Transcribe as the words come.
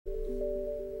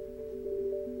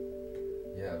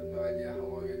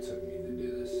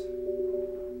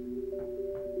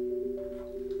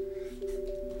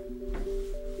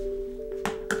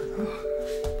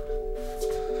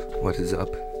What is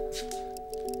up?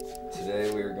 Today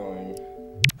we are going to play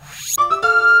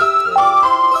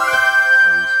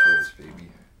Wii Sports,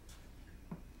 baby.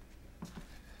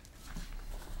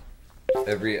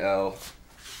 Every L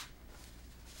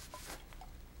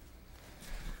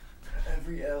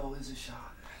is a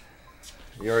shot.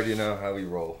 You already know how we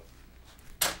roll.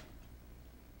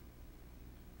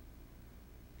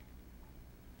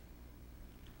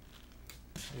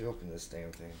 Let me open this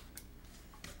damn thing.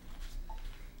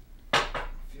 I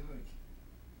feel like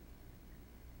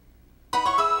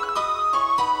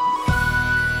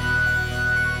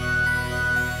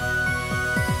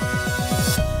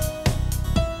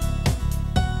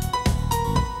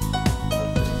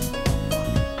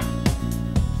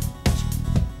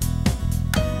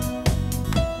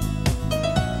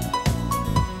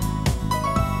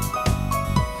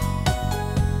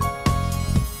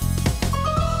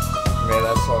man,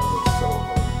 that song was so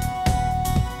hard.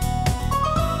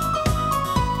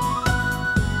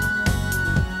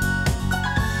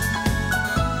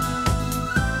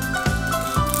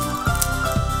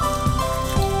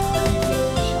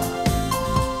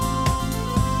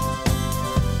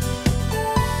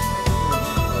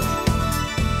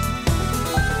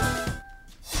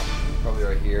 Probably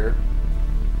right here.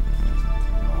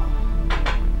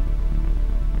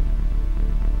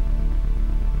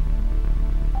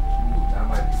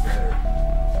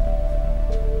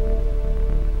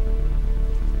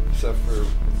 Except for,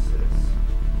 what's this?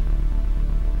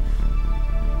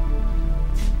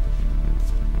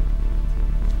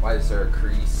 Why is there a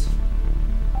crease?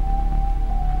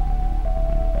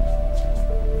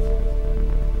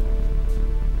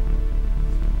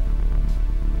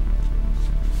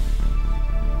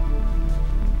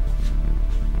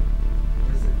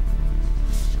 What is it?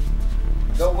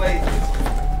 No way it's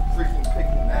freaking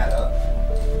picking that up.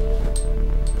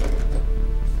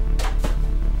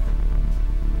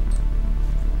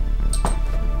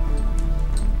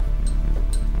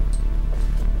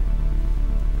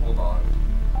 Hold on.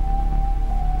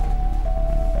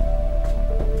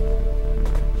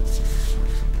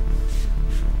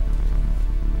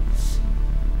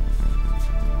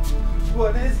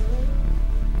 What is it?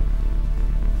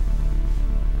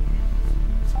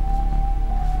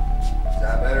 Is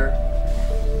that better?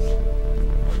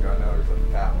 Oh my god, now there's a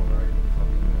fat one right in the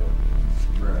fucking middle.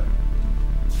 Bruh.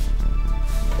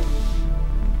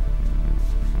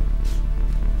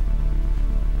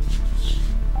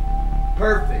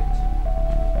 Perfect.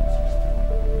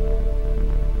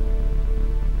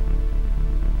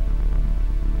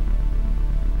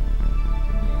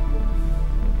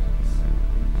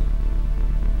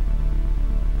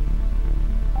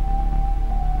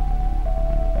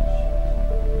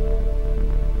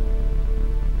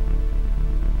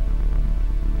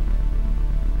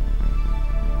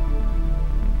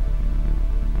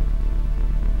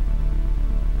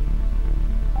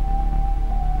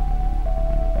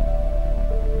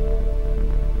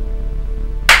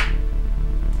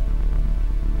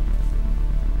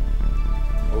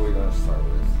 What are we gonna start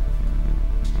with?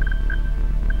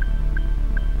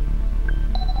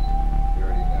 You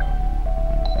already know.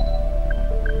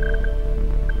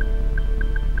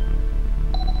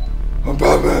 I'm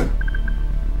Batman!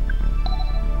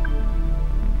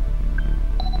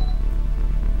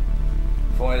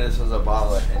 If only this was a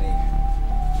bottle of Henny.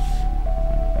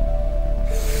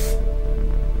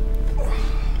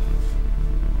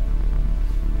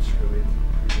 Screw it.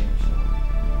 Pre-game shot.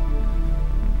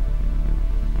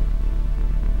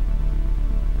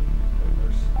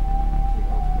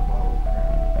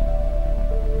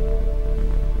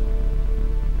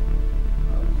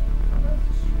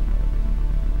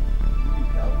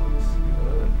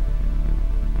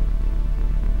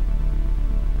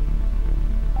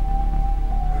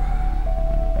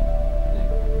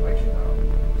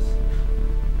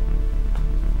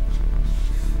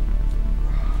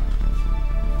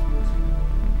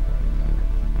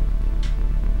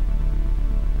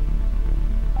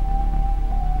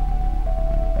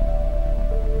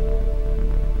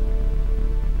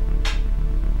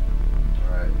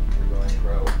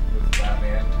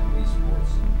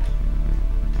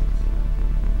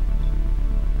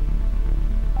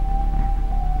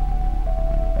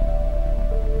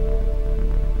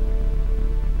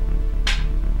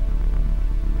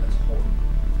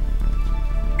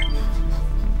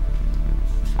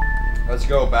 Let's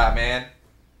go, Batman.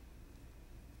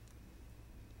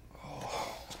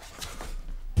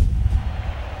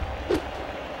 Look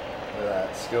at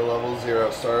that. Skill level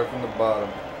 0. Started from the bottom.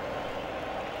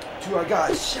 Dude, I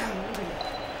got shot.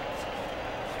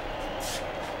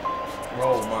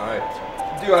 Oh my.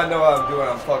 Dude, I know what I'm doing.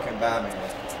 I'm fucking Batman.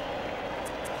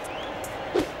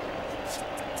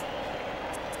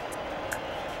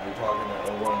 talking to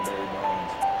 01 Barry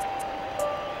Bonds.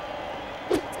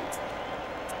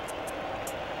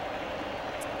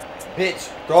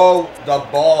 Bitch, throw the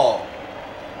ball.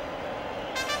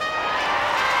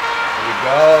 There we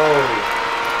go.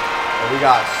 And we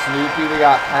got Snoopy, we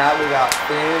got Pat, we got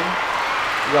Finn.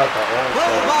 We got the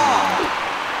All-Star team.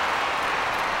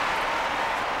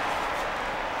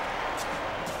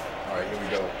 Alright, here we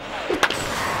go.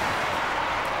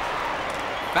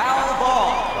 Foul ball.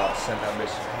 Wow, send that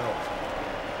mission help.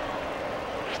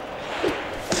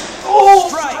 Oh!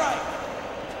 Strike.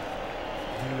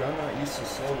 Dude, I'm not used to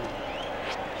slow.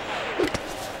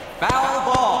 Foul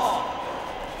ball.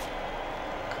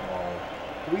 Come on.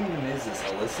 Who even is this?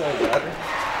 Alyssa? Is that her?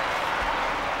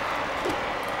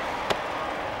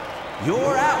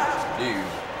 You're out. Dude.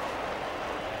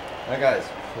 That guy's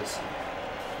pussy.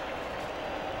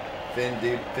 Finn,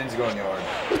 dude. Finn's going yard.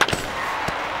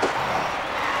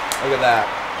 Look at that.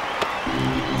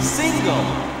 Single.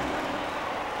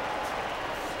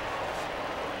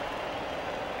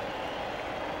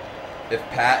 If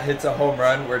Pat hits a home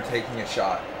run, we're taking a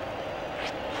shot.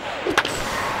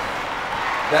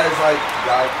 That is like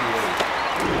Guy Fieri.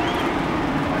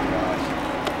 Oh my gosh.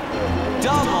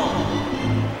 Double.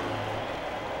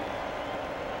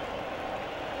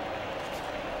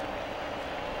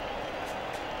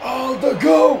 Oh, the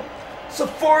GOAT!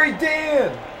 Safari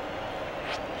Dan!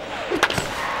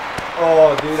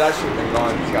 Oh, dude, that should have been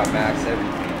gone. He's got max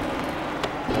everything.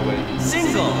 No way.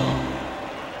 Single.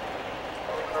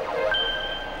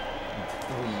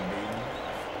 3, baby.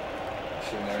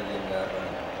 Should have never given that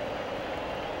run.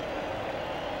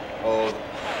 Oh,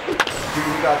 dude,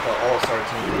 we got the All-Star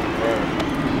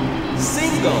team.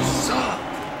 Single. Suck.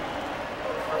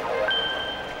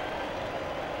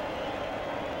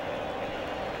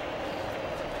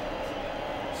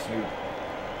 Snoop.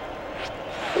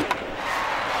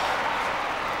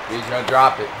 He's gonna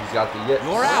drop it. He's got the yips.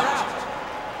 You're out.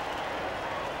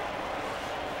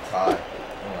 Ty. Oh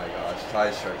my gosh.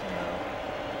 Ty's striking out.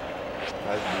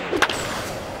 Ty's beating.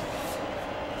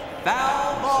 Foul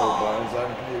I'm so ball. bummed.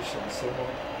 I'm patient so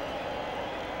much.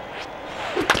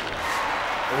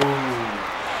 Ooh.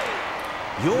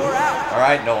 You're out.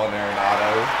 Alright, Nolan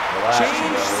Arenado. Relax. Change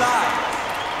brother. sides.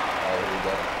 Alright, here we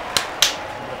go.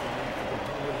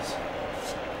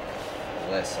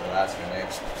 Alyssa, that's her name.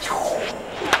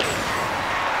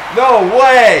 No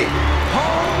way!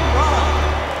 Home run.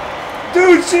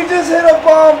 Dude, she just hit a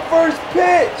bomb first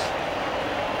pitch!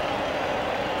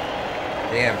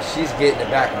 Damn, she's getting it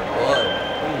back in blood.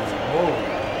 Holy moly.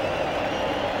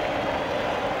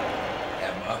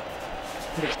 Emma,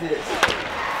 take this.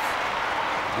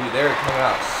 Dude, they're coming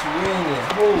out swinging.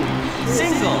 Holy shit.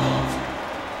 Single.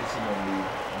 This is gonna be a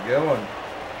good one.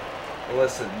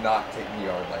 Alyssa not taking the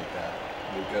yard like that.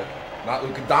 Luka. Not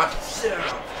Luka Doncic.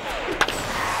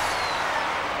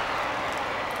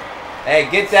 Hey,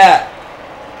 get that!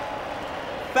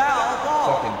 Foul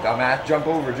ball. Fucking dumbass. Jump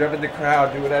over, jump in the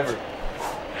crowd, do whatever.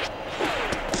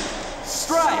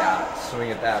 Strike. Yeah, swing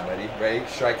at that, buddy. Ready?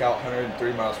 Strike out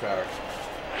 103 miles per hour.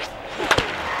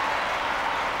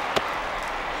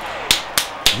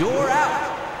 You're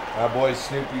out. My boy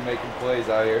Snoopy making plays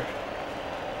out here.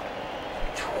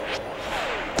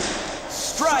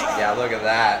 Strike. Yeah, look at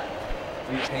that.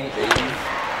 We paint, baby.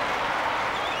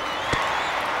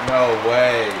 No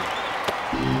way.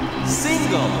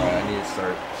 Single. Alright, I need to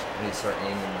start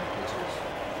aiming my pitches.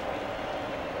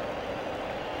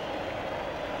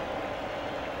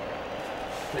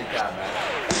 Take that, man.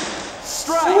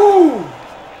 Strike. Ooh!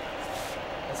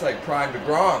 That's like prime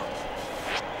DeGrom.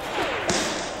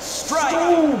 Strike.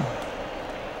 Boom!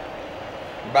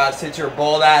 You're about to sit your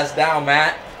bold ass down,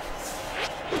 Matt.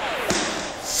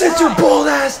 Sit your bold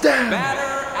ass down!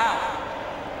 Batter out.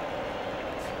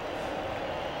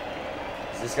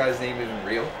 Is this guy's name even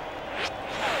real?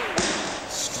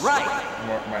 Strike.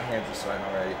 My hands are sweating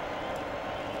already.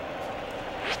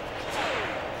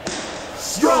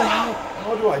 Strike.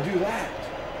 How do I do that?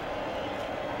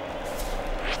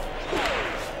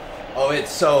 Oh,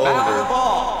 it's so Foul over.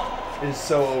 ball. It's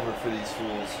so over for these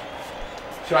fools.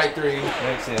 Strike 3,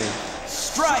 next inning.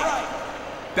 Strike.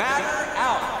 Batter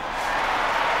out.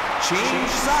 Change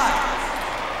sides.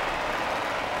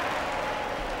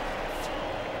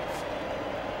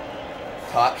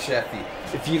 Top Sheffy.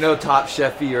 If you know Top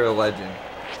Sheffy, you're a legend.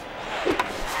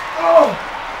 Oh!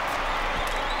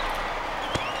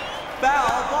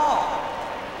 Foul ball.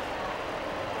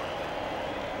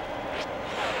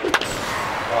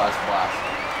 Oh, that's blast.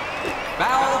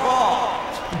 Foul ball.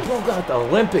 Bro got the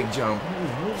Olympic jump.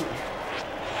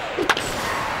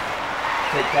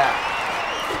 Take that.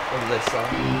 Look at this, son.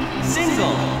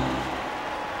 Single.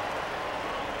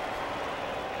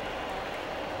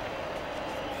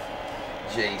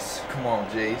 Jace. Come on,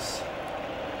 Jace.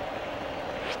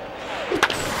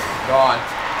 Gone.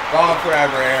 Gone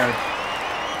forever, Aaron.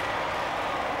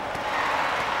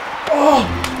 Oh!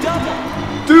 Double.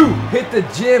 Dude, hit the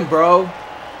gym, bro.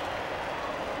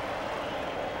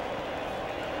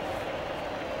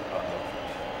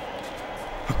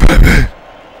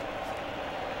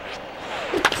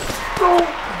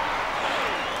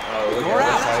 Oh, look at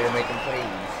that's how you're making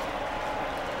plays.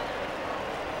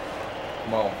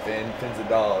 Come on, Finn. Finn's a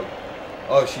dog.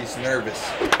 Oh, she's nervous.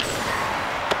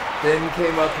 Finn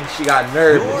came up and she got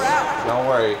nervous. Don't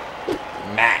worry.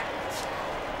 Matt.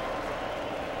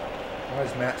 Why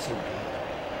is Matt so good?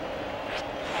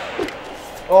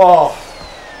 Oh.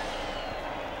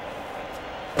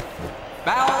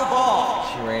 Foul ball.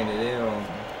 She ran it in on me.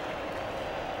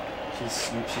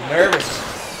 She's nervous.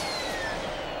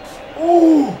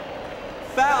 Ooh.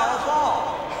 Foul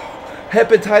ball.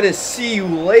 Hepatitis C you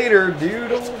later, dude.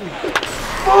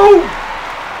 Boom.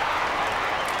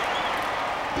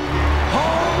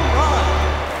 Home run.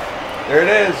 There it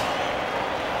is.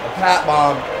 A pat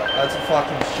bomb. That's a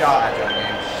fucking shot at that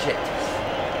game. Shit.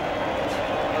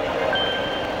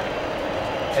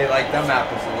 Hey, like them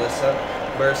apples, Alyssa.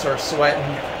 Better start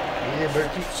sweating. Yeah, better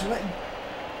keep sweating.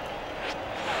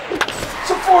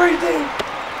 Safari thing.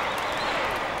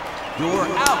 You're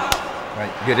out.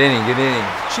 Right, good inning, good inning.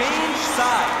 Change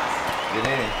sides. Good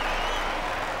inning.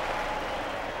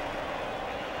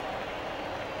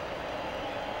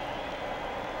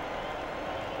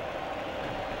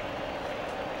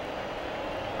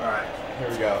 Alright, here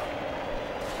we go.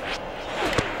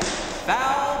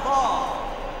 Foul ball.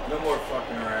 No more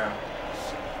fucking around.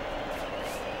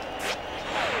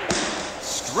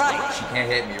 Strike. She can't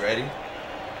hit me, ready?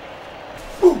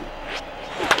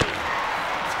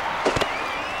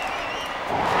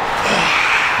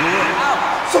 You're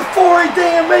out. Safari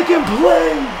damn making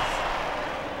plays!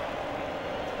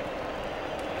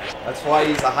 That's why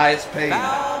he's the highest paid.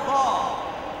 Foul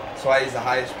ball. That's why he's the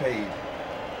highest paid.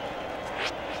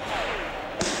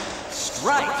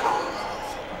 Strike.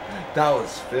 That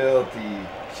was filthy.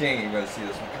 She ain't even gonna see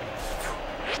this one.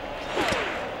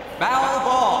 Foul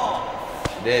ball.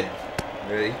 She did.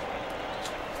 Ready?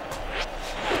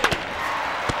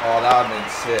 Oh, that would've been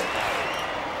sick.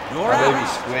 You're My baby out.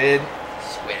 Squid.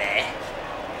 Squiddy.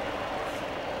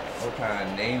 What kind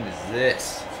of name is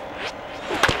this?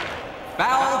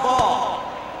 Foul ball.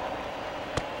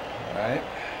 Alright.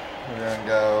 We're gonna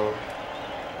go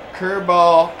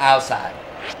curveball outside.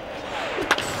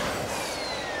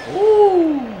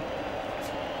 Woo!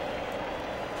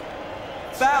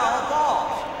 Foul ball.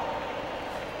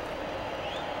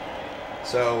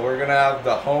 So we're gonna have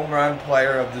the home run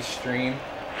player of the stream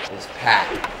is Pat.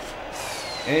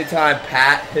 Anytime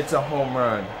Pat hits a home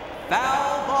run,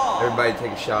 Foul ball. everybody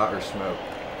take a shot or smoke.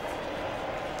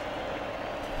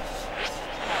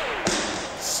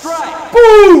 Strike.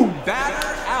 Boom!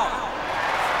 Batter out.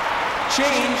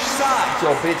 Change sides.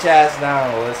 Your bitch ass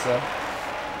down, Alyssa.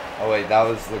 Oh wait, that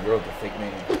was the girl with the fake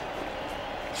name.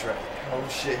 That's right. Oh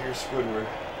shit, here's Squidward.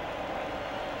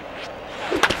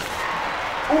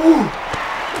 Ooh!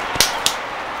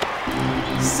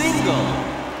 Single.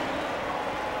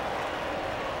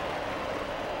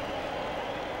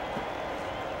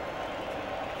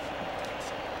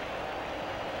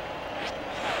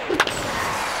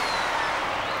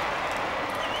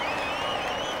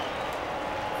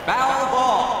 Foul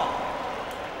ball.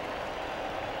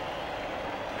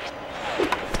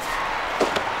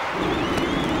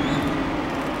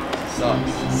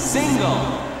 Sucks. Single.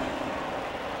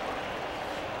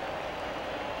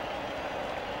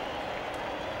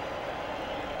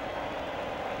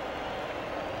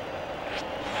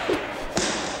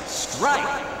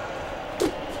 Strike.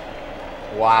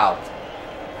 Wow.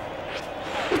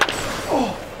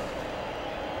 Oh!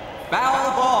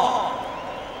 Foul ball.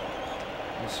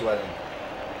 I'm sweating.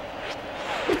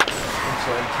 I'm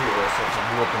sweating too, Alyssa, from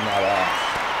whooping that ass.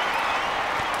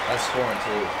 That's scoring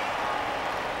too.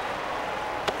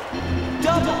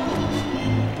 Double.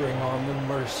 Bring on the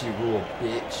mercy rule,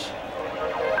 bitch.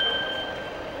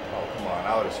 Oh, come on. I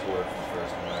would have scored from the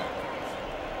first one.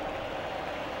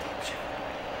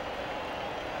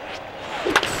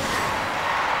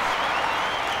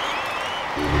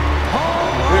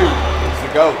 Dude, he's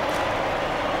the GOAT.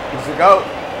 He's the GOAT.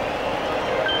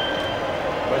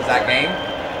 What is that game?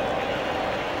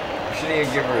 You shouldn't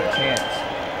even give her a chance.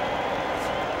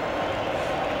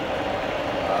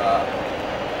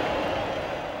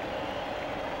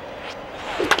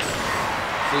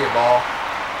 See you, ball.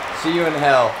 See you in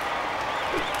hell.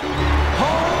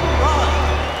 Home run.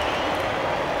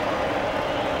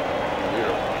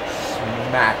 You're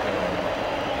smacking him.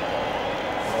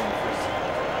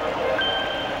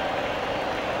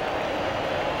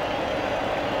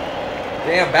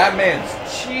 Damn, Batman's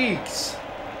cheeks.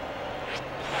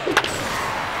 Never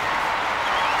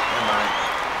mind.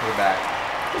 Put it back.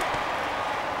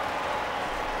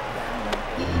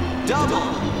 Double.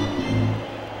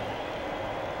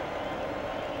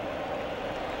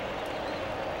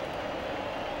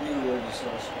 You were just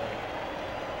so smart.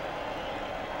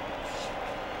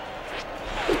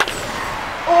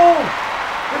 Oh!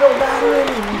 It don't matter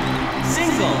anymore.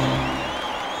 Single.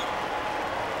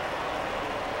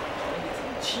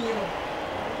 Chill.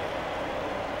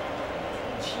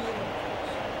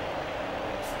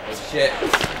 Oh shit.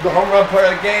 The home run player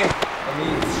of the game. I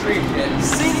mean, street hit. The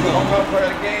Single. home run player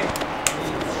of the game. I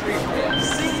mean, street hit.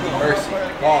 Single. Mercy.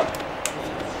 Caught.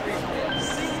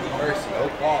 Mercy. No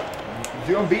caught.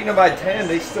 You don't beating them by 10,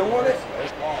 they still want it? No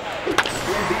caught. You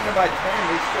don't beating them by 10,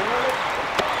 they still want it?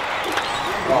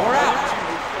 You're out.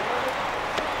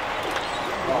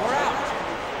 You're out.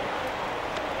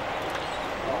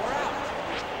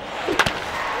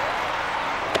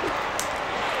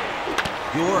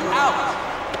 You're out.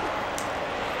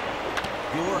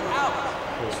 You're out.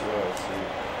 Chris Wells, see.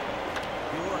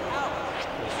 You're out.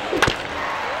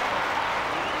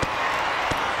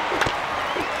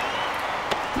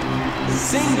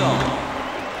 Single.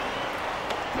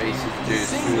 Bases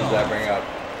juice, who does that bring up?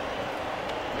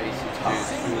 Bases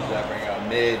juice, who does that bring up?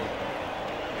 Mid.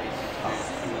 Bases juice,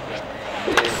 who does that bring up?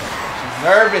 Mid. She's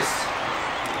nervous.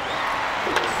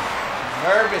 She's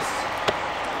nervous.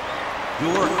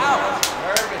 You're out.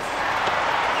 Nervous.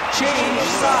 Change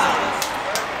sides.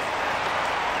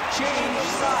 Change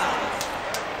sides.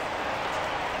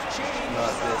 Change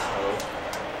Not this sides.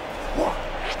 hoe.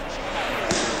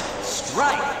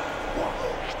 Strike.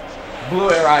 Blew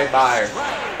it right by her.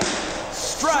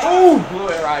 Strike. Ooh, blew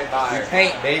it right by her.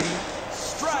 Paint, baby.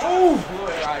 Strike. Ooh, blew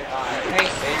it right by her.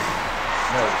 Paint, baby.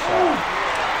 No shot.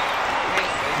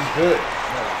 Paint, baby. She's good.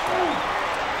 No shot.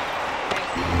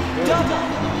 She's good. Double.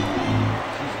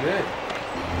 She's good.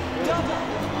 Double.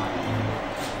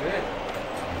 She's good.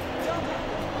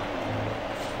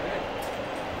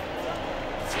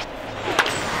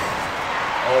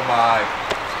 Oh my.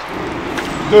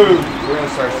 Dude, we're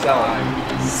gonna start selling.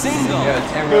 Single. Yeah,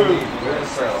 10 run lead. We're gonna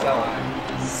start selling.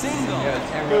 Single. Yeah,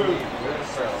 10 run lead. We're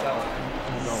gonna start selling.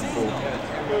 Single. Yeah,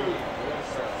 10 run lead. We're gonna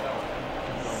start selling.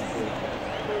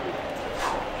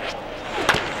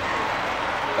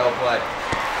 Go play.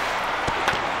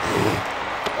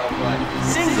 Go play.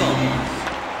 Single.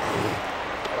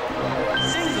 Go play.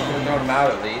 Single. Throw them out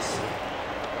at least.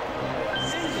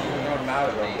 Single. Throw them out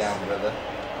at least. Down, brother.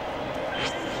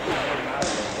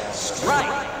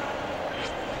 Strike.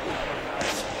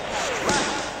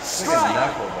 Strike.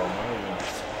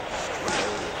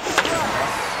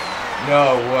 No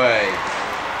way.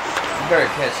 You better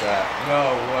catch that. No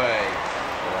way.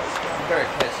 You better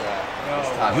catch that. No.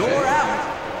 You're out.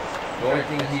 The only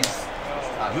thing he's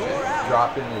You're out.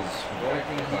 dropping is the only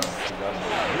thing he's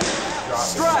dropping.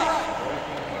 Strike.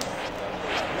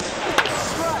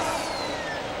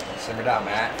 Simmer down,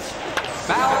 Matt.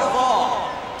 Foul ball.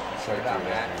 Simmer down,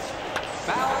 Matt.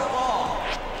 Foul ball.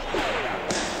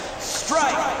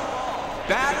 Strike.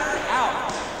 Batter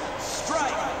out.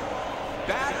 Strike.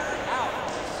 Batter out.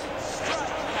 Strike.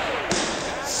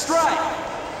 Strike.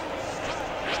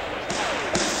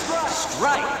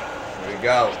 Strike. Here we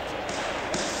go.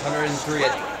 103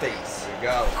 at the face. Here we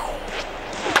go.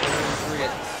 103 at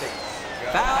the face. Here we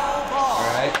go. Foul ball.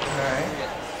 Alright, alright.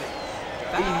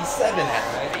 87 at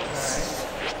the face.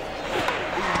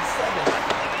 87 at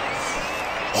the face.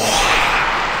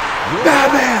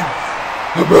 Batman!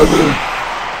 My brother!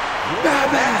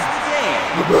 Batman!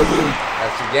 My brother!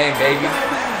 That's your game, baby.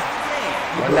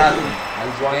 1-0.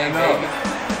 That's your game, baby.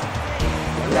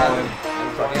 1-0.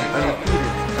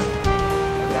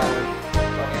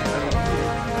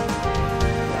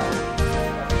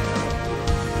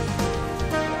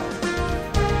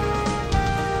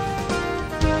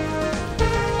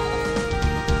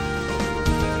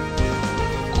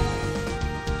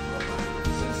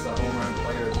 Since the home run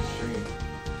player of the stream.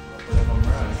 Home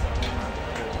run.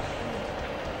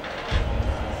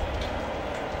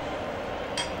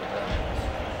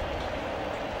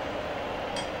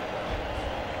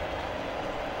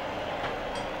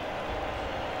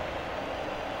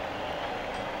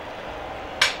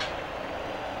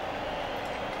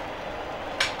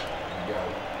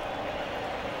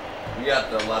 We got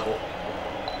the level.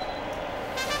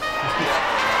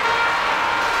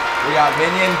 We got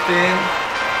Minion Finn.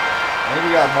 And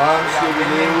we got Mom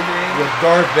Scooby-Doo with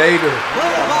Darth Vader.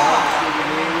 Play ball.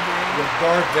 With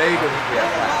Darth Vader. We got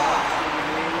that.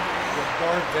 With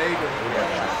Darth Vader. We got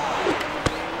that.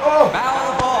 Oh!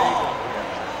 Foul ball.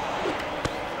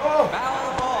 Oh! Foul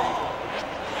ball.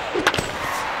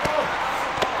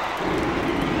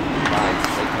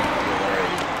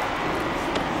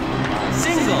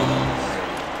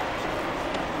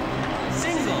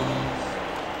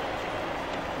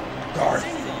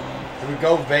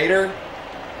 go Vader?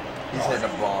 He's hitting a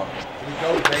bomb. Did he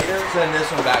go Vader? Send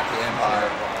this one back to Empire.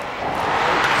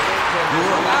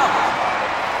 You're out.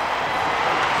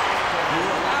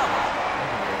 You're out.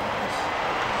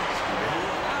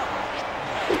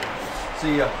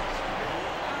 See ya.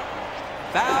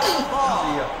 Foul See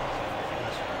ball. ya.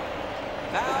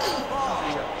 Foul ball.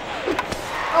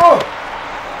 Oh!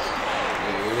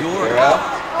 You're out.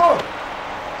 Oh!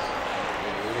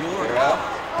 You're out.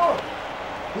 Oh!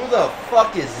 Who the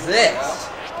fuck is this?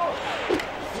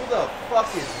 Who the fuck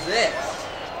is this?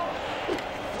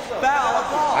 Foul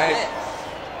ball. I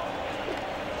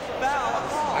Foul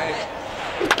ball.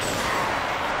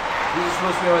 These are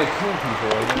supposed to be only cool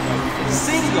people.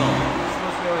 Single.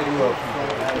 Supposed to be only cool people.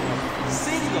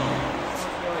 Single.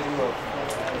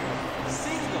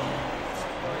 Single.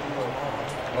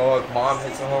 Oh, if mom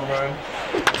hits a home run.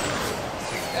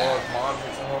 Oh, if mom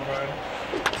hits a home run.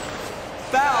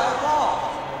 Foul ball.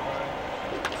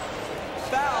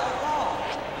 Foul ball.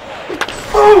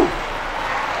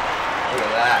 Look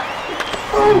at that.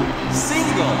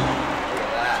 Single. Look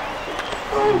at that.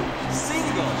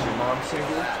 Single. Is your mom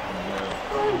single?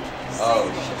 Oh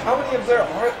shit. How many of there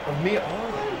are of me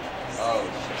are there? Oh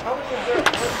shit. How many of there are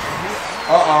of me?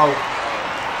 Uh-oh.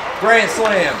 Grand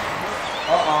slam.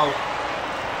 Uh-oh.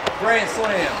 Grand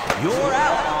slam. You're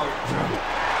out.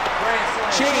 Grand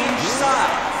slam. Change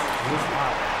sides.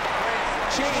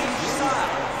 Change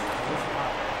sides.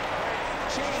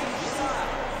 Change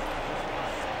sides.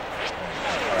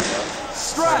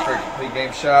 Strike. Complete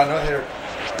game shot. No hitter.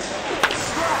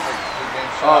 Strike. Complete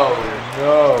game shot. Oh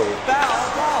no. Foul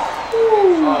ball.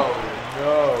 Oh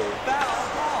no. Foul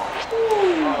ball. Oh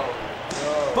no.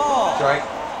 Ball. Strike.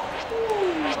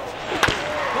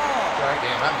 Ball. Strike.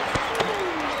 Damn, I'm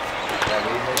that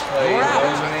lead hit play. We're out.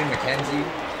 What was her name? Mackenzie?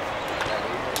 That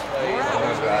lead hit play. We're out. What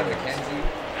was that? Mackenzie?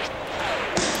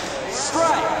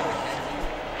 Strike.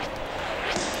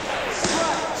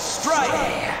 Strike.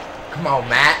 Strike. Come on,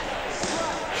 Matt.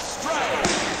 Strike. Come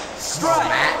on, Strike.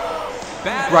 Matt.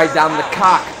 Batter Right down the out.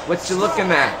 cock. What you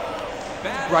looking at?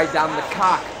 Batter Right down the out.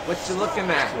 cock. What you looking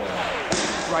at?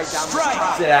 Right down the Strike.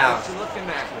 cock. Sit down. What you looking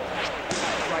at?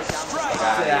 Right down the Strike.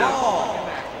 cock. Sit down. Ball.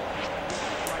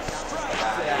 Sit Strike.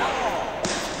 down.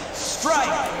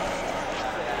 Strike.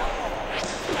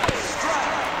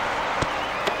 Strike.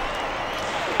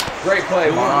 Great play,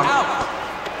 You're Mom. out.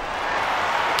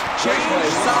 Change play,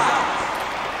 Mom. sides.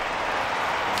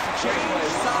 Change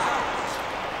sides.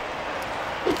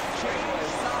 Change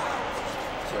sides.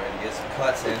 Sorry to get some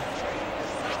cuts in.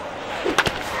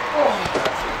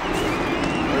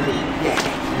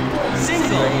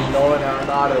 Single. Nolan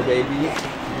Arenado, baby.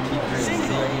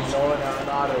 Single. Nolan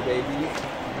Arenado, baby.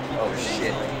 Oh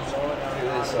shit. Look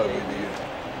at this ugly dude.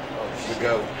 Oh shit.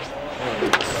 Go.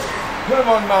 Put him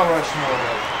on Mount Rushmore.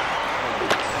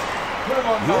 Put him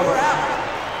on Mount You're Rushmore. out.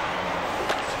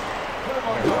 Put him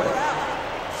on Mount You're Rushmore. out.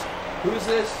 Who's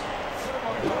this?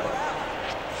 You're out.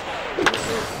 Who's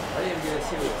this? I didn't even get to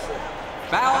see what it said.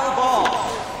 Foul ball.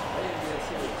 I didn't even get to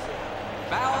see what it said.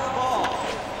 Foul ball.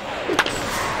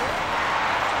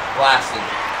 Blasted.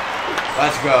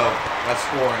 Let's go. That's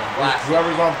scoring. Blasted.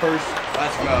 Whoever's on first.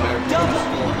 Let's go. Double.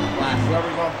 Blasted.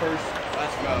 Whoever's on first.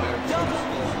 Let's go. Double.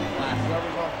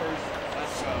 Whoever's on first.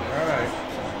 Let's go. Alright.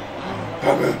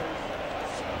 Alright.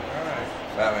 Alright.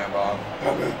 Batman bomb.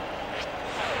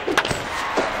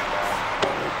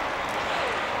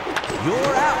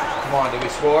 You're out. Come on, did we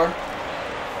score?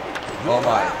 Oh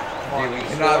my. Come Dude, we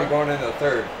cannot be going into the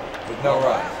third with no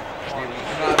runs. Dude, we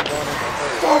cannot be going into the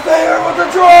third. Don't there with the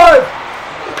drive!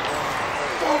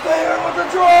 Don't there with the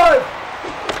drive!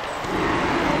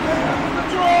 Don't there with the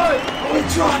drive! We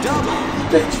dropped Double.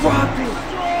 They dropped it!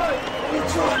 We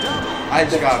dropped it! I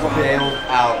just got bailed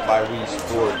out by Wii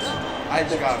Sports. I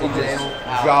just got bailed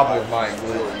out. Gobbled my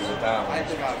glory with that one. I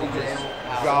just got bailed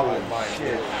out. Gobbled my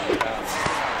shit.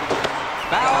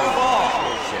 Foul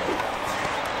ball. Shit.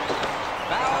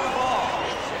 Foul ball.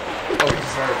 Oh,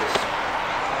 he's nervous.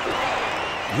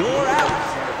 You're out.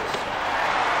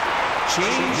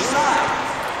 Change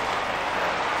sides.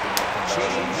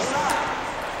 Change sides.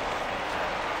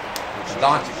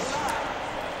 Doncic.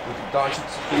 Luka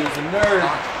Doncic. He's a nerd.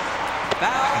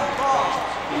 Foul ball.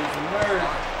 He's a nerd.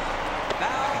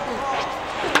 Foul ball.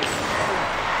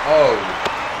 Oh.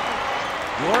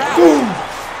 You're out.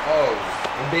 Oh.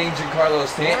 Endangered Carlos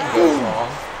Stanton goes wrong.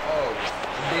 Oh.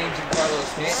 Endangered Carlos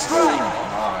Stanton goes Strike.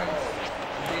 wrong.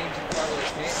 Endangered Carlos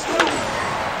Stanton.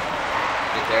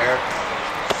 Get there.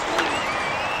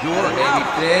 You're Baby out.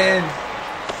 thin.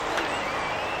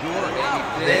 You're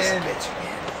out. Thin.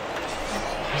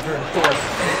 104th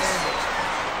minute.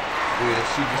 Dude, if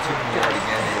she just took me yard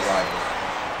again, he was like,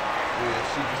 Dude,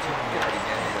 she just took me out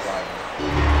again in the rival.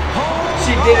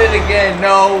 She did it again.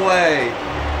 No way.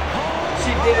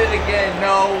 She did it again.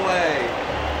 No way.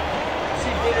 She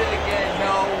did it again.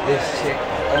 No way. This chick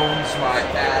owns my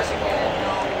basketball.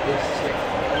 This chick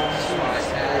owns my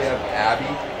basketball.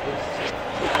 Abby.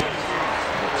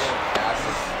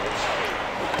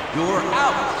 You're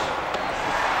out.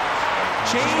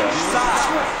 Change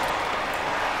sides.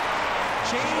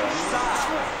 Change sides.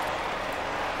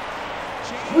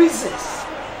 Who is this?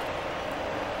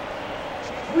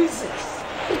 Who is this?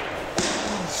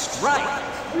 Strike.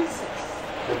 Who is this?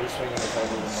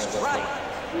 Strike.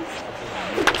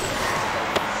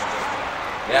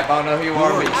 Yeah, I don't know who you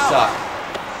are, but you You're out. suck.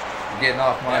 You're getting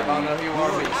off my. I don't know who you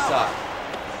are, but you suck.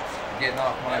 You're getting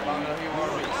off my. I don't know who you are,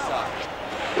 but you suck.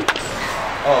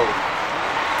 Oh,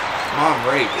 mom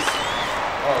rapes.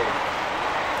 Oh,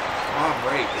 mom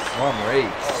rapes. Mom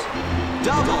rapes.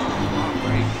 Double. Mom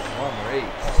rapes. Mom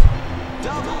rapes.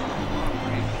 Double.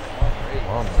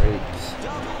 Mom rapes.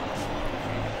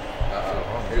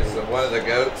 Uh-oh. Here's one of the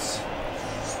goats.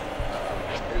 Here's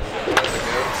one of the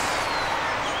goats.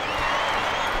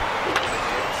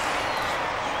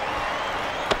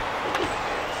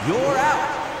 You're out.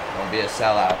 Don't be a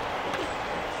sellout.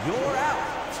 You're out.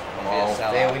 Don't be a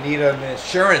sellout. Man, we need an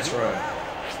insurance room.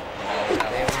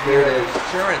 Here it is.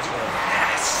 Insurance room.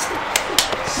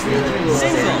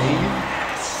 Single.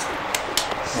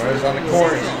 Where's on the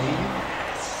corner?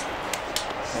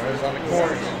 Where's on the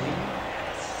corner?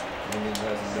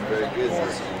 Very good.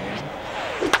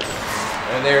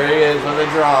 And there he is on the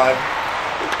drive.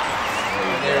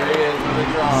 And there he is on the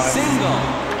drive. Single.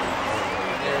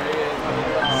 There he is on the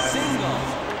drive. Single.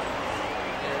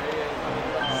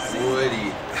 Woody.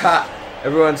 Ha!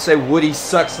 Everyone say Woody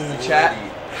sucks in the chat.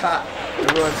 Ha!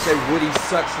 Everyone say Woody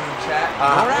sucks in the chat.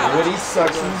 Alright. Woody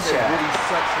sucks in the chat. Woody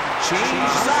sucks in the chat.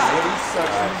 Change sides. Woody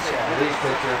sucks in the chat. Woody's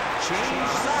picture. Change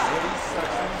sides. Woody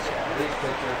sucks in the chat. Woody's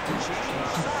picture.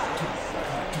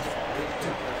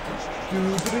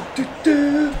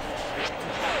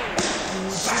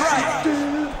 Strike.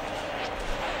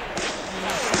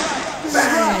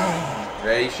 Bang!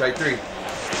 Ready? Strike three. Ready?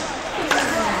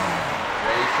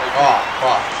 Strike. Oh,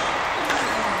 fuck.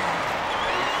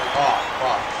 Ready? Strike. Oh,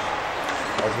 fuck.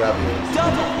 What's happening?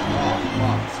 Double. Oh,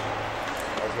 fuck.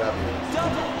 What's happening?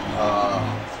 Double.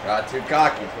 Got too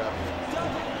cocky. It's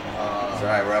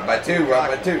alright, we're up by two. We're up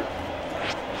by two.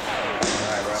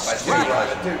 Alright, we're up by two. We're up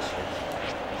by two.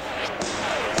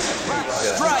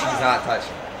 Strike. He's not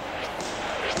touching.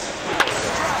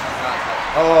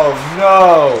 Oh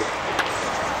no!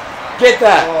 Get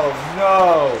that! Oh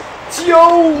no!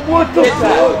 Yo, what the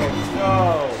fuck?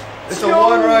 No! It's a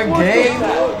one-run game.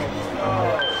 No!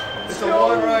 It's a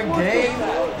one-run game.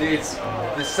 Dude, it's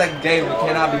the second game. We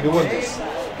cannot be doing this.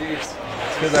 Dude, it's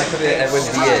because I put it at Edwin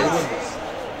Diaz.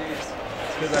 It's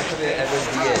because I put it at Edwin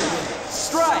Diaz.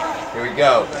 Strike. Here we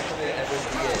go.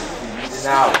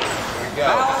 Now. Here we go.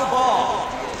 Foul ball.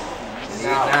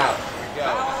 Now. Here we go.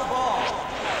 Foul ball.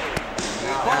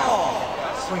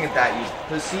 Now. Swing at that, you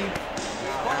pussy.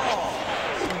 Ball.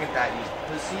 Swing at that, you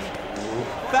pussy.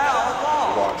 Foul ball.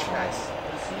 Watch nice.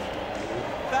 Pussy.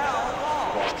 Foul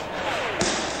ball. Watch nice.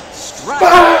 Strike.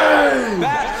 Bang!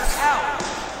 Batter out.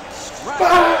 Strike.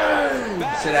 Bang!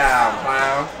 Batter Sit down,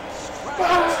 clown.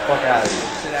 Fuck out of here.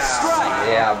 Sit down. Strike.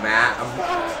 Yeah, Matt.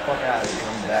 Fuck out of here.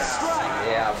 I'm back.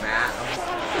 Yeah, Matt.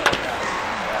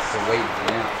 That's the weight for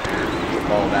you.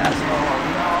 Ball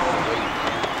basketball.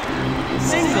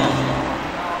 Single.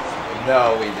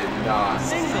 No, we did not.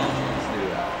 Single. Let's do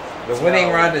that. The winning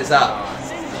run is up.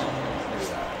 Single.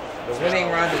 The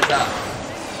winning run is up.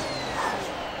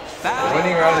 Foul. The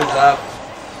winning run is up.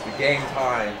 The game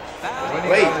time. The Foul.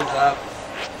 winning run is up.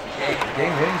 The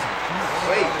game wins.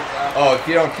 Wait. Oh, if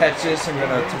you don't catch this, I'm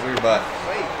gonna tickle your butt.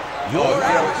 You're If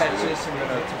you don't out. catch this, I'm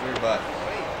gonna tickle your butt.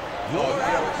 You're If you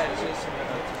don't out. catch this, I'm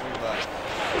gonna tickle your butt.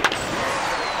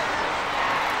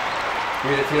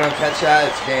 Dude, if you don't catch that,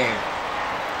 it's game.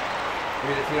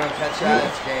 Dude, if you don't catch that,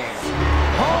 it's game.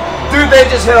 Dude, they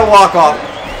just hit a walk-off.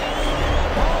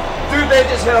 Dude, they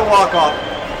just hit a walk-off.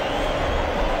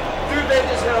 Dude, they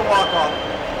just hit a walk-off.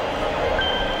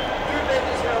 Dude, they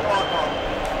just hit a walk-off.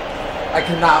 I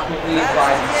cannot believe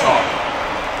Ryan saw.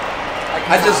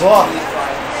 I just lost.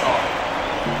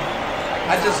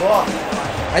 I just lost.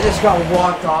 I just got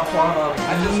walked off on a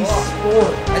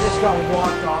sport. I just got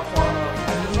walked off on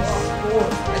a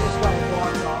sport. I just got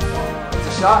walked off on a... It's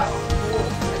a shot.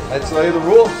 Let's lay the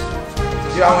rules.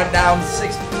 Dude, I went down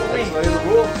 6 points. Let's lay the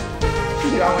rules.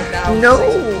 Dude, I went down 6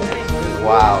 points.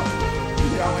 Wow.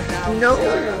 Dude, I went down No.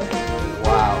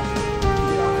 Wow.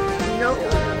 No.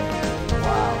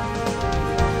 Wow.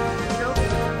 No.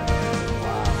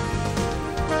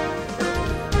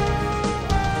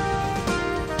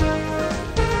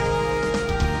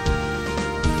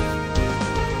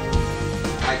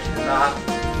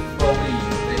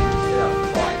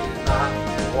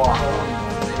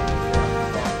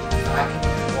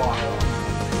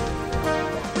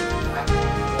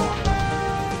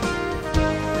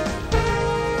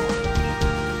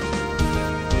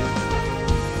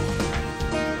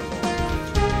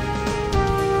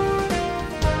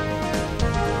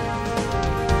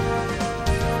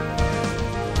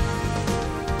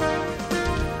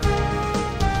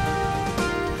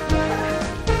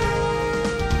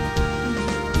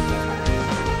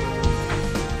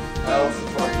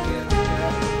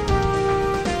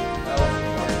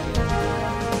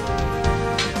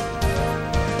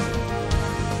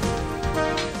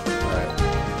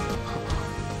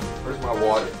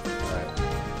 water.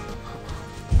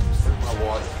 Where's my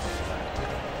water?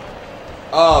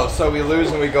 Oh, so we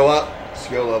lose and we go up.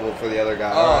 Skill level for the other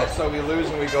guy. Oh, so we lose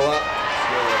and we go up.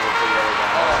 Skill level for the other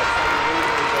guy. Oh, so we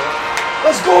lose and we go up.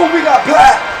 Let's go, we got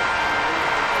Pat!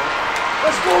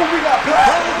 Let's go, we got Pat!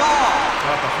 Play ball.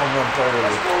 Not the home run player.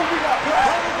 Let's go, we got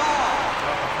Pat! Play ball.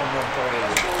 Not the home run player.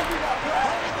 Let's go, we got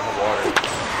Pat! The water.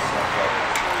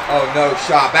 Oh no,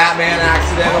 shot. Batman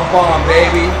accidental bomb,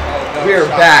 baby. Oh, no, we're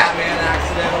back. Batman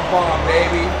accidental bomb,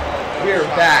 baby. We're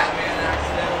back. Batman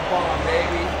accidental bomb,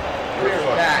 baby. We're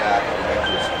back.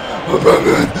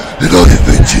 Batman and all the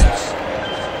vengeance.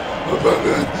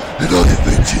 Batman and all the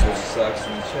vengeance. Sucks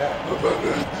in the chat.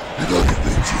 Batman and all the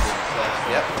vengeance.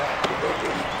 Yep.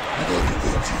 And all the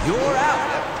vengeance. You're out.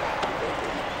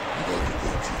 And all the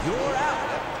vengeance. You're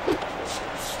out.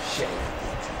 Shit.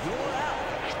 You're out.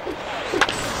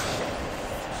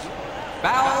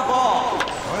 Foul ball.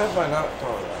 Why have I not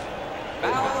thought of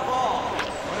that? Foul ball.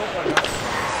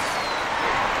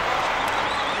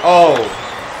 Oh.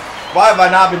 Why have I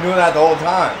not been doing that the whole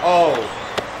time? Oh.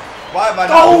 Why have I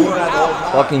not been doing that the whole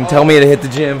time? Fucking tell me to hit the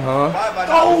gym, huh? Why have I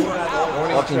not been doing that the whole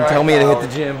time? Fucking tell me to hit the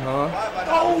gym, huh? Why have I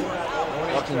not been doing that the whole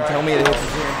time? Fucking tell me to hit the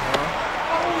gym, huh?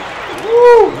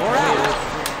 Woo! You're out.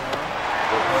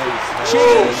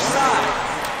 Change side.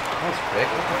 That's big.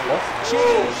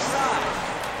 Change side.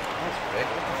 That's big.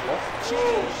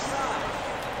 Change side.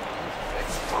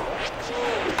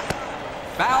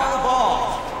 Foul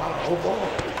ball. Foul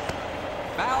ball.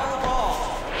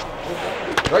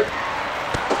 Right.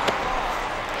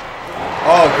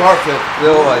 Oh, Garfield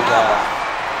still like that.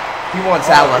 He wants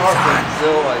that one time.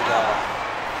 Still like that.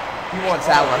 He wants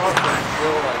that one time.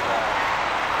 Still like that.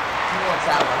 He wants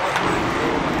that one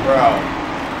time. Bro.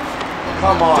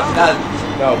 Come on.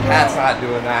 No, Pat's not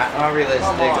doing that.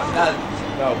 Unrealistic.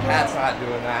 No, Pat's not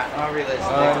doing that.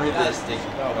 Unrealistic. Unrealistic.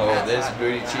 Oh, this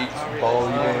booty cheeks ball.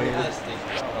 Unrealistic.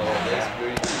 Oh, this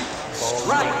booty cheeks ball.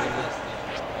 Strike.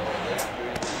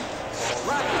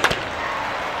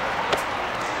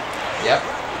 Yep.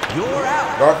 You're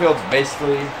out. Garfield's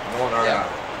basically one our guy.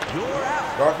 You're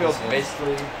out. Garfield's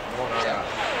basically one our guy.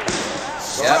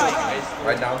 Yep.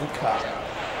 Right down the cup.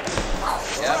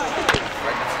 Yep.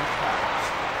 Right down the cup.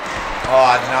 Oh,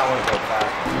 I did not want to go back.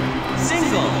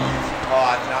 Single. Oh,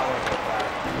 I did not want to go back.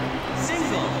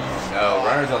 Single. No,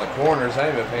 runners on the corners, I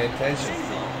ain't even paying attention.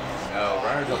 No,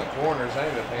 runners on the corners, I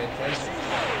ain't even paying attention.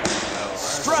 No,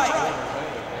 Strike.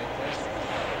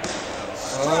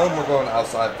 We're going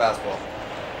outside fastball.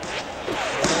 We're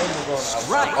going outside.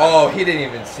 Strike. Oh, he didn't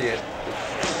even see it.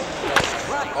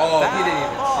 Strike. Oh, he didn't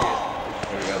even Foul see it. ball.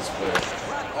 There we go, split.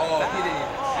 Oh, he didn't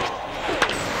even see it.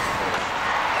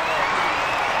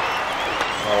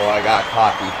 Oh, I got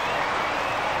cocky.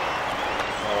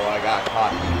 Oh, I got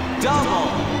cocky. Double.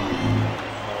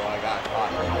 Oh, I got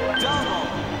cocky. Double.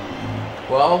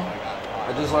 Well, I got I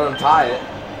cocky. just let him tie it.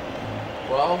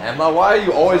 Well, Emma, why are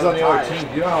you always on the other team?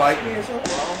 Do you not like me or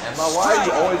something? well, Emma, why are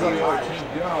you always on the other team?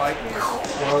 Do you not like me?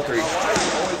 103.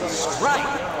 Strike.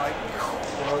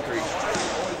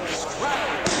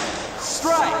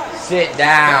 Strike. Sit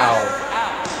down.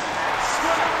 Out.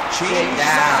 Sit Change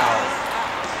down. side.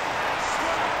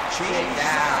 Sit Change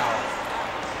down. side.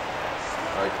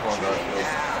 Alright, come on, Garfield.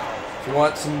 If you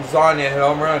want some lasagna, hit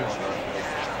home run. If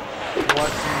you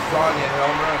want some lasagna, hit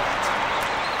home run.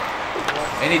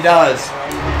 And he does.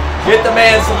 Get the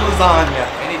man some lasagna.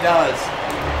 And he does.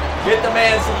 Get the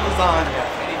man some lasagna.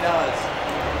 And he does.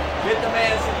 Get the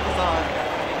man some lasagna.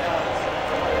 And he does.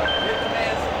 Get the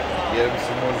man some lasagna. Get him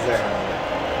some lasagna.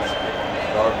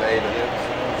 Darvada.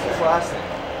 What's his last name?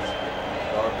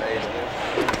 Darvada.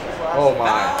 Oh my.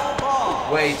 Foul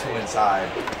ball. Way too inside.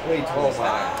 Way too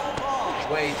inside. Foul ball.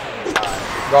 Way too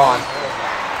inside. Gone.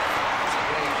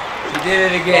 He did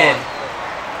it again.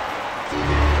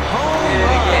 Home Did it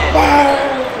run. again.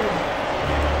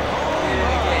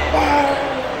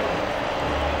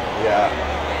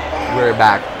 Yeah. we're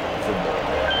back.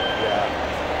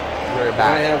 Yeah. We're Go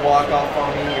back. ahead and walk off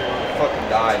on me or fucking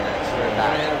die next. Go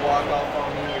back. ahead and walk off on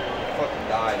me or fucking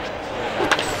die next.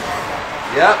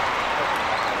 Yep.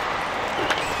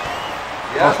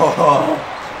 Yep.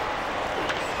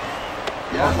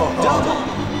 Yep. Double.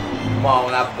 Come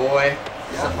on, that boy.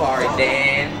 Safari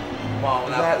Dan. Come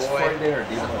on, that boy.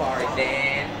 Safari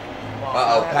Dan.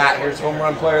 Uh-oh, Pat, here's home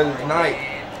run player of the night.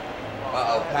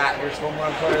 Uh-oh, Pat, here's home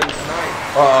run player of the night.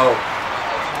 Uh-oh.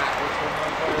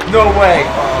 No way.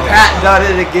 Pat done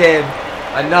it again.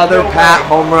 Another Pat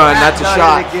home run. That's a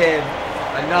shot. Again.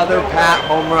 Another Pat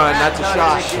home run. That's a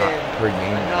shot. Per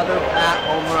game. Another Pat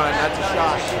home run. That's a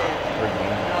shot. Per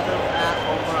game. Another Pat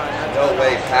home run. No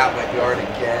way, Pat went yard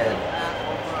again.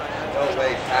 No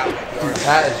way, Pat.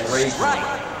 Pat is raging. No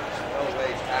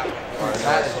way, Pat.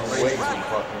 Pat is way too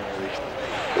fucking early.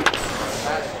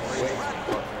 Pat is way too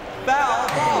fucking Foul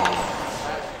ball.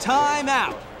 Time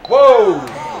out. Whoa!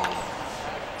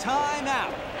 Time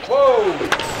out. Whoa!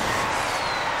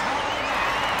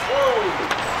 Whoa!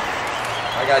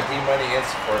 I got D-Money and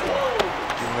support.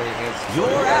 D-Money and support.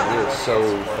 You're out. We were so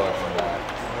fucking bad.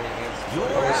 You're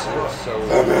We were out. so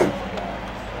Batman.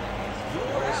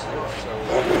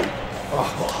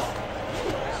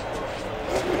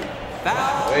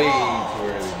 Foul way ball. too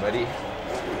early, buddy.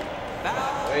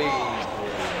 Foul. Way too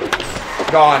early.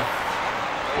 Gone.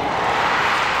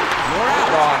 You're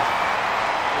out. Gone.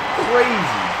 Crazy.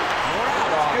 You're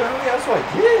out. Dude, how many else do I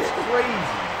get? It's crazy.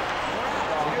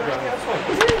 Dude, how many else do I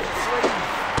get? It's crazy.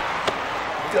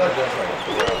 Dude, that's like,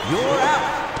 You're out.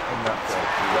 I'm not that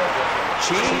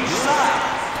Change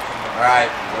sides.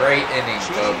 Alright, great inning,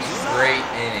 folks. Great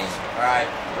inning. Alright,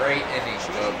 great inning,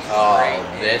 folks. Oh,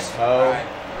 this hoe. Alright,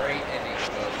 great inning,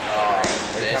 folks. Oh,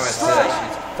 this hoe.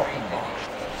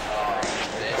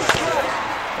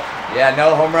 Yeah,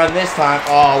 no home run this time.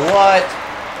 Oh, what?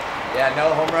 Yeah,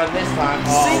 no home run this time.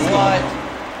 Oh, what?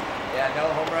 Yeah, no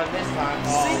home run this time.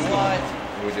 Oh, what?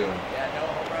 What are we doing? Yeah, no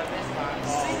home run this time.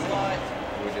 Oh, what?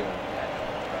 What are we doing? Yeah, no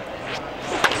home run this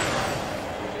time.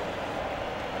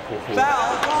 Cool.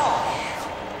 Foul ball.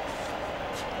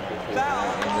 And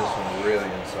this one really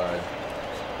inside.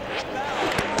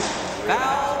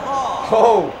 Foul ball.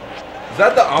 Oh! Is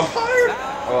that the umpire?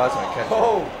 Oh, that's my catcher.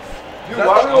 Oh! Dude,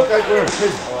 why do we look like we're in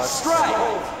prison? Strike.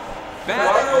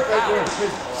 Why do we look like we're in Batter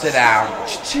prison? Sit down. Why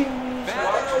do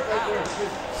we look like we're in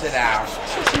prison? Sit down.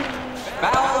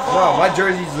 Foul No, ball. my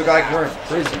jerseys look like we're in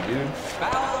prison, dude.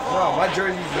 Foul No, ball. my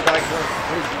jerseys look like we're in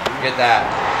prison, dude. Get that.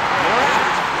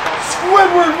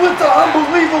 Squidward with the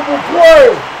unbelievable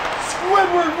play!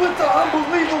 Squidward with the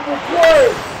unbelievable play!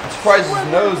 I'm surprised his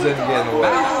nose didn't get in the way.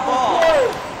 Foul ball.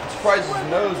 I'm surprised his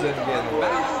nose didn't get in the way.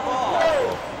 Foul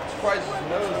ball. I'm surprised his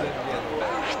nose didn't get in the way.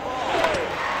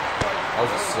 That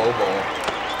was a slow ball.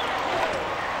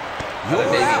 You're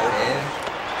Maybe out. in.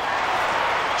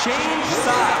 Change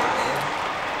sides.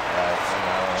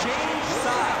 Change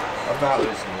sides. I'm not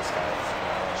losing this guy.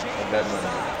 I bet money.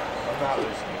 I'm not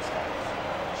losing this guy.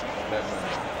 I bet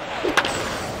money.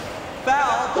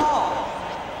 Foul ball.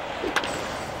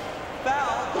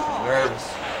 Foul ball. Nervous.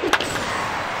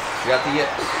 You got the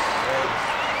yips. Nervous.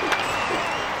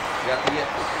 You got the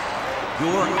yips.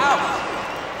 You're out.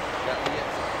 You got the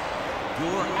yips.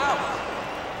 You're out.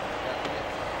 You got the yips.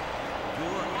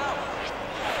 You're out.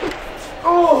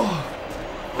 Oh!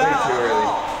 Way Foul too early.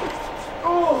 ball.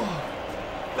 Oh!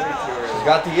 Foul. She's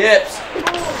got the yips.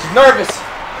 She's nervous. She's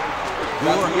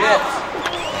got You're the yips. out.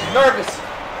 She's nervous.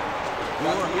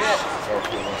 You're out.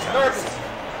 She's nervous.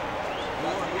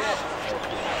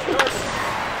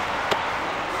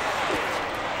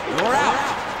 You're out.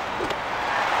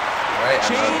 Right?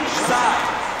 Change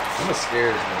sides. This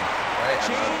scares me. Right?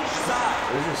 Change sides.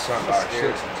 This is something that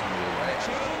scares me to me, right?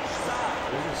 Change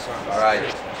sides. This is something. Alright.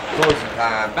 Closing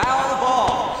time. Foul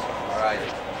ball. Alright.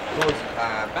 Closing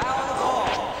time. Foul ball.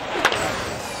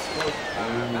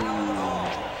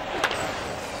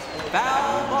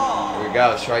 Foul ball. We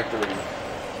got a strike three.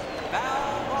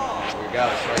 Foul ball. We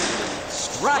got a strike three.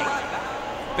 Strike.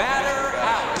 Batter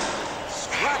out.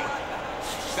 Strike.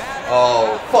 Batter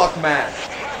Oh, fuck Matt.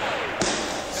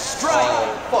 strike.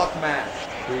 Oh, fuck Matt.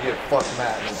 We get fuck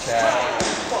Matt in the chat.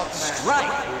 Fuck Matt.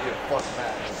 Strike. We get fuck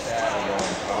Matt in the chat. I'm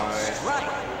going high.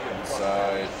 Strike.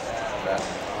 Inside. Back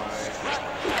high.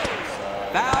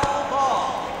 Inside. Foul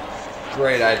ball.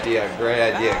 Great idea. Great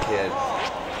idea, kid.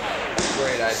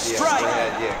 Great idea. Strike.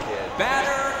 Great idea, kid.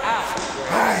 Batter out.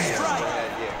 Great Strike.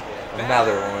 idea, kid.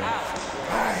 Another one. Out.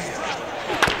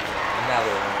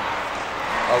 Another one.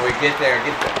 Oh, we get there.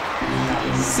 Get there.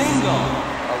 Single.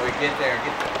 Oh, we get there.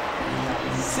 Get there.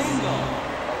 Single.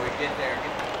 Oh, we get there.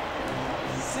 Get there.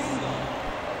 Single.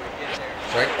 Oh, we get there.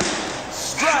 Strike.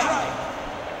 Strike.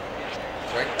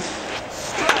 Strike.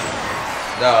 Strike.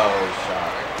 No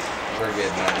shot. We're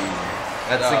getting that easy.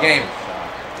 That's the game.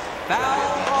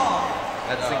 Foul ball.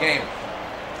 That's the game.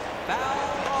 Foul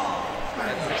ball.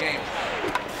 That's the game.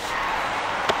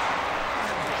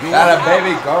 You're Got a out.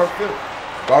 baby Garfield.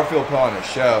 Garfield put on a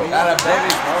show. Got a baby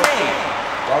Game.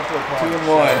 Garfield put on a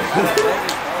show.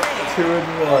 2-1.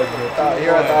 2-1.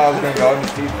 Here I thought I was gonna go on the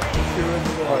season.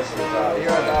 2-1. Here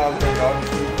I thought I was gonna go on the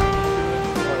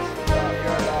season.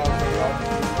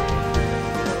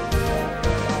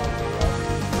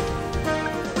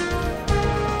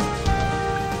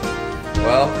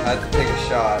 Well, I had to take a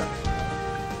shot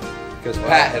because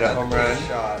Pat hit a home run.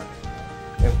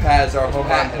 And Pat is our home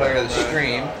run player of the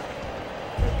stream.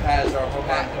 Pat is our home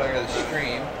player of the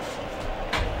stream.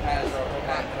 Pat is our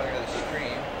home player of the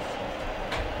stream.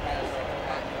 Pat is our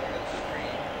home player of the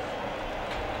stream.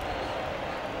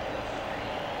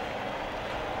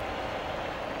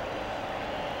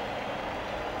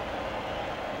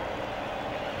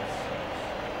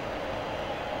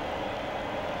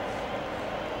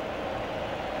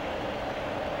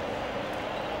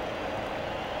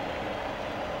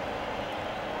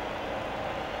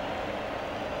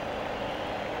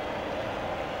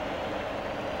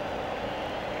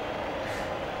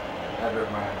 Never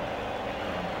mind.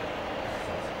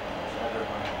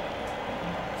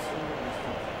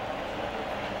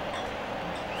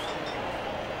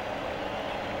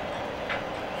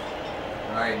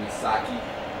 Alright, Misaki.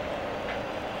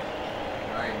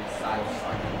 Alright, Misaki.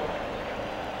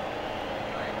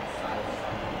 Alright, Misaki.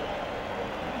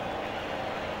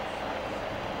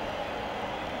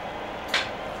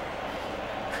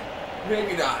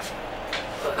 Maybe not.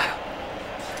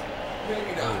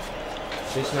 Maybe not.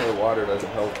 Chasing the water doesn't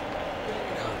help.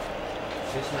 Maybe not.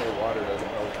 Chasing the water doesn't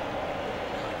help.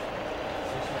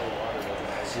 Chasing the water doesn't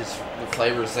help. It's just the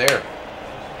flavor's there.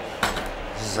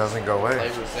 It just doesn't go away.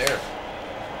 Flavor's there.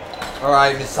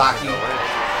 Alright, Misaki. Alright,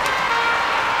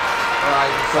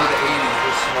 From the Misaki. 80s,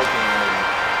 we're smoking already.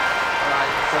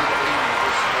 Alright, From the 80s,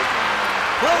 we're smoking already.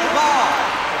 Play ball.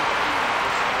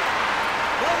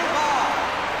 Play ball.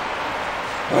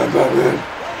 I'm Batman.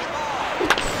 Play ball.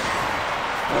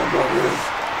 I'm Batman.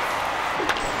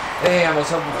 Damn, I was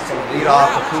hoping for some lead off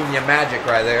Acuna magic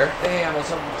right there. Damn, I was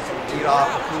hoping for some lead off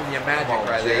Acuna magic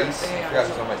right there. Jace. Damn,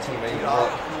 Congrats on my teammate. lead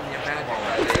off Acuna magic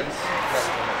right there. Congrats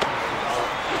on my teammate.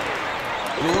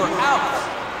 You're out.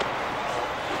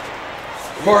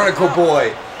 Barnacle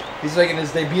Boy. He's making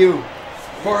his debut.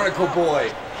 Barnacle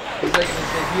Boy. He's making his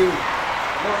debut.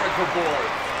 Barnacle Boy.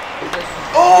 He's making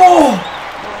his Oh!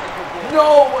 Barnacle Boy. No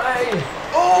way!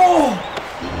 Oh!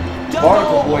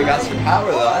 Barnacle Boy got some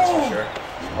power though, that's for sure.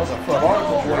 That was a flip.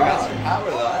 Barnacle Boy got some power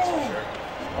though, that's for sure.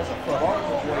 That was a flip.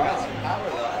 Barnacle Boy got some power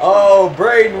though. Oh,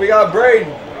 Braden, we got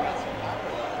Braden.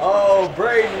 Oh,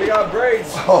 Braden, we got Braden.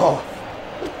 Oh,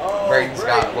 Oh, Braden's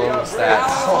got we low got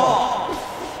stats. Ball.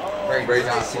 Braden's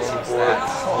got got 64 low stats.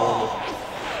 stats.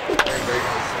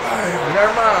 Braden's got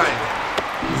Never mind.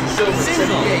 He's a silver Sizzle.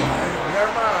 78. Never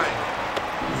mind.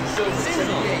 He's a silver 78.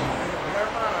 Sizzle.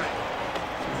 Never mind. He's a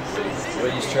silver 78.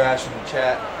 Woody's trash in the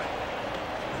chat.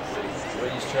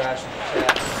 Woody's trash in the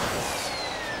chat.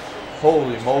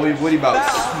 Holy moly, Woody about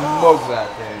smoked that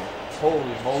thing. Holy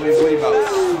moly, Woody about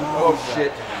smoked shit.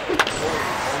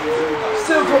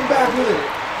 Still come back with it.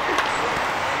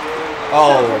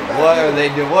 Oh, what are they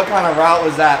doing? What kind of route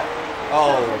was that?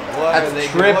 Oh, what That's are they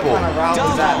triple. doing? What kind of route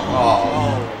was that? Double.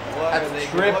 Oh, what That's are they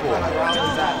triple. What kind of route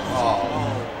was that? Oh,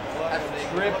 That's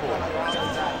triple.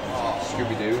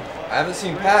 Scooby Doo. I haven't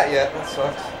seen Pat yet. That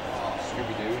sucks.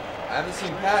 Scooby Doo. I haven't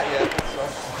seen Pat yet. That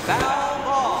sucks. Foul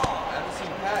ball. I haven't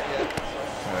seen Pat yet.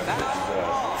 That sucks. Foul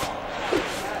ball.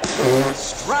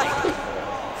 Strike.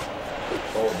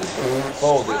 Folded.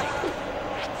 Folded.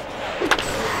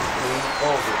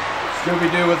 Folded. Scooby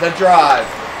Doo with the drive.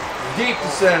 Deep to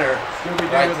center. Scooby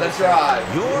Doo with the drive.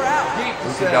 You're out. Deep to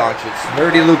Luka center. Doncic.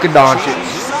 Nerdy Luka Doncic.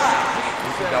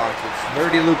 Luka Doncic.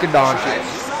 Nerdy Luka Doncic.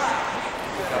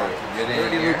 Get in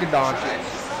Nerdy here. Luka Doncic.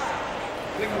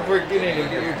 We're getting in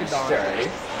here. Luka Doncic. Alright.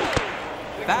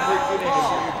 Foul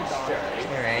ball.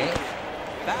 Alright.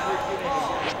 Foul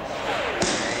ball.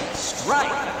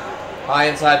 Strike. High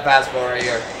inside fastball right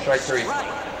here. Strike three. Strike.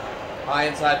 High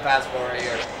inside fastball right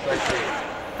here. Strike three.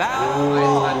 Foul High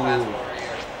ball. inside fastball right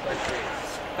here. Strike three.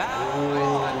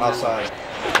 Foul. Outside.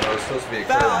 No, it's supposed to be a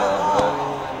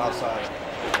curveball. Outside.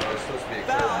 No, it's supposed to be a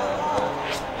curveball.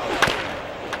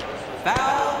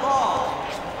 Foul ball.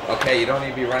 Okay, you don't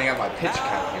need to be running out my pitch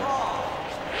count here.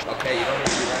 Okay, you don't need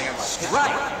to be running out my pitch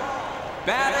Strike. count.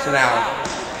 Batter. Sit down.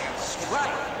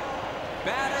 Strike.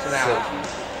 Batter. Sit down.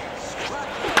 Strike.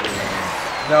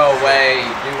 No way.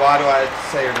 Dude, why do I have to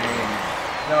say her name?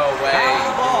 No way.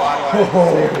 Dude, why do I have to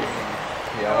say her name?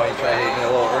 Yeah, why don't you try hitting it a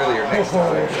little earlier next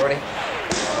time, shorty?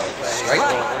 Strike.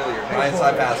 High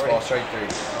inside fastball, strike three.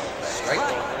 Strike.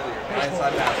 High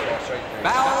inside fastball, strike three.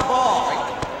 Foul ball.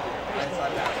 High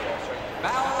inside fastball, strike three.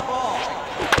 Foul ball.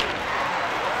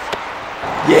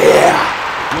 Yeah!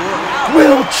 You're out. We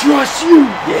don't trust you!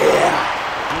 Yeah!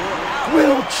 You're out. We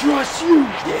don't trust you!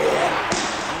 Yeah! We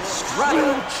Strike.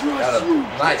 don't Got trust a you!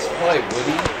 nice play,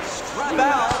 Woody. Strike.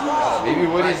 Foul ball. Maybe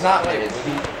Woody's not like it.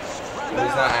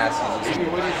 Woody's not asking. Maybe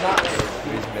Woody's not like it.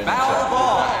 Woody's mid. Foul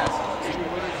ball. Maybe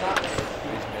Woody's not like it.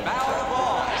 Woody's mid. Foul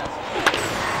ball.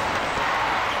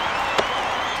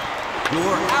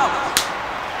 You're out.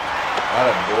 Not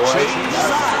a boy. Change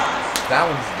sides. That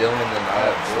one's Dylan and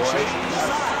not a boy. Change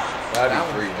sides. That'd be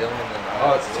free. Dylan and not.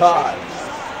 Oh, it's Todd.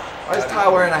 Why is Ty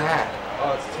wearing a hat?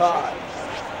 Oh, it's Todd.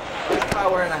 Why is Ty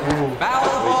wearing a hat? Foul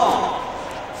ball.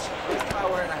 Why is Ty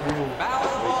wearing a hat?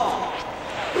 Foul ball.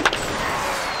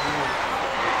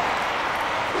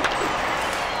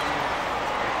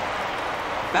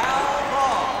 Foul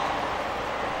ball.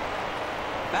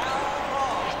 Foul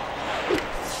ball.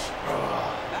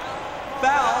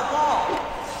 Foul ball.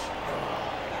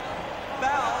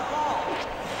 Foul ball.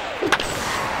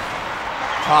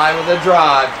 Ty with a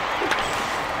drive.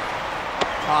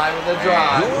 Ty with a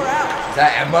drive. You're out. Is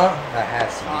that Emma? That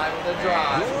has to be. Ty with a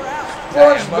drive. You're out. Is that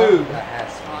Orange Emma? dude. That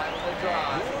has to be. Ty with a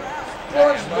drive.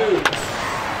 Orange dude.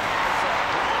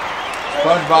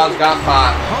 SpongeBob's got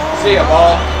five. See ya,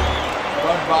 ball.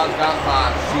 SpongeBob's got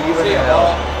five. See you in ya,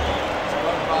 hell. ball.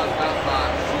 SpongeBob's got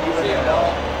five. See ya,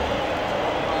 ball.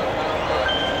 SpongeBob's got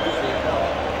five. See ya,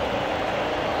 ball.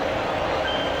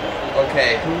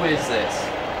 Okay, who is this?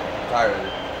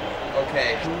 Tyler.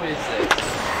 Okay, who is this?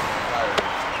 Tyler.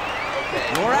 Okay.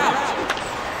 You're out.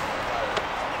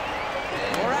 Okay.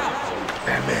 You're out.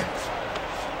 Batman.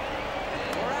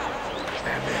 You're out.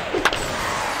 Batman.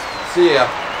 See ya.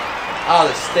 Out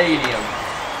of the stadium.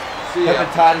 See ya.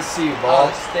 Hepatitis C, Out ball.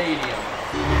 of the stadium.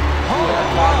 Home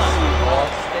Hepatitis C, run. ball.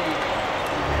 Stadium.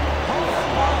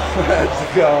 Let's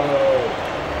go.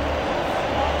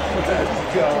 Let's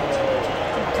go.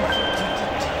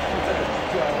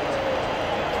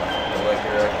 The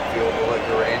liquor, feel the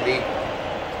liquor, Randy.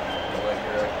 The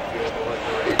liquor, feel the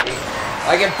liquor, Randy.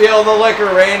 I can feel the liquor,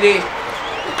 Randy.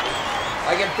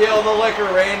 I can feel the liquor,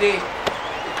 Randy. I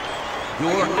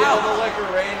You're can feel the out. liquor,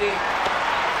 Randy.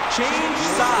 Change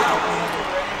sides.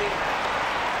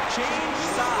 Change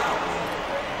sides.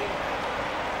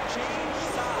 Change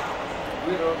sides.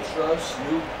 We don't trust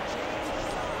you.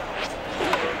 We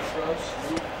don't trust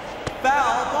you.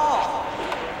 Foul ball.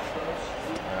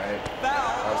 Alright.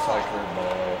 Foul Outside ball.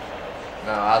 curveball.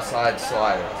 No, outside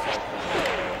slider.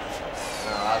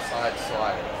 No, outside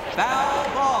slider. Foul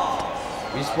ball.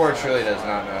 Wii Sports really does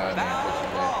not know how to Foul pitch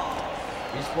a ball.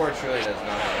 game. Wii Sports really does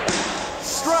not know.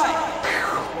 Strike.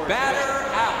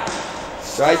 Batter out.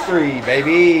 Strike three,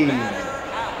 baby. Batter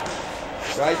out.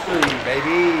 Strike three,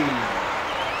 baby.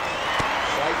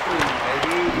 Strike three,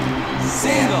 baby.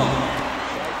 Single.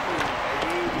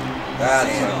 That's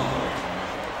Single.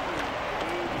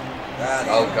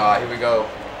 Oh god, here we go.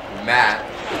 Matt.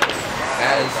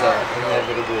 Matt is the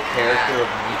inevitable character of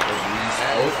Wii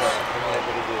Sports.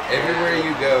 Everywhere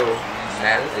you go,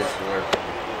 Matt is lurking.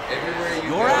 Everywhere you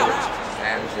You're go, out.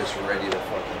 Matt is just ready to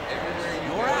fucking. Everywhere you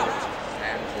You're go, out.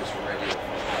 Matt is just ready to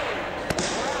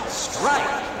fucking.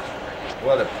 Strike.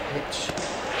 What a pitch.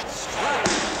 Strike.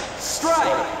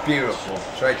 Strike. Beautiful.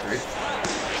 Strike three.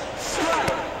 Strike.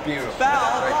 Beautiful.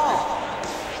 Foul Strike ball.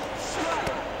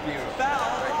 three. Beautiful. Foul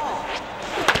Strike ball. three.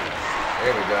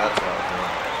 There we go. That's what I'm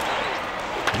doing.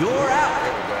 You're out.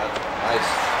 There we go. That's what nice.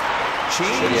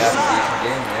 Change Should have a sides. decent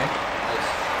game, man. Nice.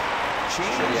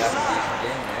 Change Should have a sides. decent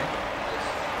game, man. Nice.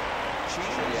 Should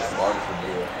Change have sides. Martin for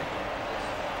deal.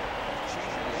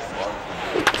 Martin for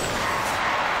deal.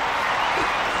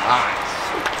 Nice.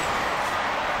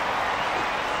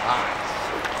 Nice.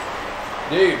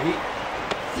 Dude, he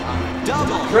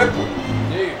Double. triple.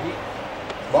 Dude, he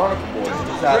Barnacle boy.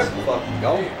 That's Triple. fucking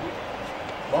going.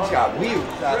 He's got wheels.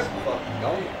 That's fucking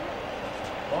going.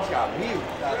 He's got wheels.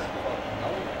 That's fucking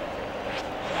going.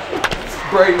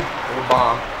 Brady with a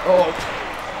bomb. Oh,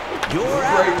 You're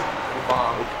Brady out. with a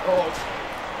bomb. Oh,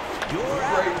 You're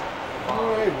Brady. out. All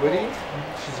right, Woody.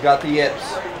 She's got the yips.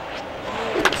 She's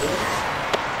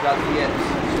got the yips.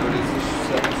 So does the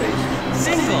second baseman.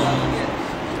 Single.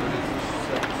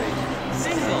 Second baseman.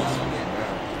 Single.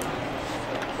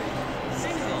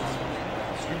 Single.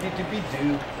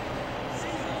 Scooby-Dooby-Doo.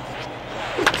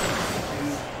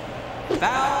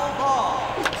 Foul ball.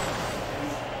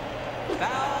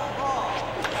 Foul ball.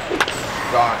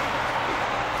 Gone.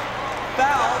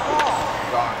 Foul ball.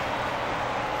 Gone.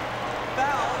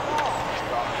 Foul ball.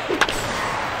 Gone.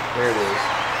 There it is.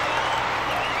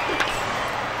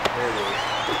 There it is.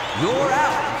 You're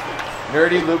out.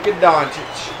 Nerdy Luka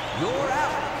Doncic. You're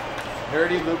out.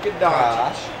 Nerdy Luka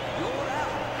Doncic. You're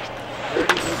out.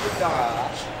 Nerdy Luka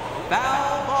Doncic.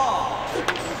 Foul ball.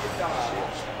 Nerdy Luka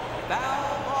Doncic.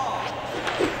 Foul ball.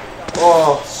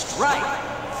 Oh, Strike.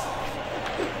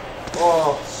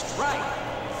 oh, Strike.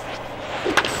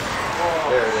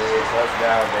 There it is. That's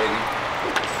down, baby.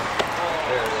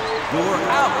 There it is. You're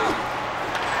out.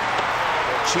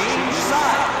 Change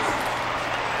sides.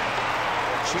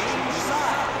 Change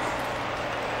sides.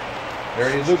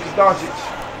 Nerdy Luka Doncic.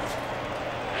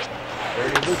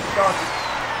 Dirty Luke Doncic.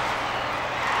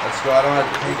 Let's go. I don't have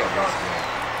to think of this game.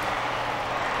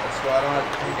 Let's go. I don't have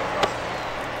to think of this game.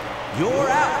 You're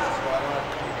out. Let's go. I don't have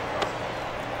to think of this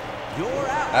game. You're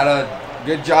out.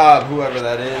 Good job, whoever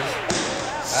that is.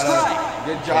 Strike.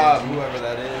 Good job, whoever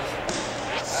that is.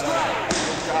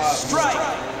 Good job. Strike.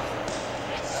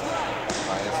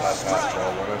 Minus last pass, bro.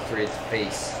 103 its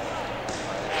face.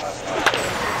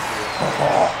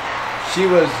 She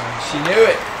knew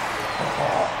it.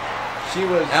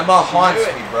 Emma haunts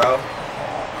me, bro.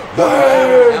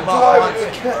 Burn! Emma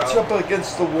Catch up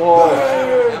against the wall.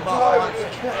 Burn!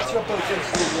 Catch up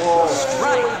against the wall.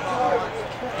 Strike.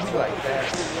 You like that?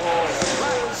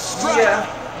 Strike.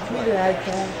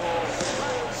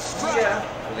 Yeah.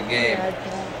 For the game.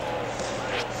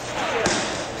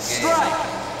 Strike.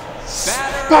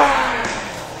 Batter.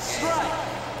 Strike.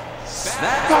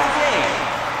 That's the game.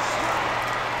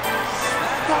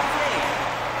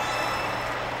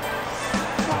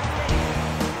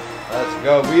 Let's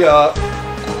go. We up.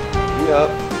 We up.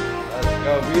 Let's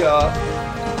go. We up.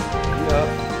 We up.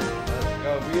 Let's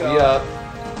go. We up. We up.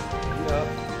 We up.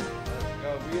 Let's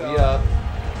go. We up.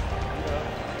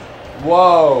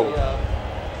 Whoa.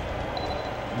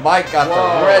 Mike got the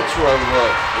retro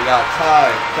look. We got Ty.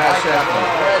 Fast retro.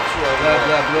 Blah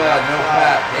blah blah. No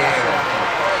pat. Damn.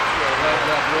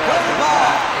 Play the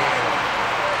ball.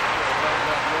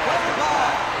 Play the ball.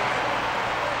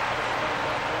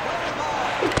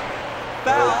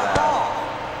 Foul ball.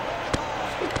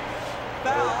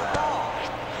 Foul ball.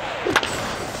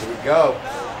 Here we go.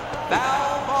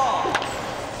 Foul ball.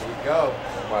 Here we go.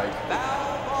 Mike.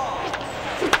 Foul ball.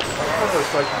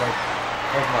 It's like my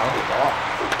underdog.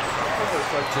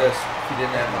 It's like just he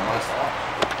didn't have my last off.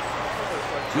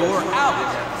 You're out.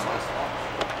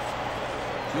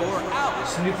 You're out.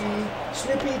 Snoopy,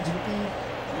 Snoopy, Doopy,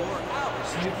 You're out.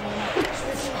 Snoopy,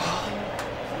 Snoopy.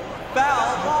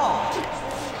 Foul ball.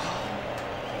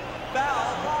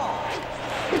 Foul ball.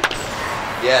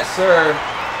 Yes, sir.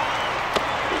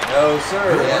 No, sir.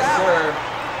 Yes, sir.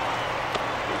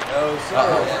 No, sir.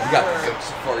 You got the goats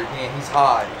for your hand. He's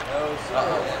high. No, sir.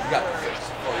 You got the goats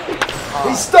for your hand. He's high.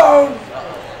 He's stoned.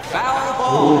 Foul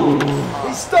ball.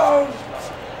 He's stoned.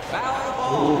 Foul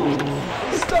ball.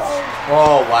 He's stoned.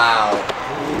 Oh, wow.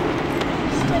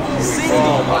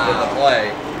 Single. Boom, up in the play.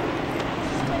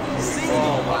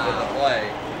 Single. Boom, up in the play.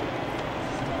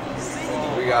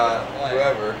 We got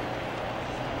whoever.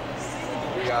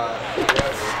 We got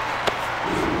whoever.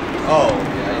 Oh,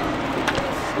 yeah.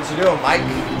 What you doing, Mike?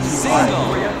 Single.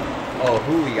 Oh,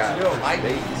 who we got? Single.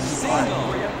 Oh,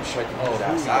 who?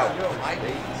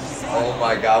 Oh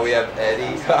my God, we have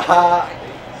Eddie.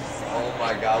 Oh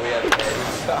my God, we have Eddie.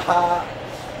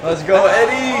 Let's go,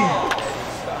 Eddie.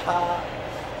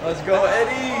 Let's go,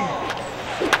 Eddie.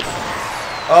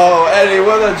 Oh, Eddie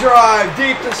with a drive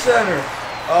deep to center.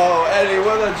 Oh, Eddie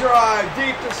with a drive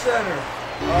deep to center.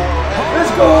 Oh, Eddie.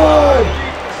 It's good.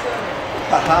 Deep to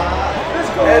center.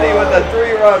 Eddie with a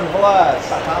 3-run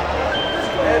blast.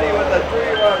 Eddie with a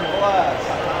 3-run blast.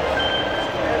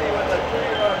 Eddie with a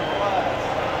 3-run blast.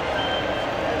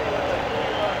 Eddie with a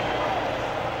 3-run blast.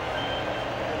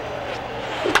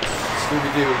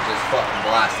 Scooby-Doo just fucking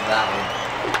blasted that one.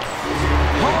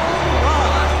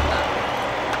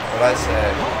 What I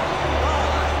said.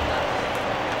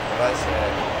 What I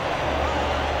said.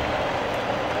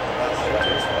 What I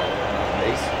said.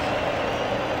 Bases.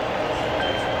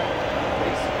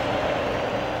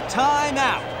 Time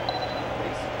out.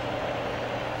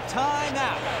 Time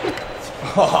out.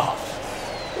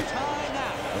 Time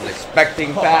out. I was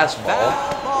expecting fastball.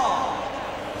 Foul ball.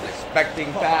 I was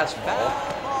expecting fastball.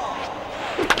 Foul ball.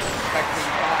 Expecting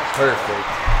fastball. Perfect.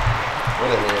 What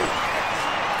a hit.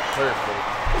 Perfect.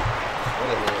 What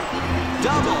a hit.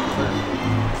 Double.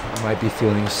 I might be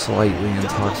feeling slightly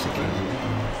intoxicated.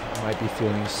 I might be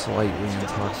feeling slightly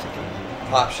intoxicated.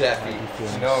 Pop I Sheffy. might be You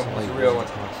feeling know he's a slightly real one.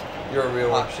 intoxicated. You're a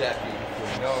real one. Pop Sheffy.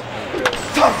 You know he's a real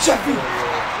one. Top Sheffy. You're a real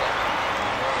one.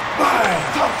 Bang.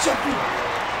 Top Sheffy.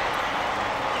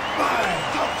 Bang.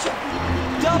 Top Sheffy.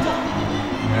 Double.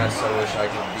 Yes, I wish I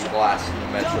could be blasting the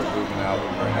Metro Boomin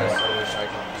album right now. Yes, I wish I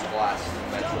could be blasting the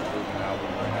Metro Boomin album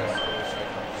right now. Yes, I wish I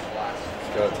could be blasting.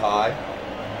 Let's go, Ty.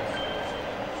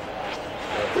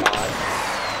 Let's go, Ty.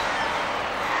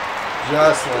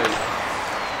 Just like.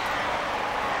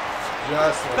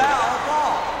 Foul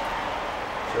ball.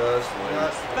 Just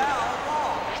like. Foul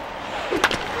ball.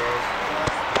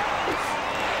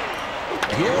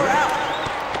 You're out.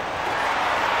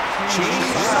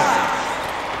 Change sides.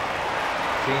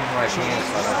 Change my pants.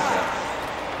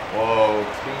 Whoa.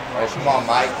 Oh, come on,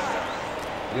 Mike.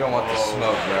 You don't want the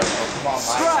smoke, bro. Oh, come on, Mike.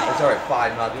 Strike. It's alright,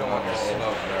 5-0. You don't want the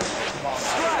smoke, bro. Come on,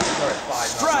 Mike. It's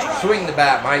alright, 5-0. Swing the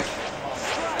bat, Mike.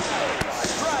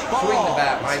 Swing the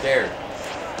bat, Mike. There.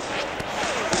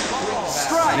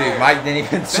 Dude, Mike didn't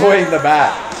even swing the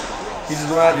bat. He just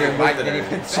went out there and Mike didn't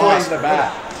even swing the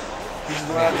bat. He just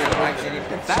went out there and Mike didn't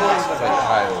even swing the bat.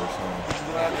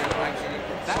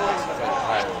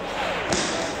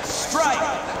 Strike.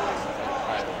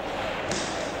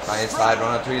 High inside,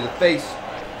 run up 3 to the face.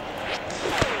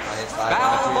 High inside,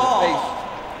 run up 3 to the face.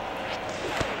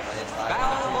 High inside,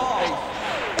 run up 3 to the face.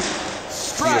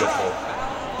 Strike. Beautiful.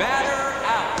 Batter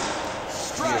out.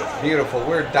 Strike. Beautiful.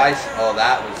 Where dice? Oh,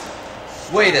 that was.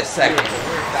 Wait a second.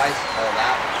 Where dice? Oh,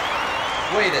 that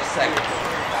was. Wait a second.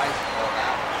 Where dice? Oh,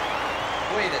 that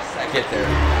was. Wait a second. Get there.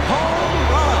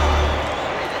 Home run.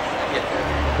 Wait a second. Get there.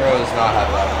 Bro does not have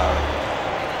that power.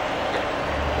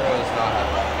 Bro does not have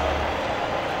that power.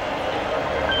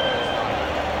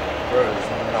 Bro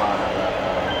does not have that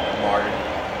power. Martin.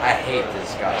 I hate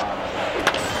this guy.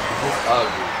 This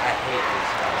ugly. I hate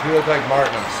this guy. If you look like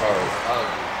Martin, I'm sorry.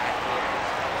 Ugly.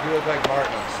 You look like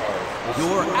Martin, I'm sorry.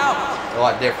 You're out. A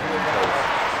lot different than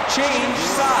Coach. Change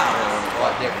sides. A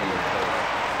lot different than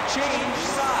Coach. Change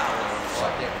sides. A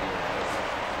lot different than Coach.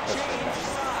 Change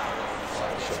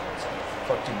sides.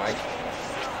 Fuck you, Mike.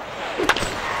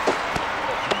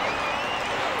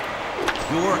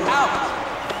 You're out.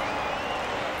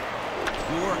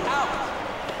 You're out.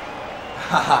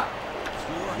 Haha.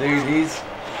 Dude, he's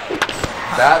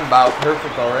batting about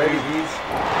perfect already. He's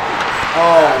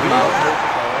about perfect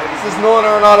already. This is Nolan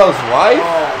Arenado's wife?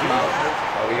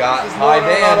 Oh, we got Ty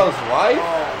Dan. Wife?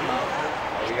 Oh,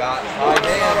 we got Ty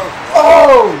Dan.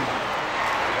 Oh!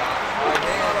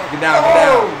 Get down, get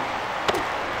down.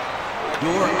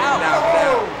 You're out. Get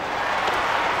down.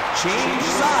 Change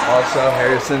sides. Also,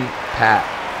 Harrison, Pat.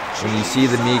 When you see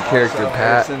the me character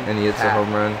Pat and he hits a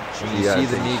home run, you see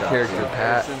the me character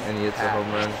Pat and he hits a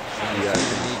home run, you got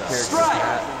the me character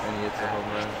Pat and he hits a home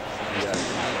run, you got the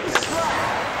me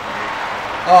character.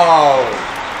 Oh!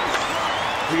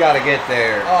 We gotta get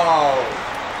there. Oh!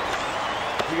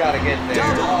 We gotta get there.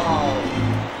 Oh!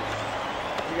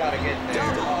 We gotta get there.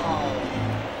 Oh!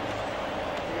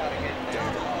 We gotta get there.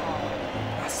 Oh!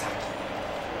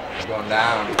 Masaki. Going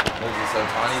down. What is this,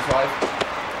 Otani's wife?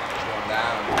 Going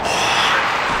down.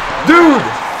 Dude!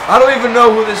 I don't even know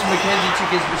who this Mackenzie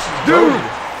chick is, but she's Dude!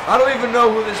 goated. I don't even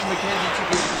know who this Mackenzie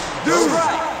chick is, but she's Dude!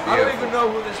 goated. I don't even know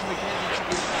who this Mackenzie chick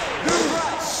is, but she's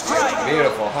goated. Strike.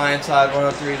 Beautiful. High inside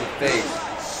 103 to the face.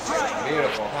 Strike.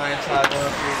 Beautiful. High inside 103 to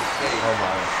the face. Oh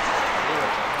my.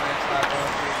 Beautiful. High inside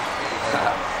 103 to the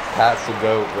face. Pat's the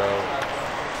GOAT, bro.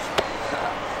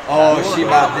 Oh, she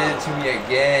about did it to me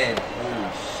again.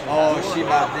 Oh, she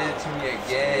about did it to me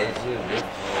again.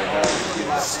 She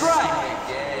about Strike.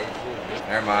 did it to me again.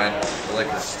 Never mind. The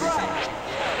liquor's speaking.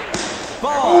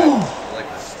 Ball. The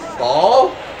liquor's.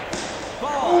 Ball?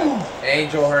 Ball.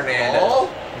 Angel Hernandez. Ball?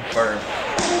 Confirm.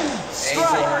 Angel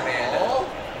Strike. Hernandez.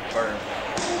 Confirm.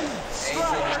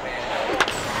 Angel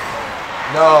Hernandez.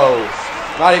 No.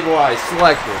 Not even what I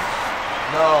selected.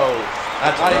 No.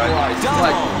 That's Not even what I Double.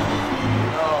 selected.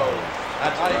 No.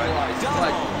 That's Not even what I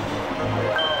selected.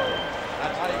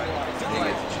 That's not even what I I think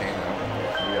it's a chain though.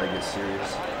 We gotta get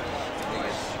serious.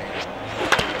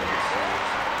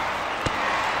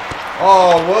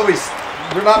 Oh, what we?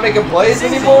 We're not making plays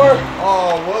anymore.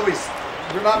 Oh, what we?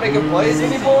 We're not making plays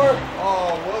anymore.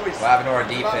 Oh, what we? What happened to our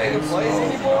We're not making defense? plays Oh,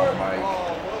 anymore. Mike.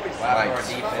 Oh, what we? What happened to our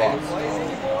Mike's We're not making defense? plays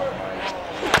anymore.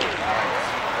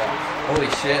 Holy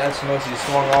shit, that's the most he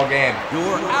swung all game.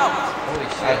 You're out. Holy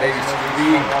shit. That baby that's the most Scooby.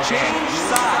 he swung all game. Change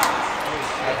sides.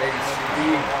 That baby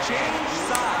Scooby. Change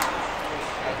sides.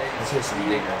 That baby Let's hit some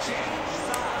dingers. Change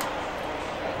sides.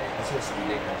 Let's hit some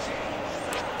dingers.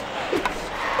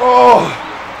 Oh!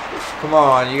 Come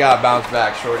on, you gotta bounce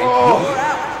back, shorty. You're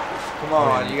out. Come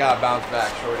on, you gotta bounce back,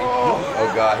 shorty. Oh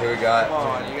god, here we got. Come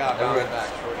on, you gotta bounce back,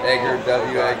 shorty. Egger, W.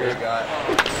 Oh, God, Egger. here we got.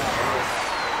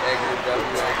 Egger,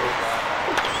 W. Egger.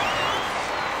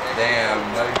 Damn,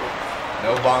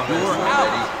 no bombers You're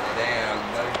already. out. Damn,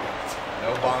 no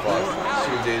bombers. You're out.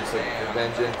 Two dudes for Damn.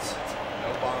 vengeance. No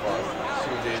bombers.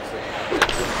 Two dudes for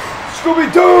vengeance.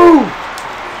 Scooby-Doo!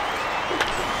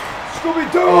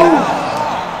 Scooby-Doo!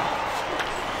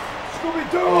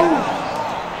 Scooby-Doo!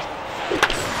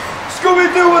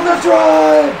 Scooby-Doo with the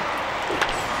drive!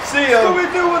 See ya!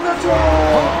 Scooby-Doo with the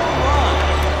drive!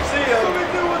 See ya!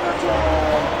 Scooby-Doo with the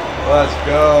drive! Let's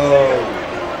go.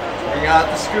 Bring out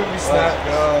the Scooby Snap. Let's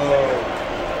go.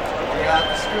 Bring out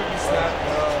the Scooby Snap.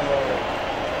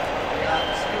 Bring out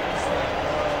the Scooby Snap.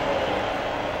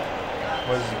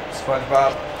 What is it,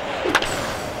 SpongeBob?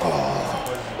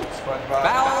 What is it? SpongeBob.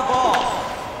 Foul ball.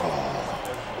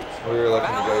 We were looking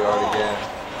to go yard again.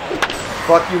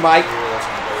 Fuck you, Mike. We were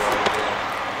looking to go yard again.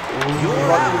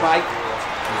 Fuck you, Mike.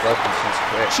 He's lucky she's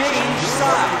quick. Change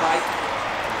side.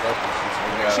 He's lucky she's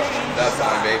quick. That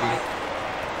time, baby.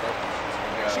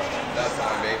 That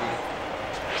time, baby.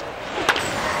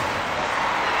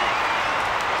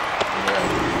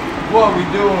 What are we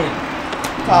doing?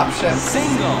 Top chef.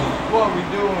 Single. What are we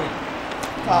doing?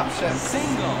 Top chef.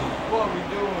 Single. What are we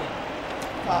doing?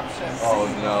 Top chef. Oh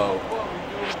no. What are we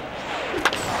doing?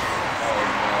 Oh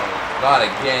no. Not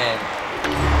again.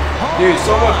 Dude,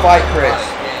 someone fight Chris. Not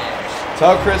again.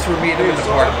 Tell Chris we're meeting him in the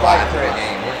parking lot. Chris.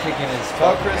 We're kicking his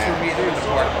Tell Chris we're meeting him in the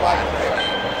parking lot. We're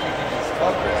kicking his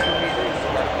Tell Chris we're meeting him in the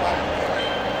parking lot.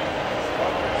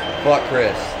 Fuck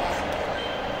Chris.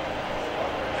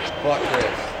 Fuck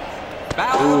Chris.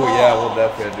 Foul Ooh, ball. yeah, we'll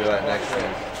definitely do that next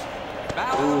time.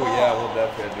 Foul Ooh, ball. yeah, we'll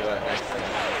definitely do that next time.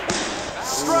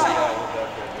 Strike. Yeah,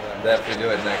 we'll definitely do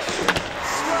it next year.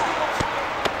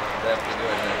 Definitely do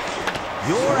it next year.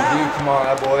 You're You, out. come on,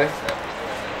 that boy.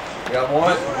 You got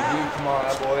one? You, come on,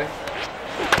 that boy.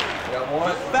 You got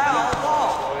one? Foul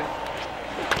ball. Boy.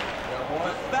 You got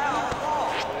one? Foul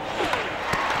ball.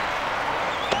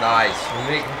 Nice. We're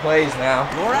making plays now.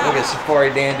 You're out. Look at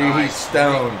Safari Dan, dude. He's Nice.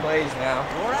 stoned. Plays now.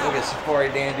 You're out. Look at Safari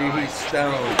Dan, dude. He's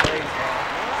stoned. Look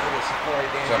at Safari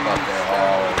Dan. Jump up there.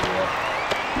 Oh,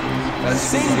 yeah. That's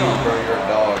Single. easy, bro. You're a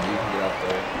dog. You can get up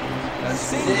there. That's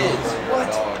Single. easy, bro. You're What?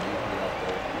 a dog. You can get up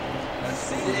there. That's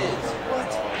Single. easy, bro. You're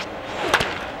a dog.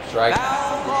 Strike.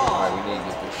 Foul ball. Alright, we need to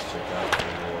get this chick out of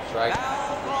here. Strike.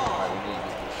 Foul ball. Alright, we need to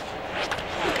get this chick out of here.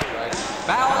 Strike.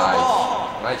 Foul Nice.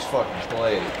 ball. Nice fucking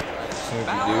play. Snoopy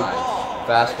Foul Duke. ball.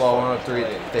 Fastball 103 to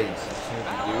the face.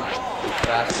 Snoopy Duke.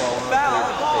 Fastball 103 Foul to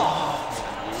the ball. face.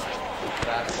 Snoopy Duke.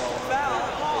 Fastball 103 Foul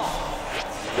to the ball.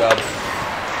 face. Dub.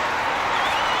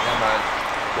 Come on.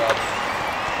 Dub.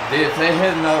 Dude, if they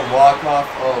hit another walk-off,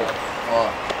 oh,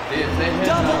 fuck. Dude, if they hit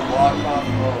another walk-off,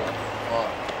 oh, fuck.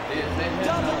 Dude, if they hit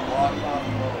another walk-off,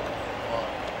 oh, fuck.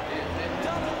 Dude, if they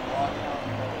hit another walk-off,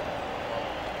 oh, fuck.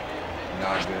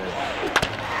 Not good.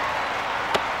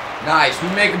 Nice, we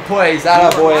making plays.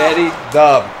 That boy Eddie.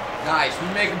 Dub. Nice, we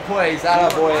making plays. That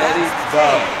boy Eddie.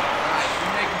 Dub. Nice, we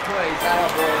making plays.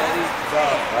 That boy Eddie.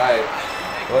 Dub. Right.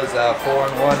 What is that?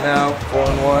 4-1 now.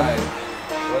 4-1.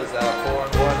 What is that?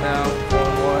 4-1 now.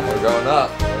 4-1. We're going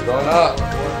up. We're going up.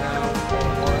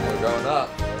 We're going up.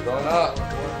 We're going up.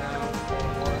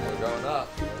 We're going up.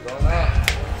 We're going up.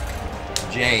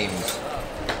 James.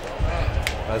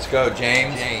 Let's go,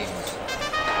 James. James.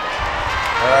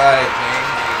 All right, James.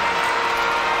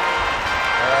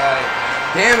 Alright.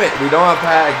 Damn it, we don't have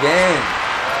Pat again.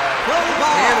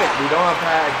 Damn it, we don't have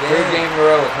Pat again. Third game in a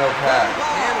row with no Pat.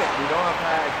 Damn it, we don't have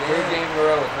Pat again. Third game in a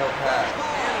row with no Pat.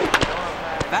 Damn it, we don't have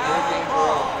Pat. Third game in a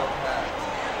row with no Pat.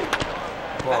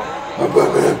 Whoa. I'm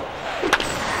Batman.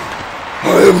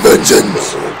 I am vengeance.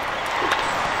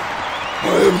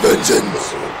 I am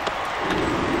vengeance.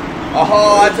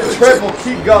 Oh, that's a triple.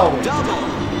 Keep going. Double.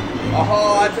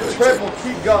 Oh, that's a triple.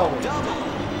 Keep going. Double.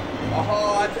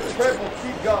 Oh, that's a triple.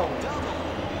 Keep going. Come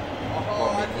Oh,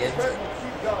 on, that's a minions. triple.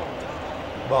 Keep going.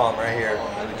 Bomb right here.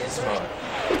 Get smoke.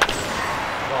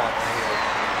 Bomb right here.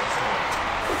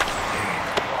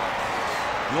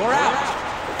 You're out.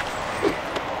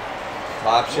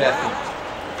 Top chefing.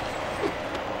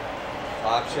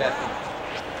 Top chefing.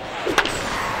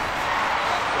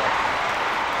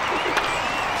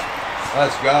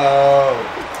 Let's go.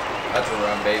 That's a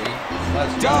run, baby.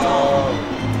 Let's go.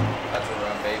 That's a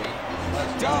run, baby.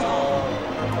 Let's go.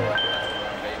 That's a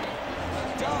run, baby.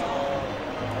 Let's go.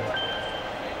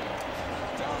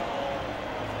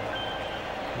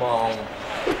 Come on.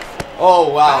 Oh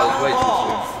wow, it's way too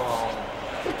soon. Come on.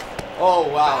 Oh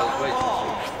wow, it's way too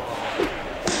soon.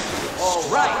 Oh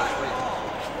Right. wow, it's way too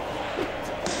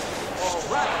soon. Oh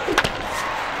right.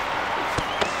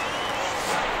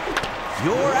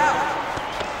 You're out.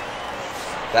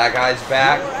 That guy's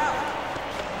back. You're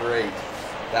out. Great.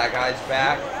 That guy's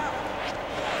back.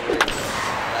 Great.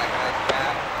 That guy's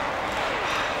back.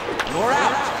 You're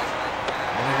out.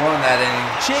 Only won that inning.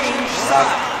 Change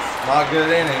side. Not good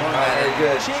inning. Not very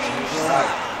good. Change Right.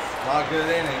 side. Not good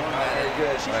inning. Not very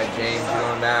good. Alright, James, you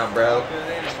going down, bro.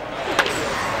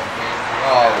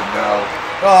 Oh no.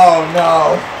 Oh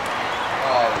no.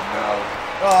 Oh no.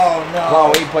 Oh no. Oh,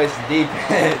 he plays the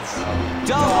defense.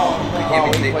 Double. I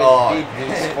can't be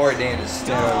the Sport Dan is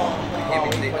stoned. I can't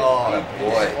be the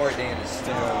boy. Sport Dan is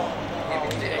stoned. I can't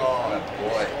be the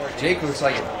boy. Jake looks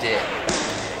like a dick.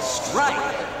 Strike.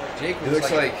 Jake He looks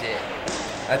like- a dick.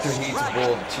 After he eats a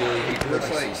bowl of chili, he looks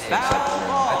like he sticks up to him.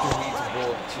 After he eats a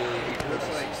bowl of chili, he looks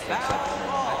like he sticks up to him.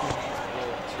 After he eats a bowl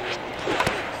of chili,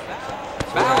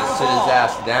 We're gonna sit his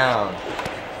ass down.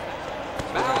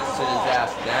 We're gonna sit his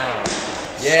ass down.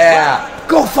 Yeah.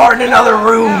 Go fart in another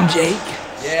room, Jake.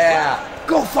 Yeah.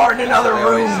 Go fart in another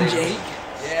room, Jake.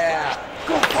 Yeah.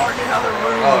 Go fart in another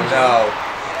room. Oh no.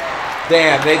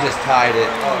 Damn, they just tied it.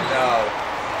 Oh no.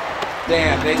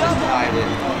 Damn, they just tied it.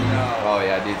 Oh no. Oh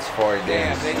yeah, dude's 40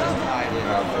 damn. They just tied it.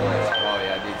 Oh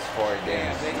yeah, dude's 40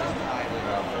 damn. They just tied it.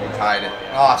 We tied it.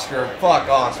 Oscar. Fuck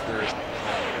Oscar. We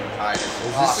tied it.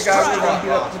 Is this the guy we're gonna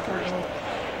beat up the curtain?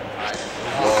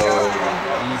 Whoa.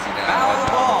 Easy now. Foul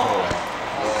ball.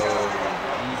 Whoa.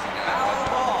 Easy now.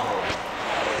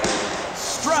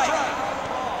 Strike.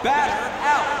 Batter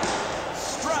out.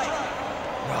 Strike.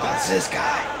 Oh, it's this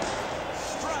guy.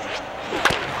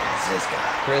 It's this guy.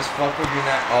 Chris, fuck with you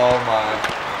now. Oh my.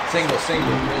 Single,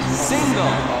 Chris. Single.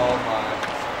 Oh my.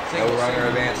 No runner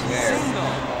advancing air. Single.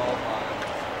 Oh my.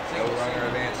 No runner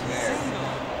advancing air.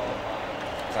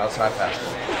 Outside pass.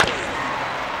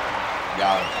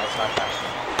 Got him. Outside pass.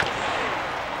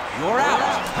 You're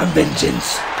out. I'm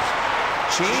vengeance.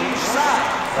 Change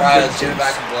side. Alright, let's get it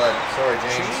back in blood. Sorry,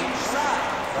 James. Change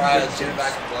side. Alright, let's get it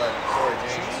back in blood. Sorry,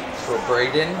 James. For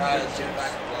Braden. Alright, let's get it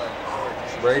back in blood. Sorry,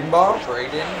 James. Braden ball.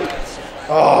 Braden.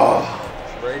 Oh.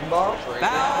 Braden ball.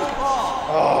 Foul ball.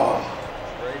 Oh.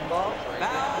 Braden ball.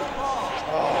 Foul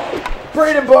ball.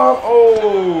 Braden ball.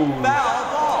 Oh. Foul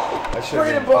ball. I should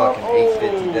have been fucking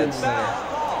 850 dead center.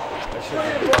 Foul ball. I should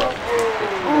have been fucking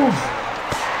 850.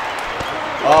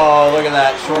 Oh, look at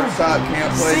that. Shortstop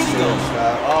can't play Single.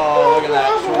 shortstop. Oh, look at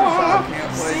that. Shortstop can't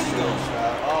play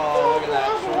shortstop. Oh, look at that.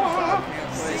 Shortstop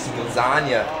can't play shortstop.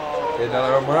 Lasagna. Get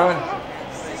another home run.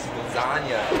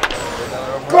 Lasagna. Get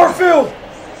another home run. Garfield.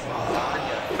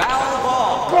 Foul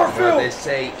ball. You know what they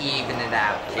say, even it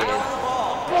out, kid. You know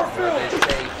what they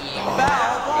say, even it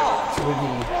out, kid. You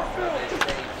know what they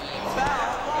say, even it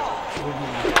out.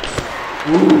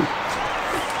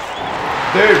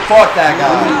 Dude, fuck that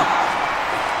guy.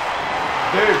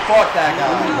 Dude, fuck that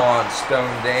guy. Come on,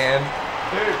 Stone Dan.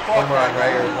 Dude, fuck Come on, that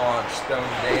right guy. here. Come on,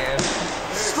 Stone Dan.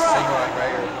 Strike. Come on,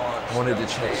 right here. Come on. Wanted to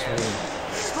chase me.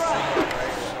 Strike.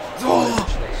 Wanted to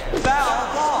chase me.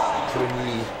 Foul ball. To a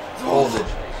knee. Hold it.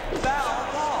 Foul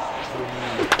ball. To a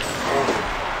knee.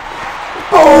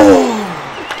 Hold it.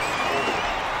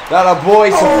 That a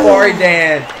boy, Safari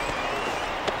Dan.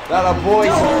 That a boy,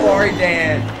 Safari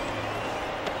Dan.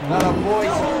 That a boy,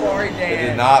 Safari Dan. They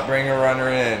did not bring a runner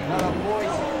in. That a boy,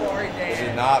 Safari Dan. They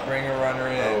did not bring a runner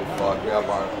in. Oh, fuck. We got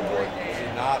Barnacle Boy. They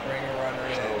did not bring a runner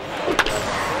in.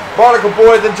 Barnacle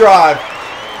Boy, the drive.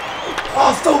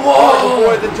 Off the Barnacle wall.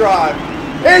 Boy, the drive.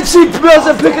 And she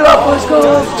doesn't pick it up. Let's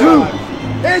go. Two.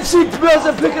 And she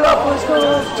doesn't pick it up. Let's go.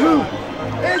 Two.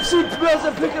 And she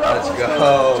doesn't pick it up. Let's Let's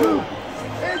go. Two.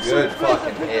 And she Good doesn't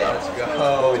fucking pick hit. it up. Let's go.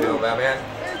 What we doing, man?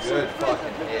 Good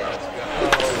fucking hit. Let's go.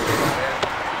 What we doing, man?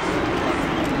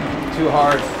 Too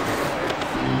hard.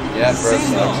 Yeah, bro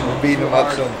sucks. We're beating him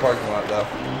up still in the parking lot, though.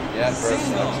 Yeah, bro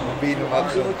sucks. We're beating him up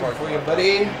still in the parking lot,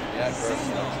 buddy. Yeah, bro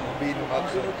sucks. We're beating him up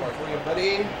still in the parking lot,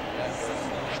 buddy.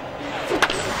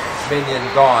 Minion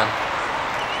gone.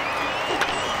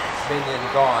 Minion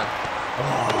gone.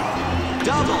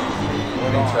 Double.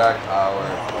 Winning track power.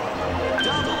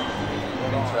 Double.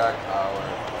 Winning track power.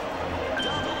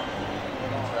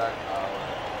 Winning track power.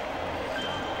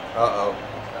 Uh-oh.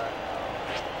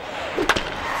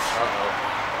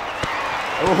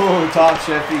 Oh, Top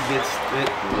Sheffy gets it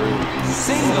through.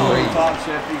 Single. Top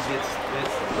Sheffy gets it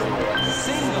through.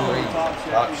 Single.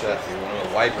 Top Chef, one of the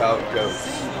wipeout goats.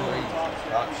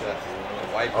 Top Chef, one of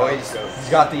the wipeout Oh, goats. he's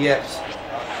got the yips.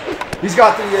 He's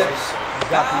got the yips. He's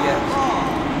got the yips.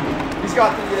 He's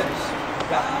got the yips. He's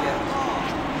got the yips.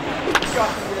 He's got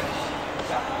the yips. He's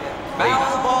got the yips.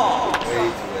 Foul ball. Way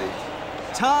too late.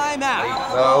 Timeout.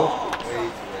 No. Way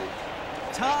too late.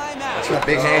 Timeout. He's got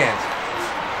big hands.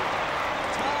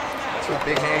 Timeout. He's got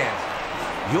big hands.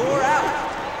 You're out.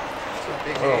 He's got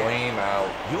big Throw a hands. lame out.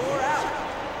 You're out.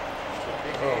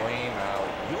 Throw a lame out.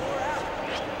 You're out.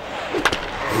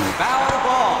 Foul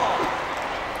ball.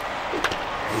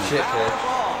 Shit Foul pitch.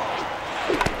 ball.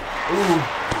 Ooh.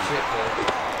 Shit pitch.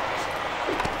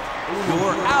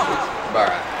 You're out.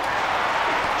 Alright.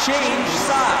 Change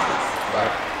sides.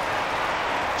 Alright.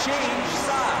 Change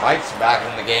sides. Mike's back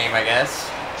in the game, I guess.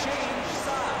 Change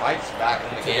sides. Mike's back in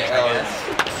the game, I guess.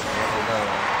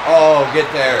 Oh, get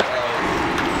there.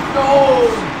 No!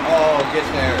 Oh, get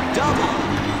there. Double.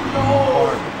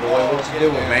 Boy, what you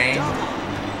doing, man?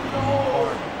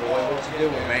 Boy, what you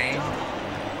doing, man?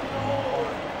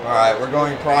 Alright, we're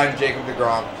going prime Jacob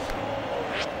DeGrom.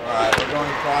 Alright, we're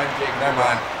going prime Jacob. Never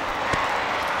mind.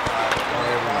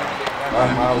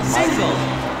 Single.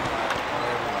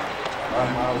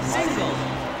 Single.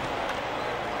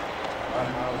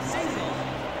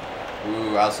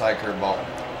 Ooh, outside curveball.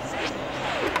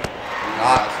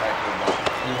 Not outside curveball.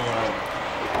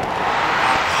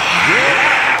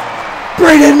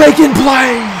 Braden making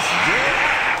plays.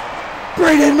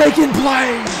 Braden making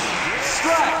plays.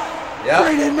 Strike. Yep.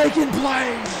 Braden making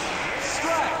plays.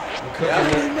 Strike.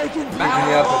 Braden making Cooking plays.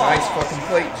 me up a nice fucking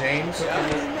plate, James.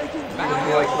 Braden making Cooking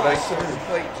me like what I said on the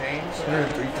plate, James.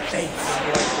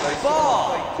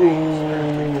 Ball.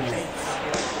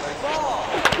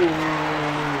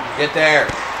 Get there.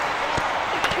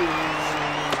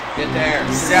 Get there.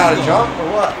 See how to jump or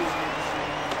what?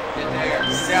 Get there.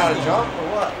 See how to jump or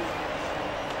what?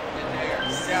 Get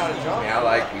there. See how to jump. I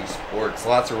like these sports.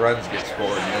 Lots of runs get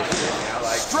scored in this shit. I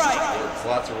like Strike. sports.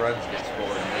 Lots of runs get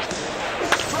scored in this shit.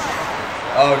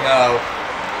 Oh no.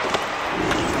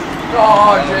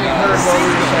 Oh, Jake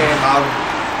Hurts.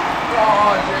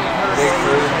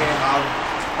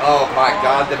 Oh my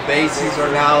God, the bases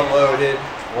are now loaded.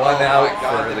 One out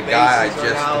for the guy I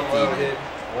just defeated.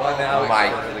 One out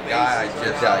for the guy I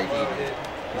just defeated.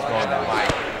 He's going to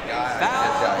Mike.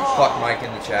 Fuck Mike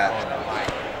in the chat.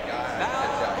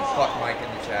 Fuck Mike in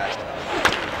the chat.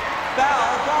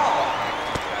 Foul ball.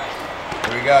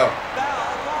 Here we go.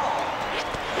 Foul ball.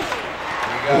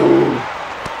 Here we go.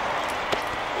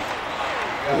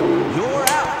 You're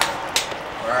out.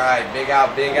 All right, big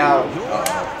out, big out. You're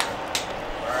out.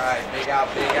 All right, big out,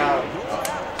 big out.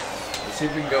 Let's see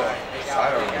if we can go.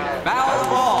 Side over here. Foul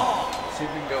ball. Let's see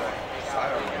if we can go.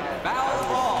 Side over here. Foul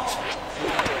ball.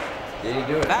 Did he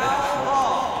do it? Foul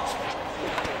ball.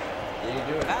 Did he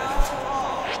do it? Foul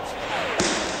ball.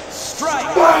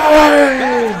 Strike.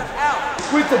 Bang! Out.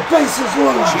 With the bases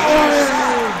loaded.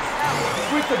 Bang!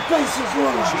 With the bases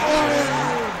loaded.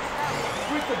 Bang!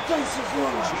 With the bases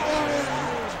loaded. Bang!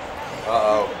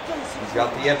 Uh-oh. He's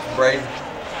got the yips, Braden.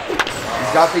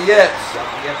 He's got the yips. He's got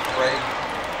the yips, Braden.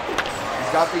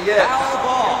 He's got the yips. Foul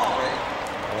ball.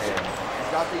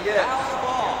 He's got the yips. Foul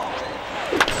ball.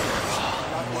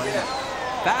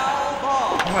 Foul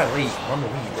ball. I'm my lead. I'm the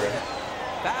lead, bro.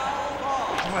 Foul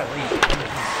ball. I'm my lead. I'm the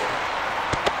lead.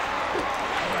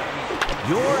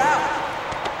 You're out.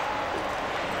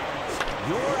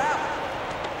 You're out.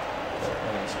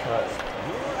 Nice cut.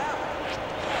 You're out.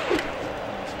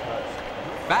 Nice cut.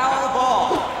 Foul ball.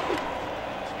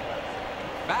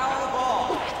 Foul ball.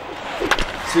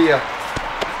 See ya.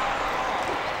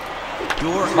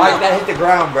 You're Mike, out. that hit the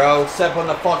ground, bro. Step on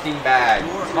the fucking bag.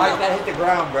 You're Mike, out. that hit the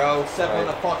ground, bro. Step on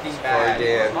the fucking bag.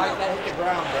 did. Mike, that hit the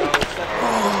ground, bro. Step on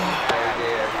the fucking bag.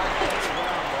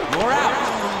 You're out.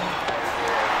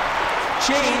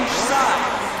 Change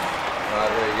sides. Not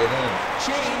very good in.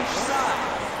 Change sides.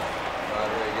 Not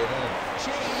very good in.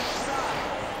 Change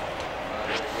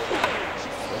sides.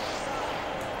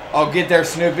 Oh, get there,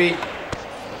 Snoopy.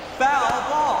 Foul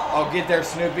ball. Oh, get there,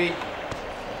 Snoopy.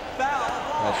 Foul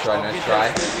ball. Nice try, nice Get try.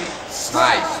 there, Snoopy.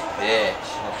 Strike. Bitch.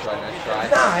 Nice try, nice try.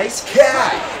 Nice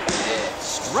catch.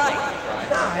 Strike.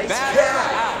 Nice Batter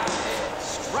catch. out.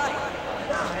 Strike.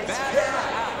 Nice Batter catch.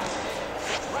 out.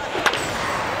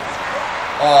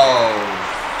 Oh,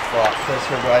 Fuck, that's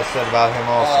what I said about him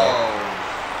also. oh.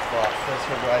 Fuck, that's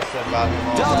what I said about him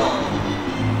also. Double.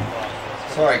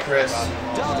 Sorry, Chris.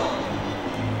 Double.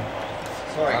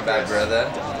 Sorry, Not bad, Chris. brother.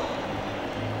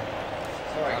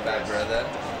 Sorry, Not bad, brother.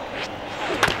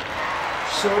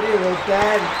 Shorty look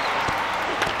bad.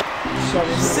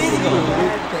 Shorty Single. look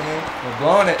bad, man. We're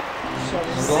blowing it. Shorty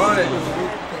We're blowing it. look bad,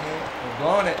 man. We're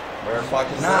blowing it. We're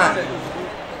fucking Not. not.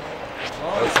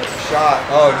 That's a shot.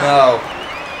 Oh no.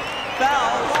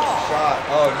 Foul ball. Shot.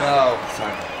 Oh no. It's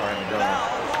time to find the gun.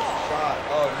 Foul ball. Shot.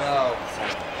 Oh no.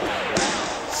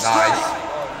 Strike. Nice.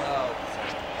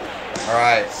 All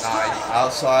right. Nice.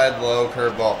 Outside low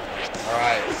curveball. All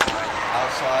right. Nice.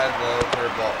 Outside low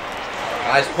curveball.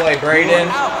 Nice play, Braden. You're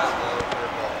out.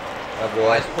 That boy.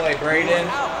 Nice play, Braden.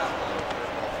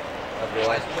 That boy.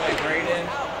 Nice play, Braden.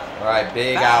 All right,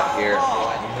 big out here.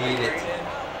 You need it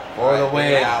for the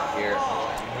win. Out here.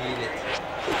 You need it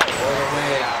for the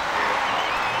win.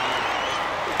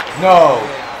 No.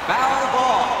 Foul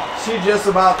ball. She just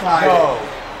about tied No. it.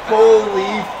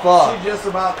 Holy fuck. She just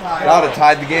about tied. That would have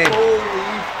tied the game.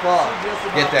 Holy fuck.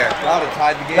 Get there. That would have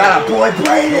tied the game. Got a boy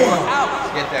Brayden. Out.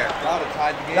 Get there. That would have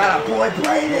tied the game. Got a boy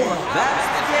Brayden. That's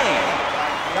the game.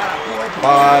 Got a boy Brayden.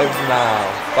 5 now.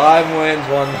 5 wins,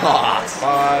 1 loss.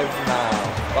 5 now.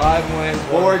 5 wins,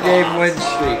 4-game win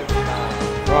streak.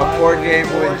 We're on 4-game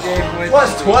win streak.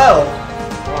 Plus 12.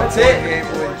 That's it. 4-game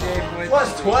win streak. Plus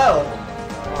 12.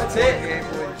 That's it. 4-game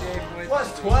win streak.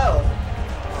 Plus 12.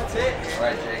 That's it. All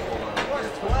right, Jake. Hold on. Plus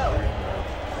 12.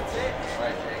 That's it. All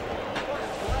right, Jake. Plus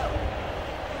 12. All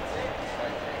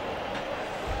right, Jake.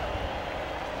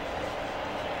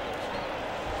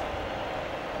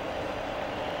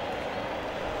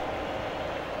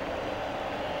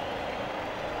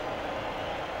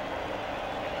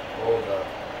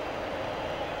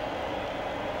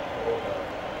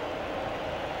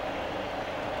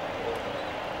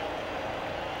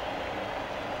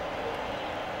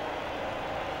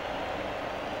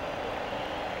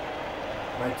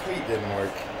 My tweet didn't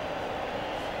work.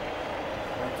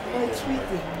 My tweet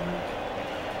didn't work.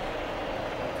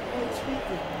 My tweet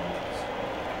didn't work.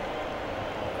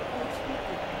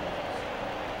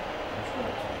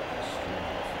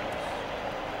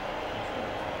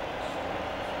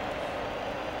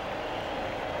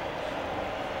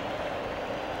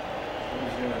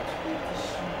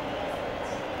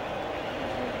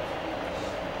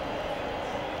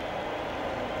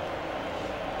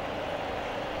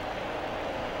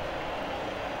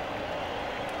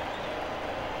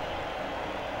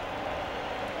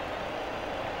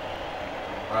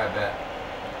 Alright, bet.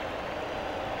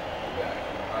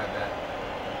 Alright, bet.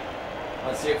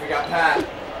 Let's see if we got Pat. We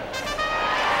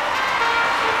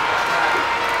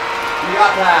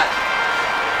got Pat.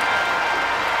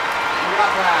 We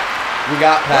got Pat. We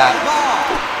got Pat.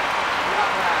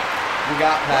 We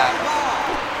got Pat.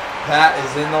 Pat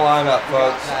is in the lineup,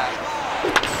 folks.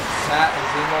 Pat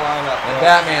is in the lineup. And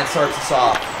Batman starts us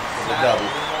off with a W.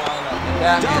 And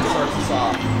Batman starts us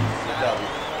off with a W.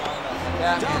 And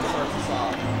Batman starts us off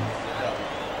with a W. Batman starts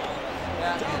us off.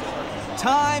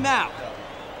 Time out.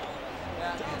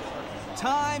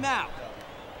 Time out.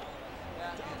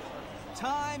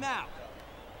 Time out.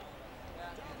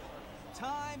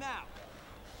 Time out.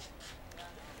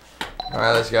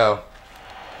 Alright, let's go.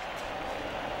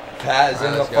 Pat is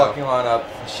in the fucking lineup.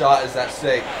 The shot is at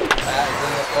stake. Pat is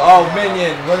in the oh,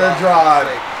 Minion, with a drive.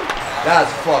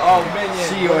 That's fucking. Oh, Minion.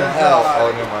 See you in hell.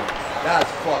 Oh, never mind.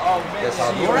 That's fucking. Oh, Minion. Yes,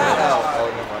 I'll do it in hell. Oh,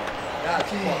 never mind. That's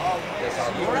fucking. Yes,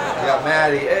 I'll do it. We got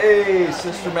Maddie. Hey,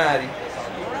 Sister Maddie.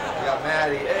 We got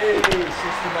Maddie. Hey,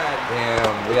 Sister Maddie.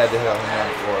 Damn, we had to hit on him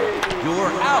for it.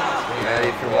 You're out. Maddie,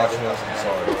 if you're watching us, I'm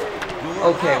sorry.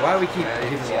 Okay, why do we keep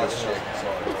hitting this shit? I'm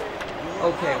sorry.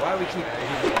 Okay, why do we keep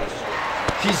hitting this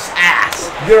shit? Piece of ass.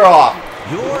 You're off.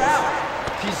 You're out.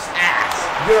 Piece of ass.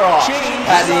 You're off. Change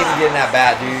Pat didn't even side. get in that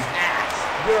bat, dude.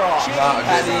 You're off. Change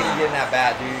Pat didn't even side. get in that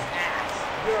bat, dude.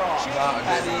 You're off.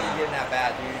 Pat didn't even get in that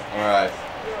bat, dude. Alright.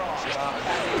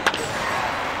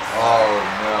 Oh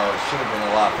no, should have been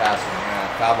a lot faster than that.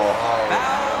 Foul ball. Oh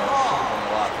no, should have been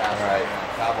a lot faster. Alright.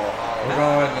 Foul ball. We're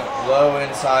going low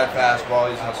inside fastball.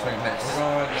 He's gonna swing miss. We're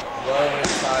going low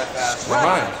inside fastball. We're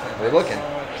mine. We're looking.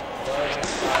 We're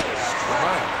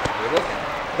looking.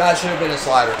 That should have been a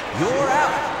slider. You're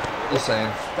out. Just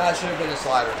saying. That should have been a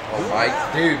slider. Oh, Mike.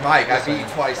 Dude, Mike, I beat you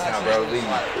twice now, bro. Leave.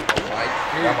 Oh, Mike.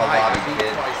 Dude, I'm a lobby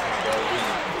kid.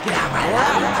 Get out my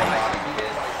lobby.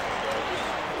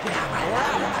 Get out my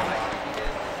lobby.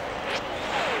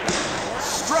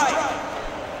 Strike.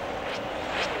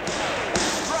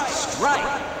 Strike.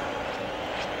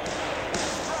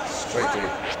 Straight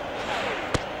through.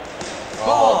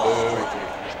 Oh, boo.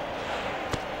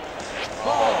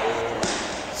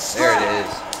 There it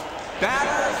is.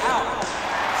 Batter out.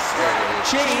 There it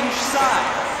is. Change side.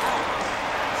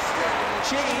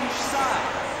 Change side.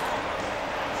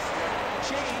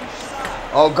 Change side.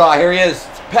 Oh God, here he is.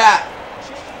 Pat.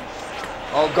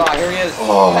 Oh God, here he is.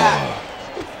 Oh. Pat.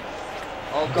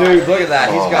 Oh God, dude, look at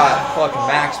that. He's got fucking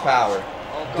max power.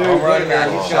 Dude, look at that.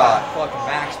 He's got fucking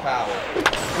max power. Dude,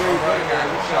 look at that.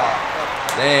 He's shot.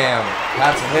 Damn.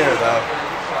 Pat's a hitter though.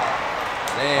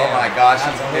 Damn. Oh my gosh,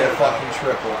 he's gonna hit a fucking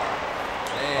triple.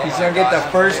 He's gonna get the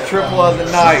first triple of the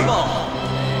night.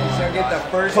 He's gonna get the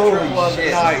first triple of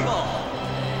the night.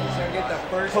 He's gonna get the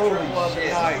first triple of the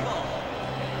night.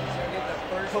 He's gonna get the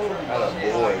first triple of the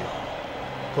night.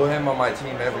 Put him on my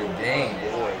team every game,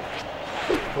 boy.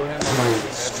 Put him on my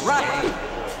team every game.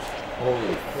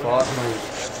 Holy fuck.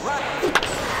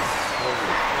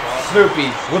 Snoopy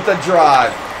with the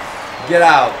drive. Get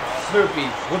out. Snoopy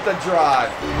with the drive.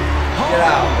 Get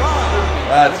out.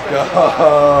 Let's go.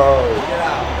 Get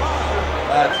out.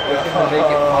 Let's go. Make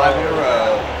it 5 in a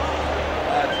row.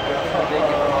 Let's go. Make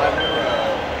it 5 in a row.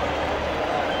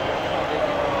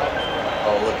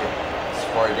 Oh, look at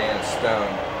Spartan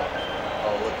Stone.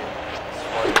 Oh, look at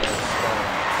Spartan Stone.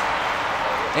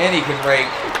 And he can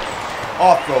rake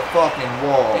off the fucking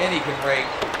wall. And he can rake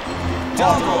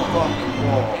off the fucking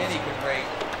wall. And he can rake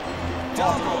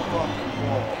off the fucking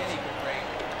wall. And he can rake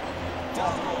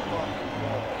off the fucking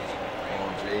wall.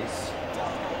 Oh, Jace.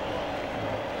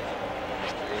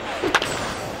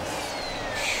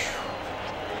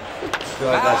 I feel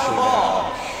like that should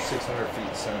have been 600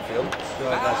 feet center field. I feel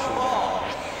like that should have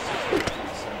been 600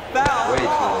 feet center field. Way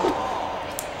too late.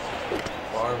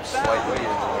 Arm slight way too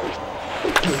late.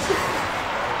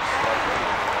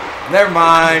 Never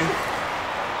mind.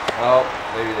 Oh,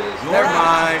 maybe it is. Never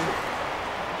mind.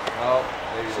 Oh,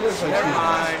 maybe it is. Never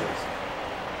mind.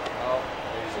 Oh,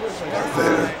 maybe it is. Never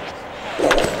mind.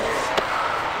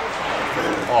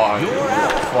 Oh, You're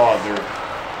out. Father.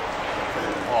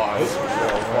 Oh,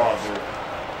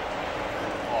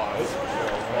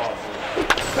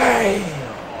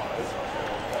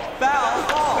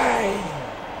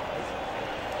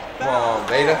 Come on,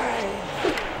 Beta.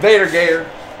 Vader Gator.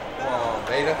 Come on,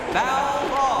 Beta. Foul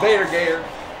ball. Vader Gator.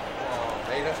 Come on,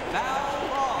 Beta. Foul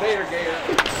ball. Vader Gator.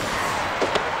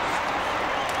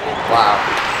 Wow.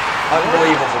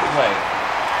 Unbelievable play.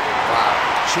 Wow.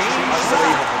 Change Unbelievable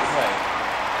sides. play.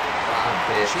 Wow,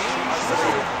 bitch.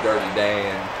 Dirty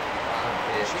Dan.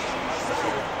 Bitch.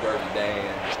 Dirty Dan.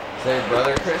 Is that your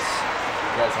brother, Chris?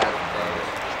 You guys have to dance.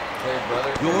 Is that your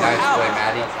brother? You're Nice out. play,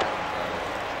 Maddie. Is that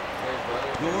your brother?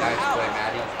 You're Nice out. play,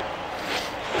 Maddie.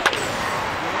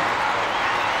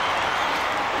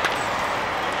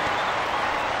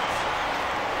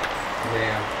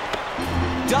 Damn.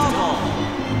 Double.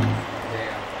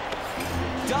 Damn.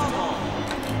 Double.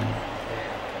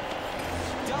 Damn.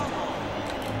 Double.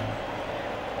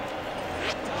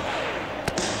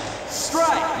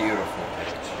 Strike. Beautiful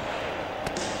pitch.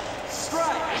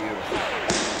 Strike. Beautiful.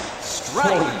 Strike.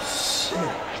 Holy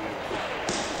shit.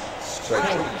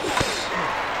 Strike.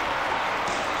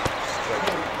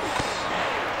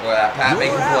 Look at that Pat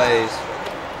making You're out. plays.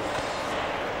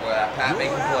 Look at that Pat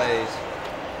making You're out. plays.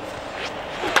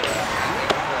 Look at that Pat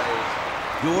making plays.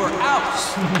 You're out.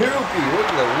 Snoopy, look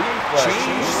at the reflex.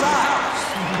 Change sides.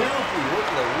 Snoopy, look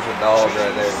at the reflex. There's a dog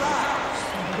right there.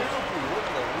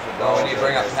 There's a dog. We need to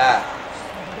bring up Pat.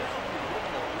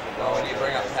 We need to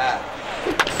bring up Pat.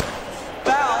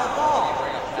 Foul We ball. need to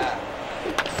bring up Pat.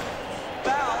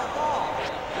 Foul ball.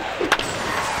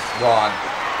 Gone.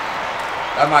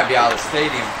 That might be out of the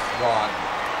stadium. Gone.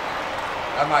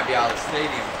 That might be out of the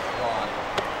stadium. Gone.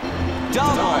 That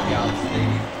Double. might be out of the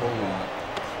stadium. Gone.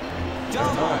 That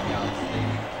Double. might be out of the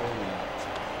stadium. Gone.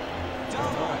 That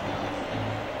Double. might be out of the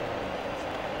stadium.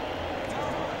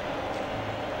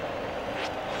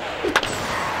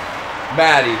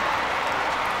 Maddie.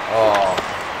 Oh.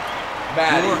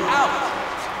 Maddie. You're out.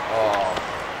 Oh.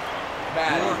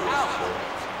 Maddie. You're out.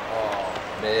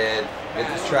 Oh. Mid. Get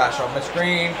this trash on my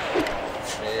screen.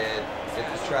 Mid. Get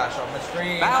this trash on my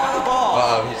screen. Foul ball.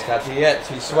 Uh-oh, he's got the hits.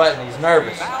 He's sweating. He's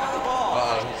nervous. Foul ball.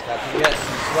 Uh-oh, he's got the hits.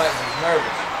 He's sweating. He's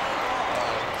nervous. Uh-oh, he's got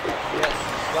the hits.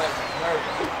 He's sweating. He's nervous.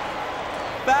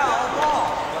 Foul ball.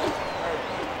 Sweating,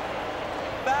 he's nervous.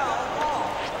 Foul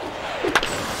ball.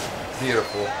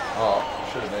 Beautiful. Oh,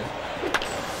 should have been.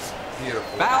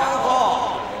 Beautiful. Foul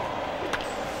ball.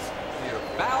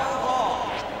 Beautiful. Foul ball.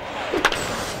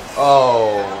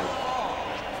 Oh.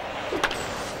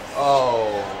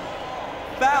 Oh.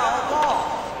 Foul ball.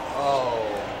 Oh.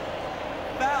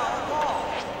 Foul ball.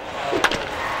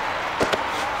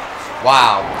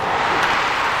 Wow.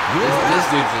 This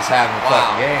dude's just having a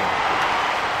fucking game.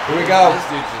 Here we go. This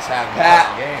dude's just having a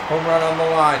fucking game. Home run on the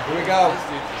line. Here we go. This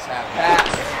dude's just having Pat.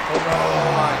 Home run on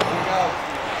the line. Here we go.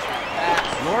 Pat.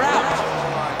 You're out.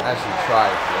 Actually try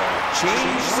it. Yeah.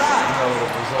 Change sides. No,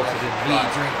 it resulted in me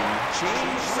drinking.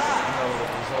 Change sides. No,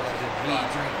 it resulted in me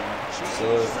drinking. Change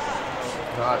sides.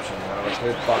 No option, man. I was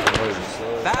good fucking losing.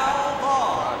 Foul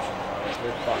ball.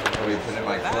 Good fucking losing. Put in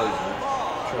my clothes.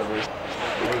 Trevor.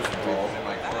 Losing ball. In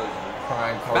my clothes.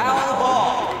 Crying Cardinals. Foul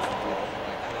ball.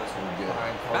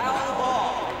 Crying Foul Cardinals.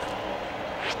 ball.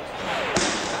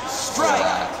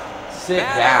 Strike. Sit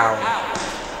Batter down.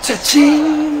 out.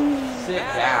 Cha-ching! Sit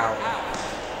down.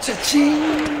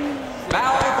 Cha-ching!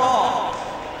 Foul ball.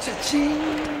 Cha-ching!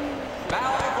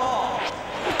 Foul ball.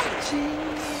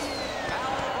 Cha-ching!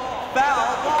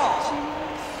 Foul ball.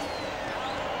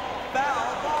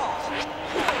 Foul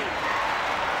ball.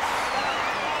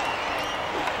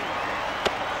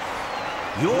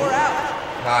 You're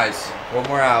out. Nice. One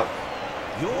more out.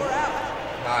 You're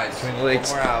out. Nice. Between the legs.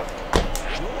 One more out.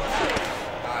 You're out.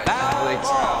 Nice. Foul Legs.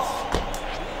 ball.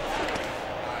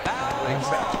 Foul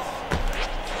ball.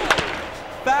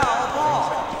 Foul ball.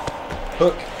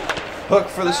 Hook. Hook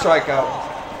for the strikeout.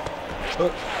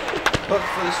 Hook. Hook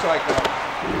for the strikeout.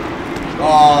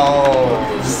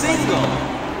 Oh. Single.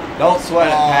 Don't sweat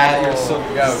it, Pat. You're so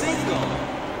go. Single.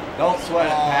 Don't sweat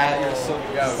it, Pat. You're so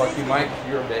go. Fuck you, Mike.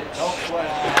 You're a bitch. Don't sweat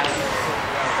it, Pat. You're so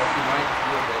go. Fuck you, Mike.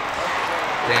 You're a bitch.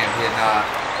 Damn, he did not.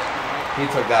 He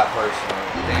took that personally.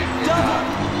 Damn, he did not.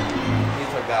 He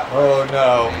took that. Oh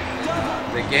no.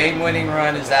 The game-winning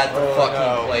run is at the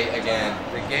fucking plate again.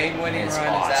 The game-winning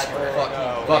run is at the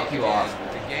fucking. Fuck you, Oscar.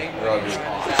 The game-winning run is at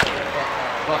the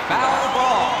fucking. Foul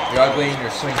ball. You're ugly and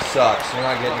your swing sucks. You're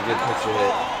not getting a good pitcher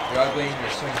hit. You're ugly and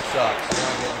your swing sucks. You're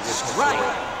not getting a good pitcher Strike.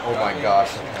 hit. Oh my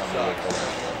gosh.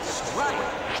 Strike.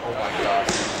 Oh my gosh.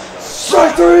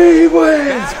 Strike three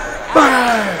wins!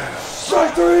 Bang!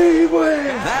 Strike three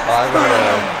wins!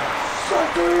 5-0.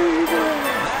 Strike three wins!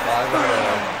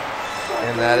 5-0.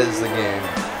 And that is the game.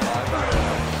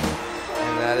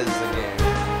 And that is the game.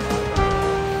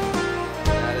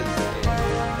 And that is the game.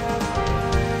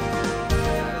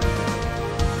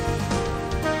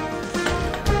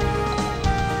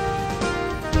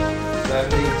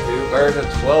 72 better than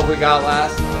 12 we got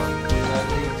last time.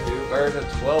 72 better than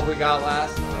 12 we got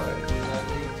last time.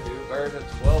 72 better than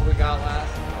 12 we got last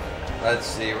time. Let's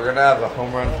see, we're gonna have a home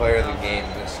run player of the game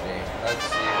in this game. Let's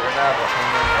see, we're gonna have a home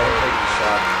run player of the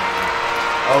shot.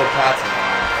 Oh, Pat's in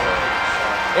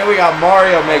line. And we got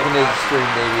Mario making his extreme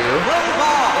debut.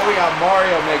 And we got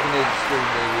Mario making his extreme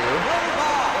debut.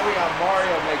 And we got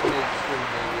Mario making his extreme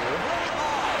debut.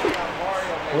 We got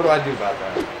Mario making. What do I do about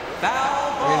that?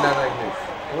 Ain't nothing I can do.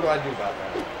 What do I do about that?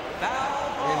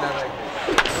 Ain't nothing I can do.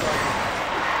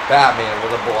 Batman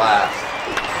with a blast.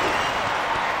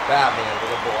 Batman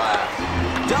with a blast.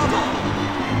 Batman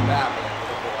with a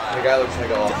blast. The guy looks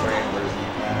like a off-brand version.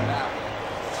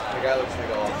 The guy looks like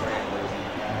a off-brand version.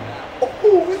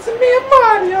 Oh, it's a man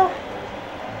Mario.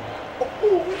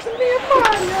 Oh, it's a man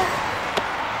Mario.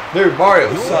 Dude,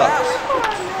 Mario sucks.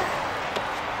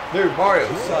 Dude, Mario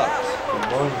sucks.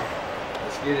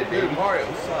 Let's get it, dude. Mario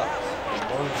sucks.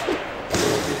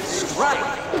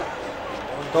 Strike.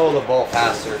 Throw the ball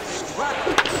faster.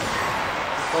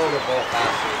 Throw the ball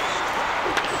faster.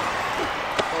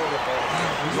 Throw the ball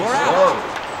faster. You're out.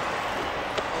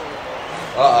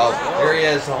 Uh-oh. Here he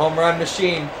is, the home run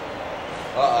machine.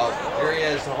 Uh-oh. Here he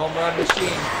is, the home run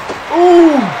machine.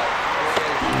 Ooh!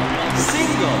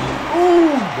 Single.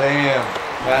 Ooh! Damn.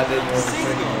 Pat didn't win the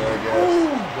single, I guess. Ooh!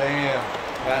 Damn.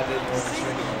 Pat didn't win the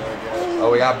single, I guess. Oh,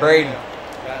 we got Braden.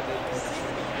 Pat didn't win the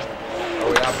single, I guess. Oh, we got Braden. Oh,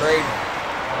 we got Braden.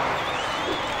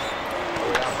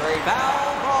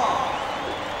 Foul ball.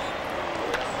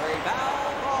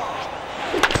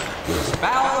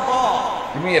 Foul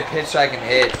ball. Give me a pitch I can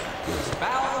hit.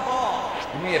 Foul ball.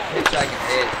 Give me a pitch I can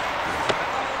hit.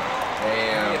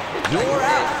 Damn. You're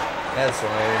out. That's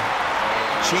lame.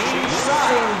 Change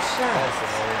sides. That's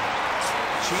lame.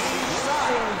 Change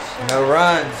sides. No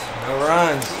runs. No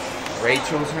runs.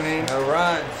 Rachel's her name. No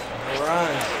runs. No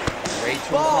runs.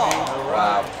 Rachel's her name. No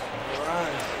runs. No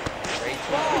runs.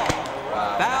 Rachel's her name. No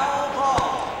runs. Foul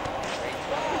ball.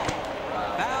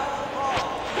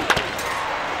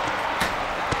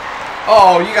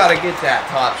 Oh, you gotta get that,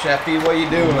 Top Sheffy. What you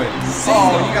doing?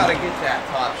 Oh, you gotta get that,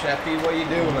 Top Sheffy. What you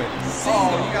doing?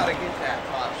 Oh, you gotta get that,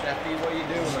 Top Sheffy. What you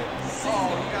doing?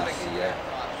 Oh, you gotta get that,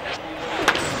 Top Sheffy.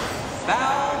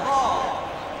 Foul ball.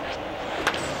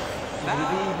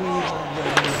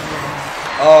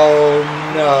 Oh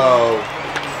no.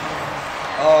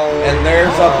 Oh. And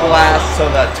there's a blast to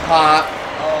the top.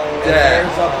 Oh. And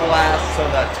there's a blast to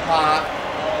the top.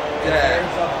 Oh.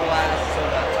 There's a blast to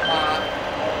the top.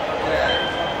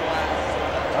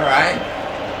 All right.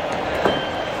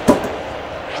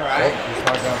 All right.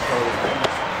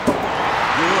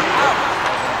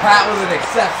 Pat was an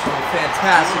exceptional,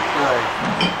 fantastic play.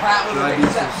 Pat was an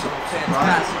exceptional,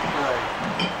 fantastic play.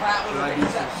 Pat was an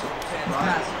exceptional,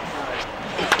 fantastic play.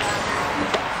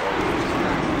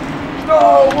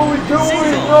 No, what we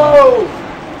doing? No.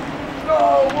 No,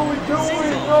 what we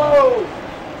doing? No.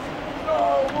 No,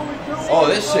 what we doing? Oh,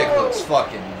 this chick looks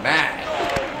fucking mad.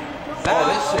 Oh,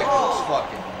 this chick looks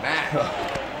fucking mad.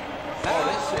 Oh,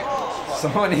 this chick looks fucking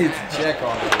Someone needs to check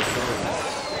on this.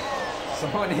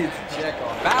 Someone needs to check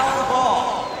on this. Foul the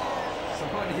ball.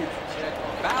 Someone needs to check on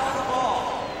this. Foul the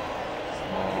ball.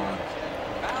 Come on.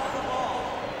 Foul the ball.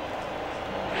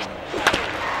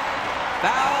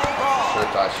 Foul the ball. Sure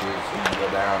thought she was going to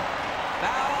go down.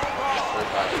 Foul the ball. Sure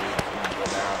thought she was going to go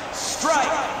down.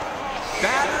 Strike.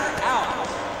 Batter out.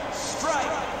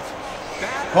 Strike.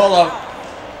 Batter Hold up.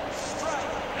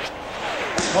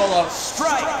 Pull up.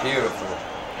 Strike. Beautiful.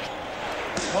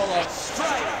 Pull up.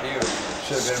 Strike. Beautiful.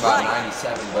 Should have been about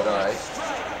 97, but alright.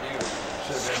 Beautiful.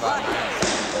 Should have been about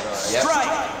 97, but alright. Yep. Strike.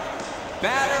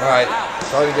 Alright.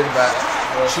 Starting to get it back.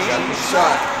 Change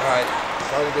shot. Alright.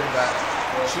 Starting to get it back.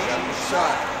 Change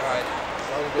shot. Alright.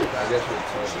 Starting to get it back. I guess we're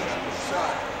change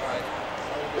shot. Alright.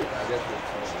 Starting to get it back. I guess we're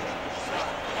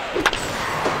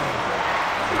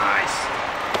nice.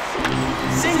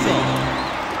 Single.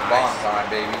 Bomb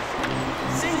time, baby.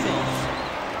 Single.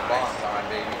 Bomb time,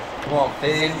 baby. Come on,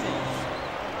 Finn.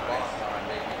 Bomb time,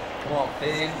 baby. Come on,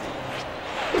 Finn.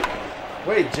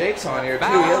 Wait, Jake's on here too.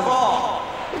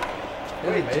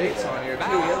 Wait, Jake's on here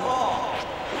too.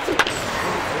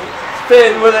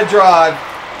 Finn with a drive.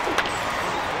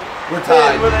 We're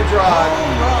tied. Finn with a drive.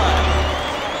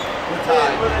 We're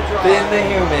tied. Finn the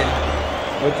human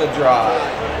with the drive.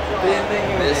 Finn the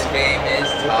human. This game is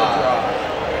tied.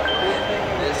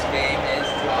 This game is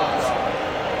tied.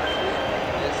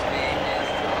 This game is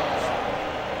tied.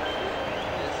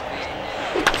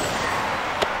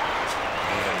 This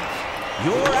game is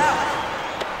You're out.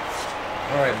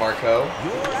 All right, Marco.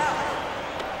 You're out.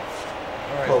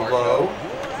 All right, Marco.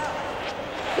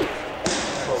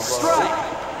 Strike.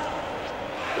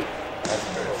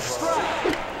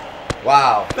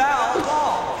 Wow. Foul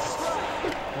ball.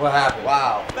 What happened?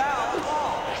 Wow. Foul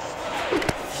ball.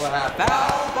 What happened?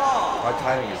 Foul ball. My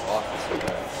timing is off this so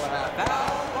bad. What happened?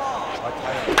 Foul ball. My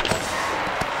timing is off.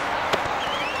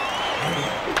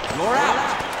 You're out.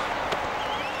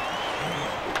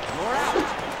 You're out.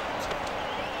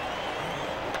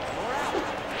 You're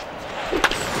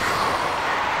out.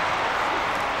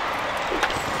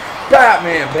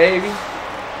 Batman, baby.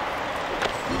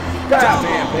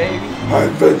 Batman, baby.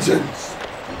 I'm vengeance.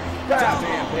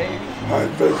 Batman, baby. I'm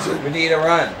vengeance. We need a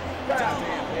run.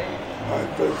 Batman, baby. I'm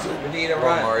vengeance. We need a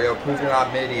run. Mario, prove you're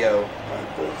not video. I'm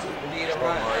vengeance. We need a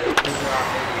run. Mario, prove you're not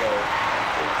video.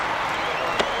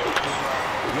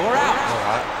 You're out.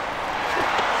 Alright.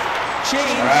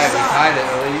 Change Alright, we sides. tied it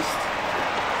at least.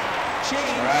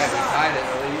 Change Alright, we sides. tied it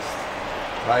at least.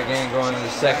 Right game going to the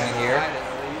second here.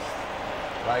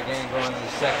 Right game going to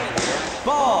the second here.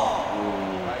 Ball.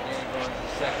 Right game going to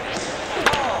the second here.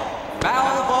 Ball.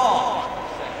 Foul the ball.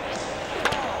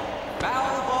 Foul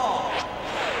the ball.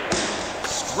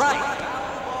 Strike.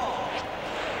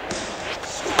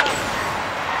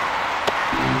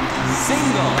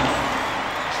 Single.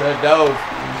 Should've dove.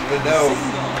 Should've dove.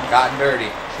 Gotten dirty.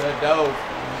 Should've dove.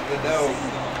 Should've dove.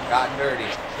 Gotten dirty.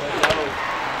 Should've dove.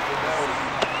 Should've dove.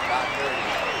 Gotten dirty.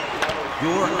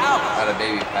 You're out. Had a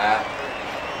baby Pat.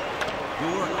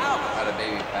 You're out. Had a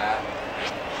baby Pat.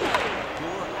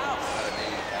 You're out. Had a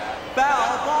baby Pat.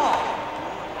 Foul ball.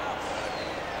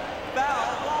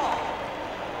 Foul ball.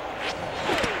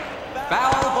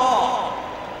 Foul ball.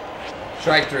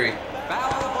 Strike three.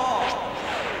 Foul ball.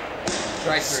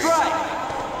 Strike three. Strike.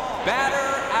 Batter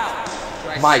out.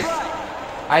 Strike Mike, three.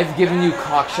 I've given you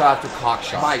cock shot after cock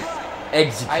shot. Mike,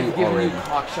 Execute I've given already. you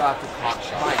cock shot after cock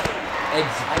shot. Mike,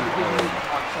 Execute I've given you already.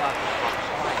 cock shot after cock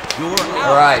shot. You're out.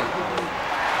 All right.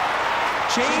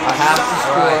 Change I have to sides.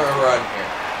 score a run here.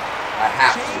 I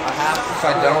have to. I have to. If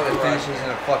I don't, it finishes in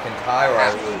a fucking tie or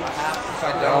I lose. If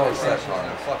I don't, it finishes in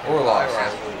a fucking Or tie loss. or I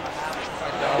lose. If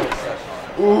I don't, it finishes in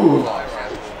a Ooh. loss.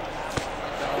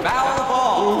 Foul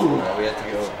ball. We have to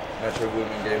go Metro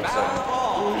Boomin game Foul 7.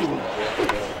 ball. We have to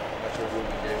go Metro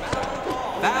Boomin game 7.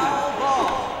 Foul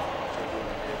ball.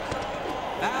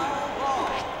 Foul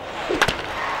ball.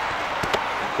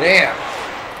 Damn.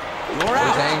 You're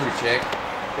Where's the out. angry chick?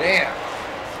 Damn.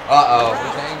 Uh-oh.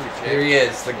 Where's the angry chick? Here he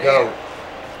is, the goat.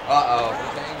 Uh-oh.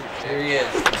 Where's the angry chick? Here he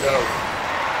is, the goat.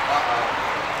 Uh-oh.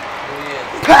 Here he is.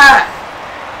 Pat!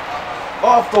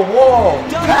 Off the wall!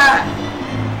 Double. Pat!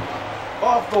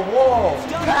 Off the wall!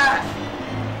 Pat!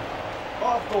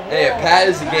 Off the wall! Hey, if Pat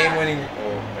is the game-winning...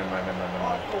 Oh, never mind.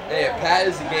 Hey, if Pat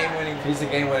is the game-winning... If he's the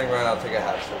game-winning run, I'll take a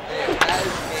half shot. Hey, if Pat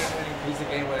is the game-winning... If he's the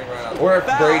game-winning run, I'll take a shot. Or if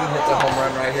Braden hits a home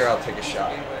run right here, I'll take a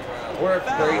shot. Or if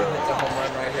Braden hits a home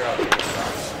run right here, I'll take a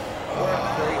shot. Or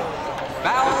if Braden hits a home run...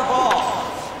 Foul the ball.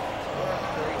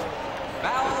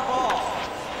 Foul the ball.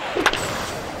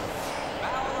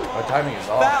 My timing is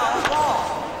off. Foul ball.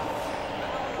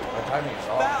 My timing is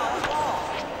off. Foul ball.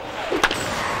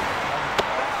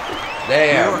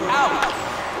 Damn. You're out.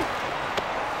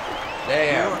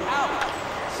 Damn. You're out.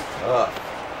 Tough.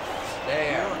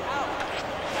 Damn.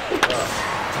 You're out.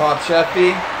 Top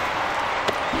Sheffy.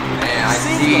 Man, I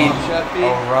Single. need Sheffy.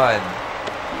 A run.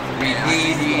 We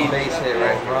need base hit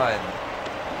right here. Run.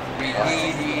 We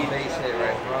need base hit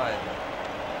right here. Run.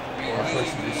 We We're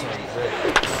supposed to do need something base great.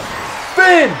 hit.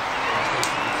 Spin!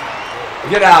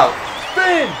 Get out.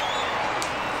 Spin!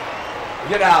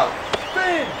 Get out.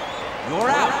 Spin! You're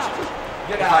out.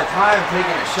 Get out. By time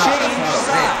taking a shot. Change That's not a win.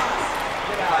 sides.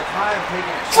 Get out. By time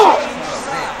taking a shot. That's not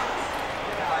a win.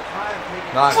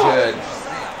 Not good.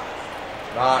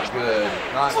 Not good.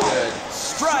 Not good.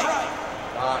 Strike.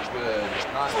 Not good.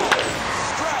 Not good.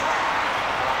 Strike.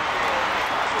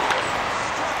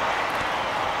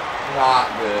 Not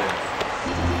good.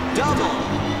 Double.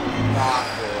 Not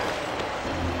good.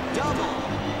 Double.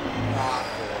 Not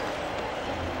good.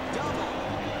 Double.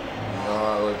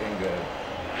 Not looking good.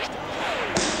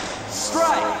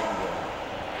 Strike.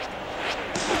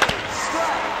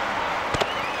 Strike.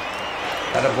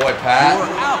 That a boy Pat.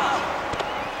 You're out.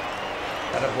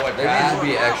 That a boy Pat. There needs to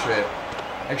be extra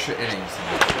innings.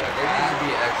 There needs to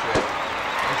be extra.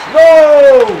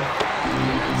 No!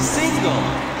 Single.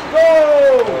 No!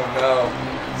 Oh no.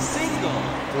 Single.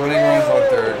 Running runs on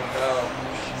third.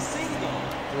 Single.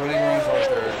 Running runs on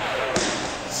third.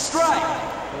 Strike.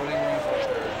 Running runs on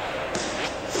third.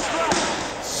 Strike.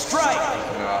 Strike.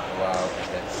 Not allowed.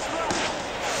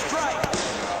 Strike.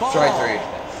 Ball. Strike three.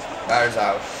 Batter's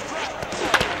out.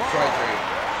 Strike three.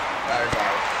 Batter's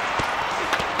out.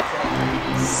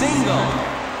 Single.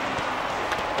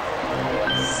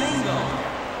 Single.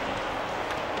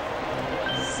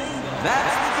 Single.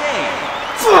 That's the game.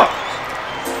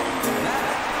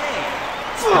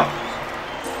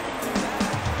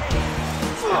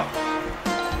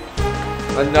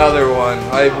 Another one.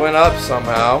 I went up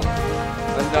somehow.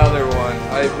 Another one.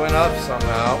 I went up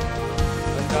somehow.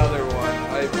 Another one.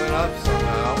 I went up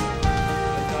somehow.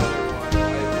 Another one. I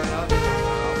went up somehow.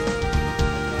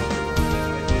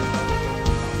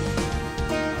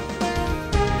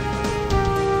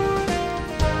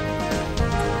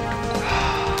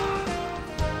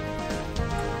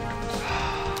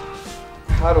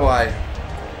 How do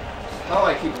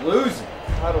I keep losing?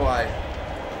 How do I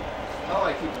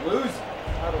keep losing?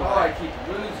 How do I keep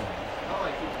losing? How do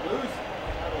I keep losing?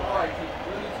 How do I keep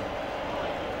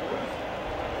losing?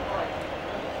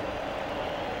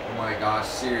 Oh my gosh,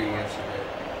 Siri answered it.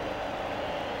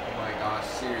 Oh my gosh,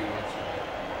 Siri answered it.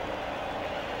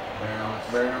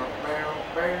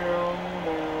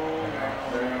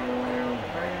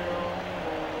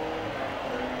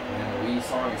 And the Wii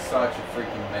song is such a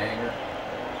freaking banger.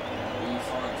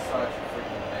 Such a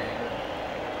freaking banger.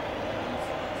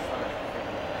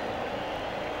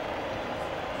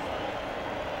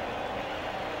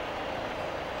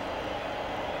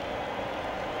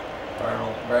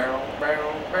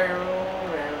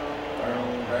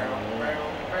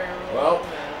 Well,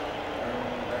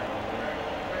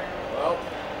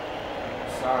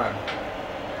 son.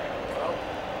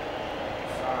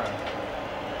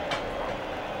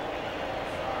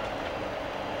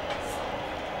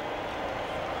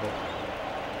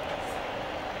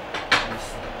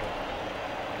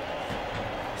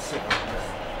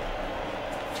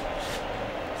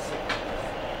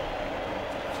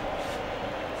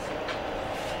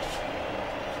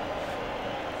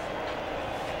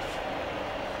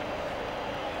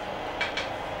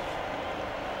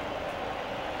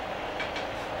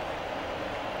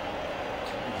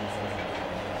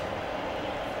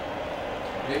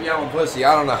 Maybe I'm a pussy,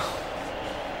 I don't know.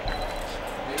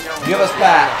 Give us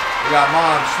back. We got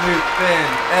Mom, Snoop, Finn,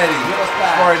 Eddie, Give us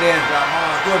back. Spartan, we got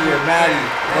Mom, Squidward, Maddie,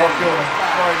 Welcome,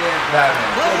 Spartan,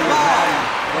 Batman, Squidward, Maddie,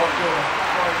 Welcome,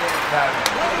 Spartan, Batman,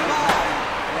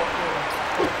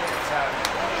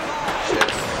 Shit.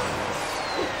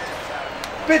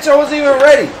 Bitch, I wasn't even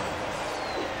ready.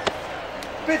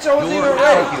 Bitch, I wasn't even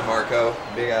ready. Thank you, Marco.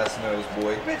 Big ass nose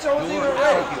boy. Bitch, I wasn't even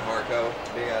ready. Thank you, Marco.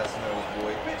 Big ass nose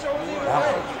boy. Bitch, I wasn't even Thank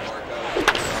ready. you, Marco.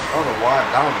 I don't know why I'm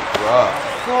down with rough.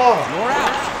 You're out.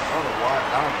 I don't know why I'm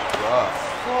down with rough.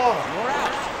 You're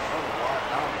out. I don't know why I'm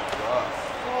down with rough.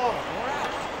 You're out.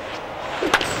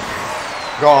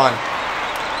 Gone.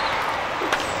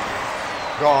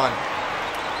 Gone.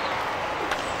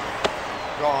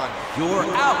 Gone. You're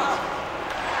out.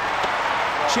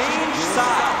 Change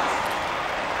sides.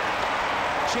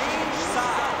 Change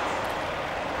sides.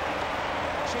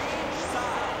 Change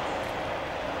sides.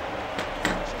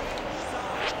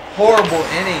 Horrible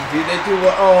inning, dude. They do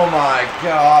what? Oh my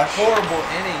gosh. Horrible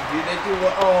inning, dude. They do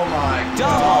what? Oh my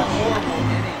gosh. Horrible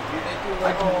inning, dude. They do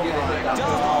what? Oh my gosh.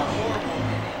 Horrible inning,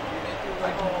 dude. They do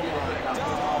what? Oh my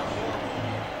gosh.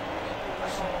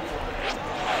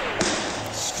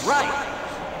 Strike.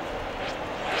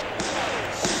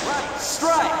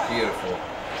 Strike. Beautiful.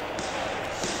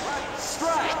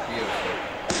 Strike. Beautiful.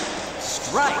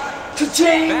 Strike.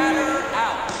 Cha-ching! Batter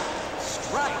out.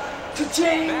 Strike.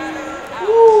 Cha-ching! Batter out.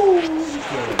 Woo!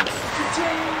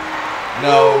 Cha-ching!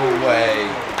 No way.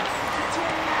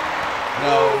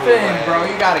 No Finn, way. bro,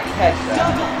 you gotta catch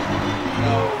that.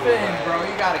 No Finn, way. bro,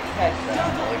 you gotta catch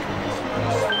that. No way.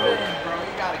 Finn, bro,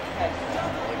 you gotta catch that.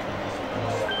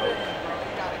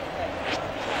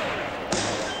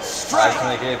 Strike. Can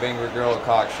they give Angry Girl a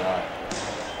cock shot?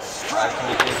 Strike. Can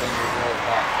they give Angry Girl a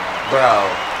cock shot? Bro.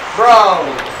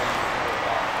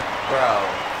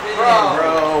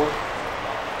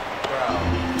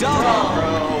 Double.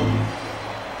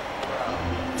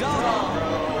 Double.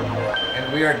 And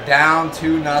we are down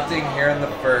 2-0 here in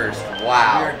the first.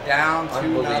 Wow. We are down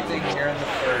 2-0 here in the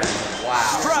first.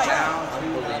 Wow. Strike. Down 2-0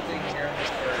 here in the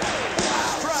first.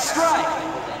 Wow. Strike.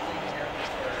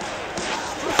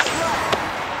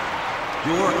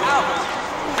 You're out.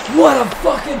 What a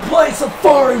fucking place of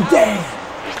foreign day!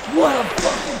 What a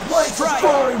fucking place of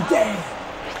foreign day!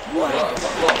 What a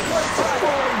fucking place of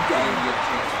foreign day!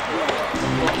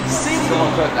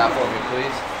 Someone cut that for me,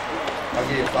 please. I'll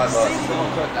give you $5.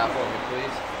 Someone cut that for me,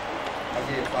 please. I'll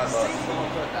give you $5. Someone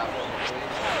cut that for me,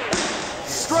 please.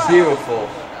 Strike. Beautiful.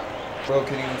 Bro,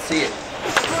 couldn't even see it.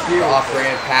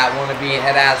 Off-brand Pat, wanna be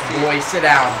head ass boy, sit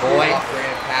down, boy.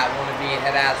 Off-brand Pat, wanna be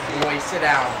head ass boy, sit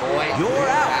down, boy. You're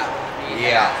out.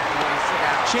 Yeah.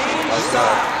 Change Let's go.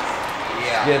 sides.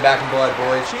 Yeah. Get it back in blood,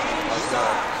 boys. Change Let's go.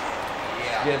 sides.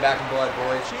 Yeah. Get it back in blood,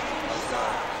 boys. Change Let's go.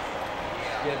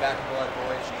 sides. Get it back in blood,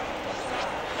 boys.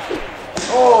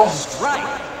 Oh! Strike.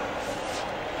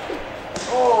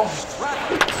 Oh!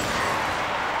 Strike.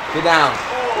 Get down.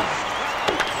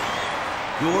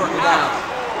 You're Get out. down.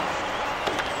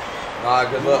 Ah,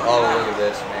 good look. Oh, look at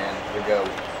this, man. Good go.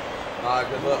 Ah,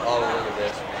 good look. Oh, look at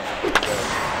this, man. Good go. Ah,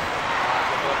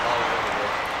 good look. Oh, look at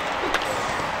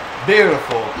this.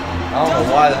 Beautiful. I don't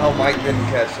know why the hell Mike didn't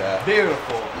catch that.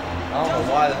 Beautiful. I don't know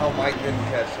why the hell Mike didn't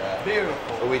catch that.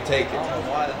 Beautiful. But we take it. I don't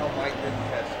know why the hell Mike didn't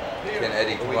catch that. Can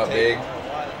Eddie come up big?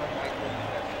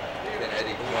 Can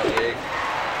Eddie come up big?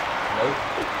 Nope.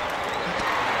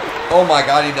 Oh my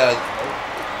God, he does.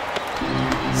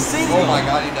 Single. Oh my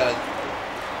God, he does.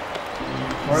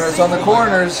 Corners on the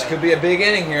corners. Could be a big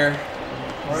inning here.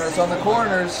 Corners on the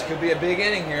corners. Could be a big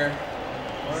inning here.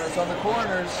 Corners on the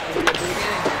corners. Could be a big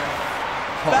inning here.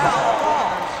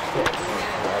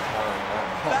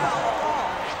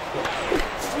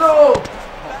 No!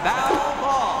 Foul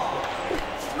ball.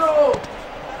 No!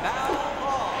 Foul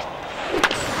ball.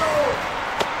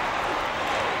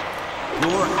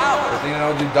 You're out. Good thing I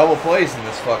don't do double plays in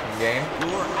this fucking game.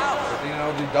 You're out. Good thing I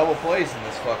don't do double plays in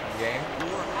this fucking game.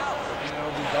 You're out. Good thing I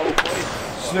don't do double plays in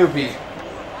this Snoopy.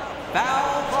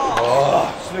 Foul ball. Oh,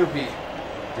 Snoopy.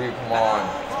 Dude, come on.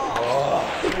 Oh,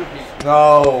 Snoopy.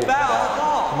 No. Foul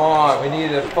ball. Come on, we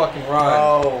need a fucking run.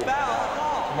 No. Foul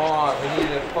ball. Come on, we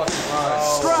need a fucking run.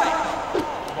 Strike.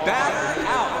 Batter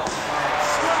out.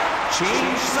 Strike.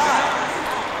 Change sides.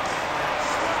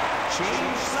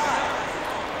 Change sides.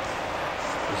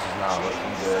 This is not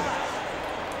looking good.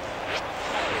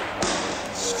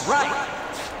 Strike.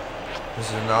 This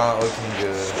is not looking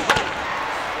good.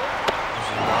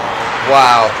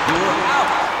 Wow. You're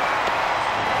out.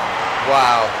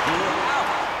 Wow. You're out.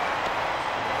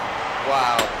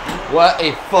 Wow. What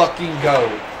a fucking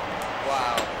goat.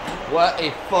 Wow. What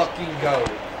a fucking goat.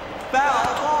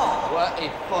 Foul ball. What a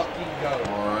fucking goat.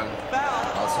 One.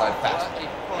 Foul. Outside fast. What a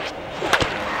fucking goat.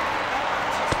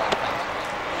 Outside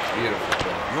fast. Beautiful.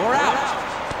 You're out.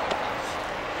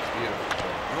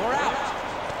 Beautiful. You're out.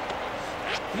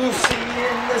 Lucy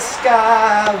in the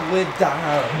sky with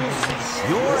diamonds.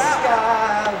 You're out.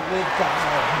 Sky with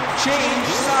diamonds. Change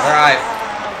sides. All right.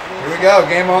 Here we go.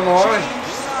 Game on the line.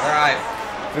 All right.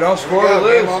 If you don't score, we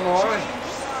lose. Game on the line.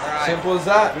 Simple as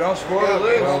that. If you don't score,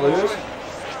 we lose.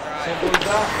 Simple as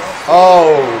that.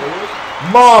 Oh.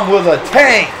 Mom with a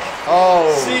tank.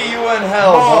 Oh. See you in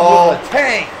hell. Mom with a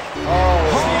tank. Oh.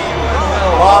 See you in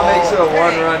hell. Mom makes it a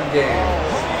one-run game.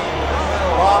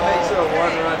 Mom makes it a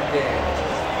one-run game.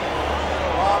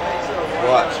 Mom makes it a one-run game.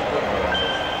 Watch.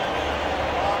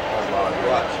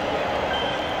 Watch.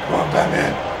 Come on,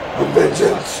 Batman. I'm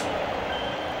vengeance.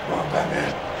 Come on,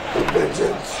 Batman. I'm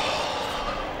vengeance.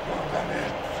 Come on, Batman.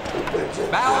 I'm vengeance.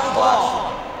 Foul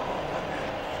ball.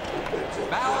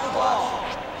 Foul ball.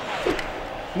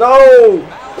 No!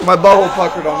 My butthole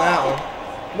puckered on that one.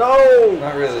 No!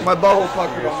 Not really. My butthole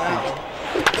puckered on that one.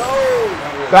 No!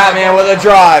 Batman with a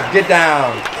drive. Get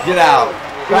down. Get out.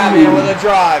 Batman with a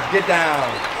drive. Get down.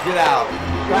 Get out.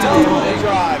 Batman with a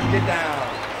drive. Get down.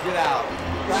 Get out.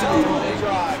 Batman with a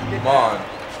drive. Get down. Get out.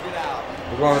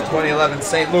 We're going to 2011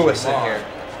 St. Louis in here.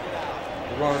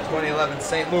 We're going to 2011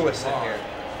 St. Louis in here.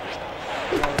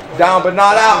 Down but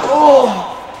not out.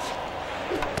 Oh!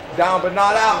 Down but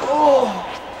not out. Oh!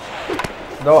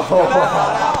 No.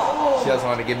 She doesn't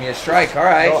want to give me a strike. All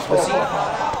right. She doesn't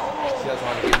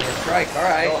want to give me a strike. All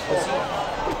right.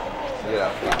 Get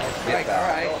up. Get up. All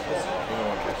right. You don't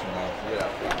want to catch him now. Get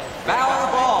up.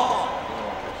 Foul ball.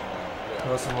 You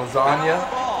want some lasagna?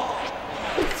 Ball.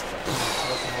 You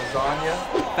want some lasagna?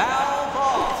 Foul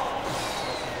ball.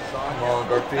 Come on,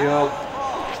 Garfield.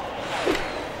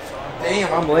 Damn,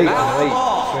 I'm late. I'm late.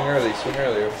 Swing early. Swing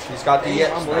earlier. She's got the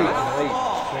yips. I'm late. I'm late.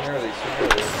 Swing early. Swing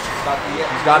early. She's got the yips.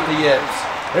 She's got the yips.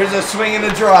 There's a swing and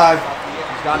a drive.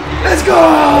 She's got the yips. Let's go!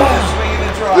 Swing and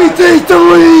a drive. We take the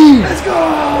lead! Let's go.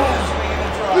 Swing and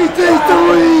a drive. We take the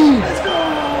lead! Let's go.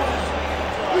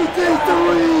 We take the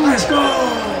lead! Let's go.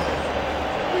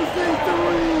 We take the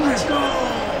lead! Let's go.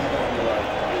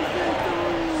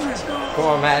 Let's go! Come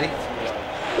on, Maddie.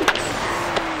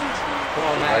 Come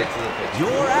on, Maddie. Right to the pitch.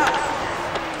 You're out.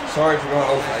 Sorry for going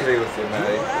 0 for 3 with you,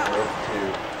 Maddie. 0 for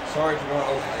 2. Sorry for going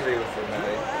 0 for 3 with you,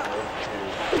 Maddie. 0 for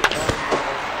 2.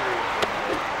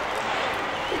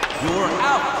 You're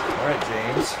out. All right,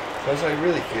 James. That's how I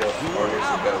really feel. 4 years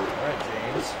ago. All right,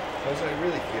 James. That's how I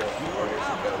really feel. 4 years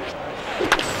ago.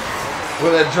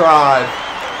 With a drive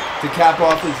to cap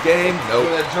off his game. Nope.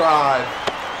 With a drive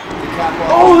to cap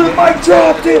off. Oh, the mic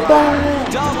dropped it,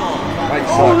 Byron! Double. Mike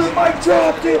Oh, sucks. the mic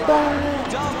dropped it, Byron!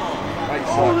 Double. Mike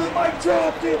Oh, sucks. the mic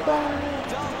dropped it, Byron!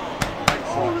 Mike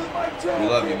Oh, the sucks. mic dropped We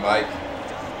love you, Mike.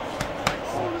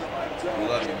 Oh, the mic dropped We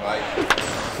love you, Mike.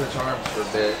 Switch arms for a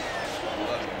bit. We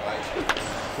love you, Mike.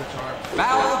 Switch arms for a bit.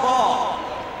 Foul ball.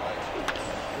 Mike.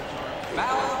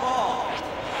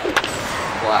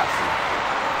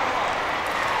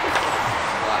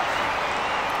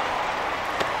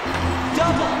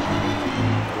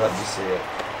 see it.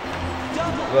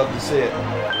 Love to see it.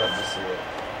 Love to see it.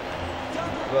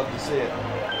 Love to see it.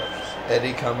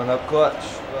 Eddie coming up clutch.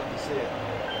 Love to see it.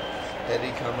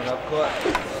 Eddie coming up clutch.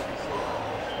 Love to see it.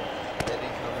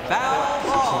 Eddie coming up clutch.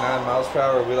 69 miles per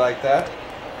hour. We like that.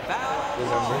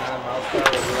 69 miles per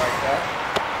hour. We like that.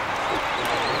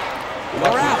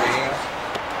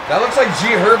 That looks like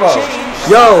G Herbo.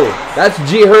 Yo, that's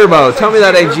G Herbo. Tell me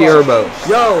that ain't G Herbo.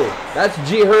 Yo, that's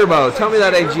G Herbo. Tell me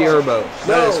that ain't G Herbo.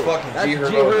 That is fucking That's G G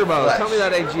Herbo. Herbo. Tell me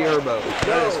that ain't G Herbo.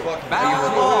 That is fucking G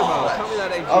Herbo. Herbo. Tell me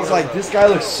that ain't G I was like, Herbo. this guy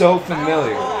looks so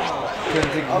familiar.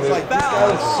 Couldn't think of it. I was like, this guy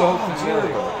looks so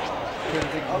familiar. Couldn't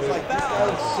think of it. I was like, this guy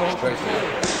looks so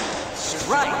familiar.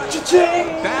 Strike.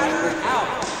 Batter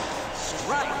out.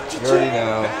 Strike. You already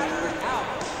know.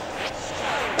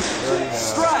 You already know.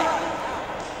 Strike.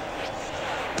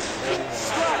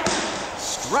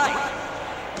 Strike.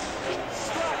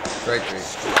 Strike three.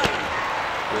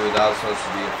 Dude, that was supposed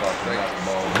to be a fucking wrecking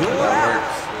ball. That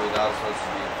works. Dude, that was supposed to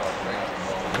be a fucking wrecking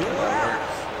ball. That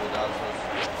works. Dude, that was supposed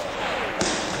to be a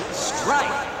fucking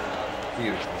Strike.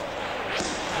 beautiful.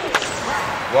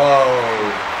 Whoa.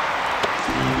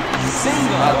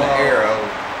 Single. Not the arrow.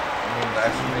 I mean the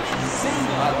exclamation mark.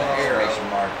 Single. Not the exclamation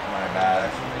mark. My bad.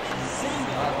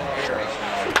 Single. Not the exclamation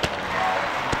mark. My bad.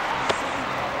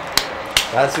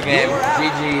 That's the game. You're out.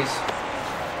 GG's.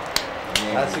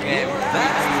 That's the game.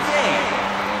 That's the game.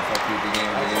 Fuck you, the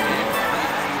game. The game.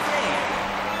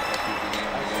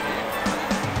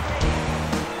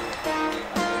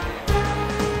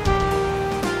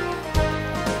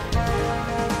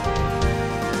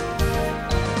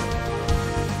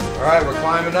 Alright, we're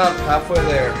climbing up, halfway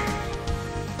there.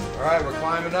 Alright, we're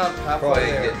climbing up, halfway Probably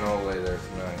ain't there. getting all the way there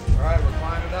tonight. Alright, we're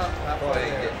climbing up, halfway Probably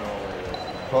ain't there. getting all the way there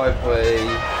tonight. Probably play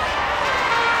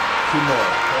 2 more.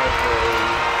 Probably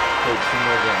Play 2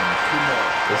 more games. 2 more.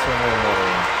 This one and another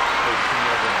one. Play 2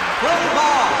 more games. Play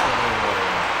ball.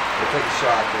 We'll take a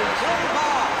shot for this. Play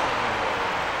ball.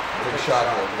 Take a shot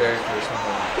for it. Very first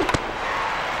one.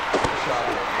 Take a shot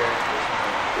for it. Very first one.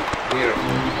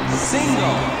 Beautiful.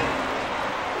 Single.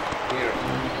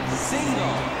 Beautiful.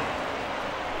 Single.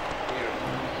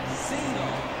 Beautiful.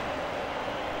 Single.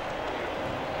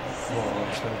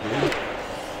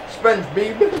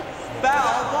 SpongeBob.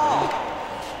 Foul ball.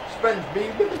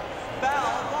 SpongeBob.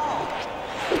 Foul ball.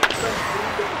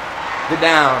 Get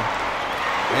down.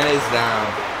 And it's down.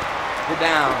 Get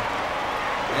down.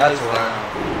 And That's it's a down.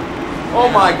 Oh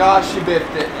my gosh, she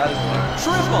biffed it. That is one.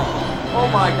 Triple. Oh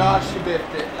my gosh, she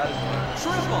biffed it. That is one.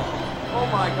 Triple. Oh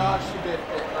my gosh, she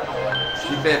biffed it. That is one.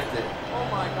 She biffed it. Oh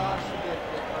my gosh, she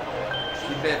biffed it.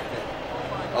 She biffed it.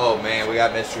 Oh man, we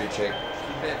got mystery chick.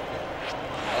 She biffed it.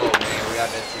 Oh man, we got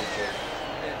mystery chick.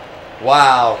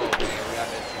 Wow. Oh man, we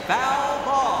got mystery chick. Foul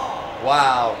ball.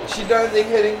 Wow. Is she done anything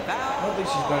hitting? I don't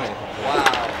think she's done anything. Wow.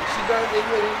 Is she done anything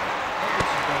hitting? I don't think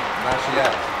she's done anything. Now she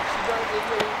has. She done anything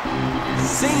hitting?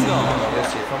 Single.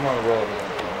 Let's see if I'm on a roll again.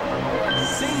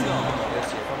 Single. Let's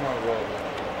see if I'm on a roll again.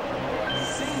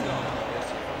 Single. Let's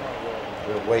see if I'm on a roll again.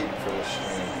 We're waiting for this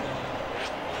stream.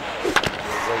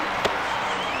 We're waiting for this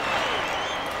stream.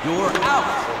 You're out.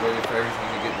 We're waiting for everything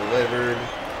to get delivered.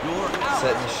 You're out.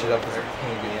 Setting this shit up as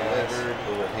everything to get delivered.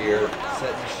 Over here.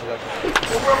 Setting this shit up as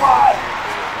everything We're live!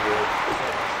 here.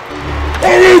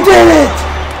 And he did it!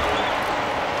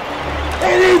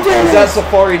 And he did Is it! that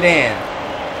Safari Dan?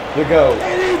 The GOAT.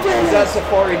 And he did Is it! that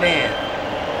Safari Dan?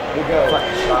 The GOAT.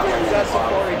 Shot Is that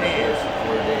Safari Dan?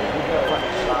 Or Dan. The GOAT.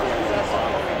 Is that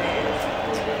Safari Dan?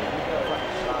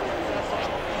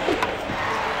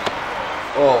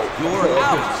 Oh, You're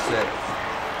out. Sick.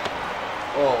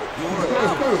 Oh, You're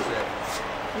out. sick.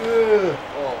 You're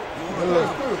Oh,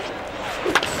 out.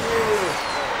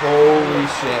 holy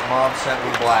shit, Mom sent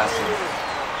me blasting.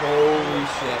 Holy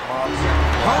shit, Mom sent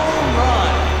me blasting. Home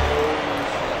run.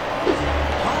 Holy shit,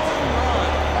 Mom sent me Home run.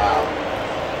 Wow.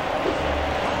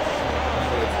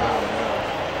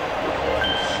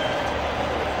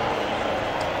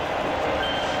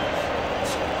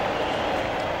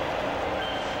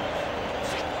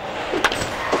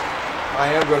 I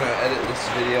am going to edit this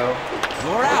video.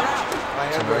 You're out. I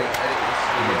am going to edit this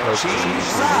video. Post it.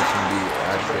 This can be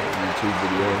actual YouTube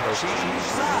video.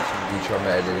 You try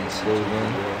my editing skills again.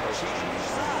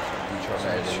 You try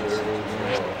my editing skills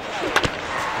again.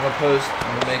 I'm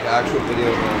gonna make actual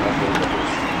videos and I'm gonna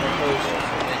post. I'm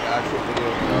gonna make actual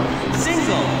videos and I'm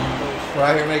Single. We're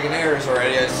out here making errors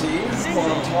already, I see. Single.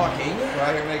 While I'm talking. We're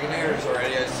out here making errors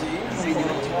already, I see. While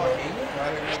I'm talking. We're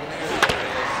out here making errors already,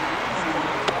 I see.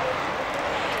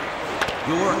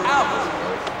 You're out.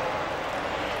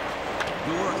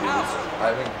 You're out. I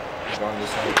haven't gone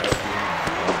this long without being.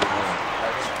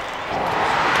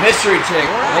 Mystery chick,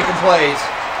 making plays.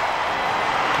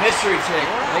 Mystery chick,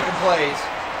 making plays.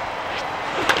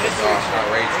 Mystery It's not chick,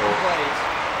 Rachel. making plays.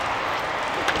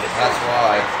 That's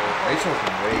why. Rachel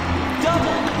can wait.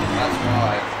 Double. That's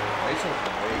why. Rachel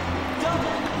can wait.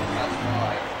 That's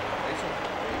why. Rachel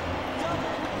can wait.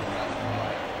 That's why.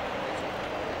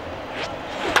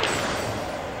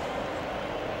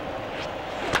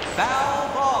 Foul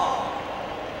ball.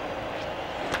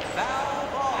 Foul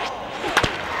ball.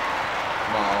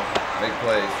 Come on. Make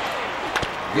plays.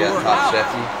 Yeah, You're top out.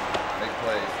 Shefty. Make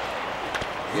plays.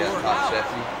 Yeah, You're top out.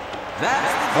 Shefty.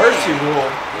 That's the Mercy game.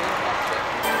 rule.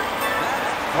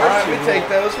 All right, we take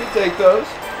those. We take those.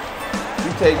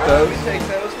 We take those. We take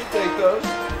those. We take those.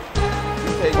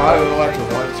 We take Probably those. went to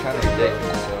one. It's kind of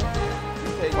ridiculous. So.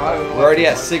 Probably We're already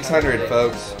at 600,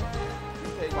 folks.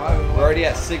 We're already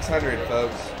at 600,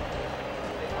 folks.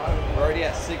 We're already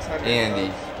at 600.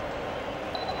 Andy.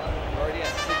 We're already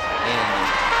at 600. Andy.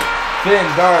 Finn,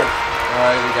 Dark. All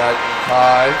right, we got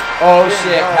Ty. Oh Finn,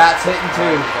 shit, Dark. Pat's hitting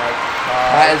two.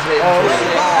 Pat is hitting Oh two.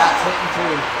 shit, Pat's hitting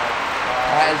two.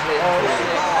 Pat is hitting Oh two.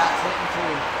 shit, Pat's hitting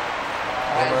two.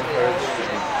 Home run third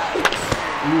string.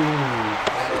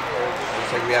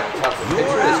 Looks like we have a tougher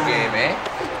pitcher this game, eh?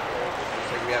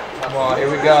 Looks like we have a tougher Come on, here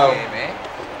we pitcher go. this game, eh?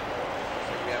 Looks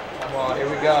like we have a tougher Come on, here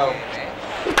we pitcher go. this game,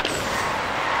 eh?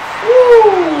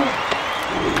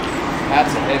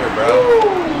 Pat's a hitter, bro.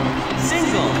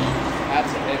 Single.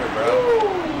 Pat's a hitter, bro.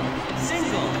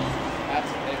 Single. Pat's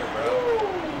a hitter, bro.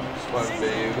 Spun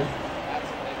big. Pat's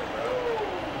a hitter, bro.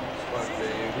 Spun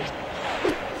big.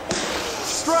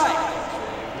 Strike.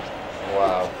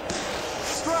 Wow.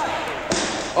 Strike.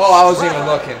 Oh, I wasn't even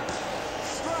looking.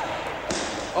 Strike.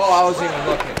 Oh, I wasn't even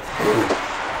looking.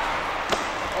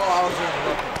 Oh, I wasn't even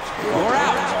looking. You're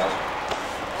out.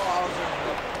 Oh, I wasn't even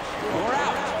looking. You're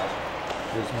out.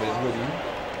 Here's Ms. Woody.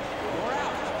 You're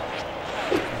out.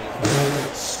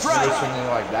 Never Strike. something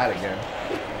like that again.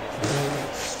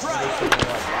 Strike. Something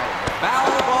like that again.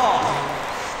 Foul ball.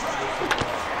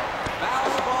 Foul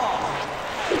ball.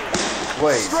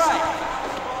 Wait. Strike.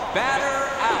 Batter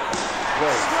out.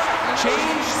 Wait.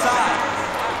 Change side.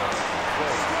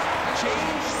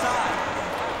 Change side.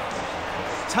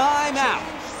 Time out.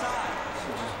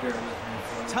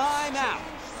 Time out.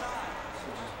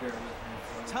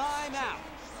 Time out.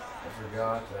 I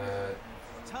forgot that.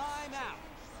 Time out.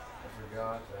 I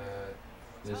forgot that.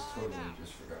 This totally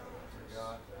just forgot about this.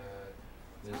 Forgot that.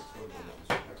 This totally just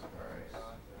forgot. Alright.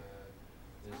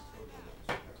 This totally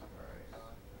just forgot. Alright.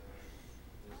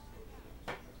 This totally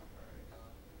just forgot.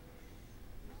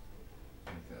 Alright.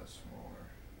 Make that smaller.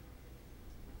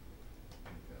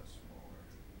 Make that smaller.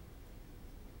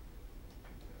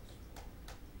 Make that smaller.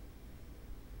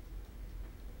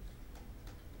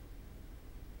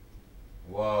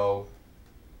 Whoa.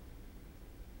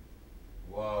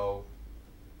 Whoa.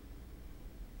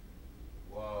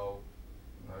 Whoa.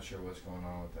 I'm not sure what's going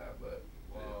on with that, but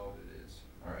whoa, it is.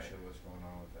 All right. Not sure what's going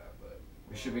on with that, but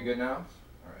we should be good now.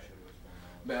 All right.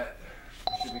 Bet.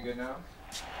 We should be good now.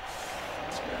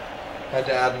 Had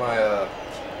to add my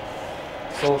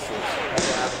socials. Had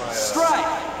to add my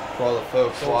Strike. for all the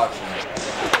folks watching.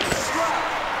 Strike.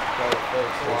 For all the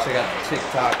folks watching. I got the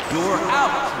TikTok, You're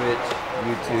out. Twitch,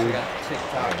 YouTube. I got the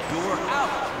TikTok. You're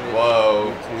out.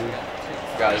 Whoa. YouTube.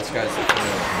 God, this guy's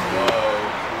whoa.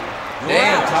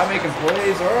 Damn, Ty making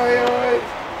plays. All right, all right.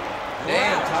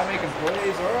 Damn, Ty making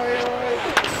plays. All right, all right.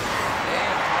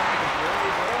 Damn, Ty making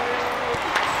plays. All right, all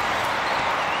right.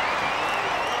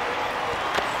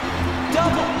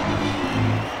 Double.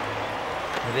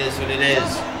 It is what it is.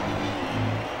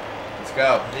 Let's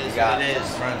go. It is We got what it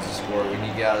is. friends to score. We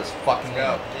need to get out of this fucking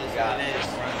go. It is We got what it is.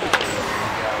 friends to score. We need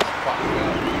to get out of this fucking go.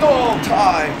 Oh,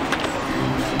 Ty.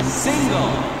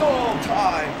 Single. Oh,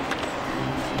 Ty.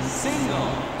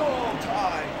 Single. Oh,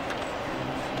 Ty.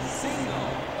 Single.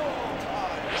 Oh,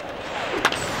 Ty.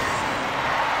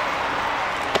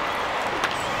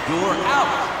 You're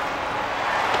out.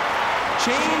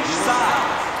 Change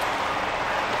sides.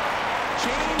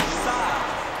 Change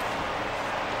sides.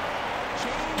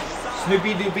 Change sides.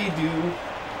 Snoopy Doopy Doo.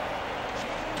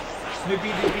 Snoopy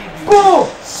Doopy Doo. Boom!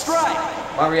 Strike.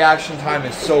 My reaction time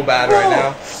is so bad right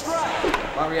now.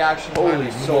 Strike. My reaction time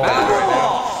is so bad right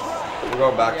now. We're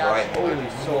going back to right. Holy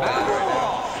so bad right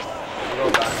now. We're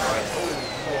going back to right.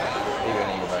 Even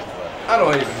need to go back to left. I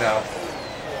don't even know.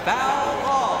 Foul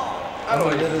ball. I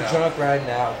don't even know. drunk right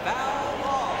now. Foul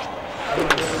ball.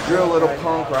 You're a little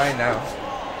punk right now.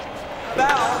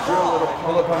 Foul You're a ball. little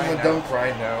pull up on the dunk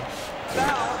right now.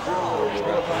 Foul ball.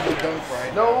 Pull up on the dunk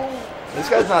right now. No. This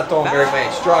guy's not throwing very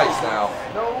many strikes now.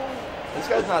 No. This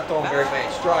guy's not throwing very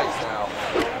many strikes now.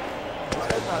 This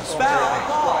guy's not throwing very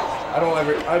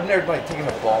many strikes. I've never like taken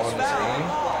a ball in this game.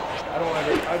 I don't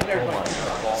ever. I've never played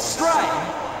football. Strike.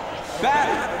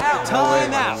 Batter out.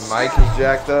 Time out. Mike is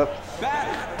jacked up.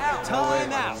 Batter out.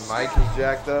 Time out. Mike is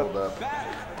jacked up. Hold up.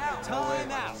 Batter out.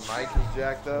 Time out. Mike is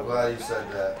jacked I'm up. glad you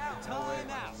said that. Time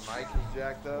out. Mike is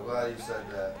jacked I'm up. glad you said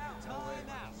that. Time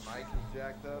out. Mike is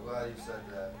jacked I'm up. glad you said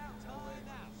that.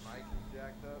 Mike is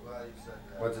jacked up. I'm glad you said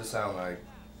that. What's it sound like?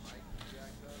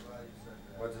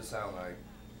 What's it sound like?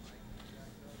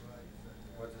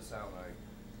 What's it sound like?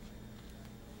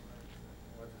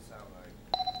 What's it sound like?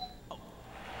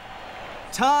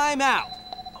 Time out.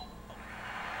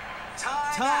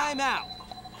 Time out.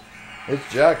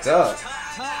 It's jacked up.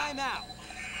 Time out.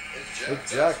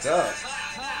 It's jacked up.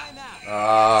 Time out.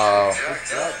 Oh.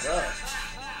 It's jacked up.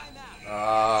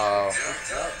 Oh. It's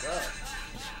jacked up.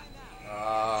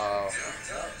 Oh. It's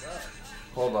jacked up.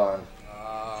 Hold on.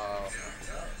 Oh.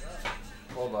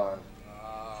 Hold on.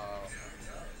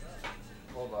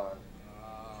 Hold on.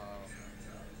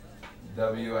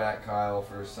 W at Kyle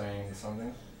for saying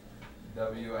something.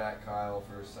 W at Kyle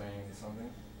for saying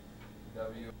something.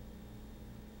 W.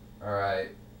 Alright.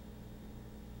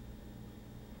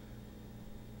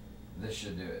 This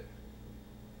should do it.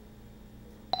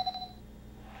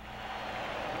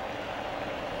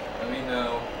 Let me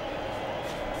know.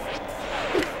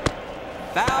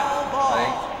 Foul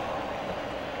ball.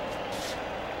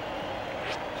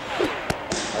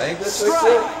 I think this looks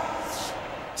it.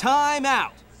 Strike. Time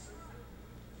out.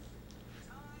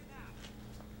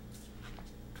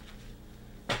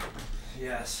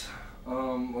 Yes.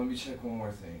 Let me check one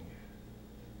more thing.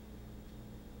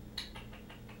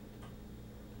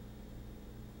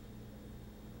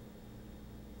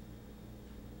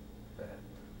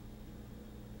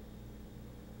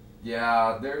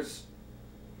 Yeah,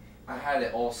 I had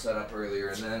it all set up earlier,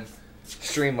 and then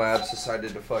Streamlabs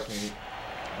decided to fucking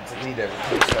delete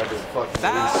everything, decided to fucking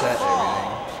reset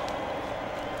everything.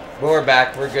 But we're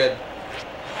back, we're good.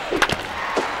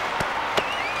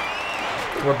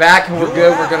 We're back and we're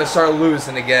good. We're gonna start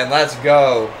losing again. Let's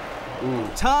go. Ooh.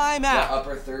 Time The out.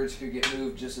 upper thirds could get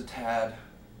moved just a tad.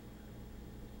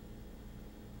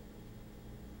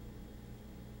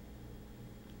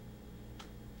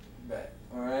 Bet.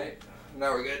 Alright.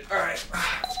 Now we're good. Alright.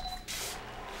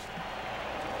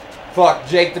 Fuck,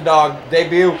 Jake the dog.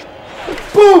 Debut.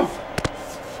 Boom!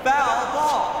 Foul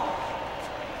ball.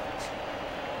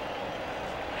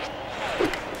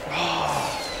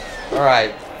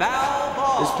 Alright. Foul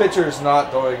ball. This pitcher is not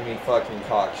throwing me fucking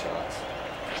cock shots.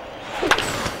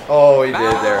 Oh, he did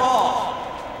Foul there. ball.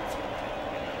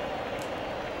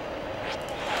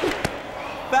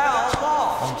 Foul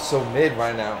ball. I'm so mid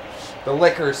right now. The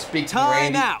liquor speaks to Time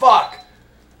Randy. out. Fuck!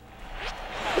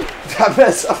 I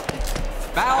messed up.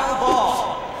 Foul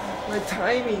ball. My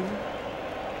timing.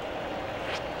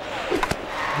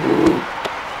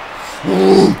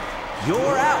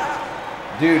 You're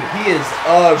out. Dude, he is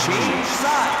ugly. Change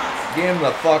sides. Get him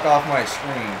the fuck off my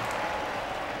screen.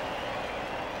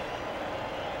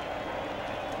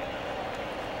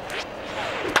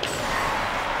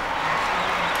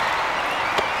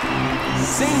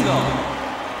 Single.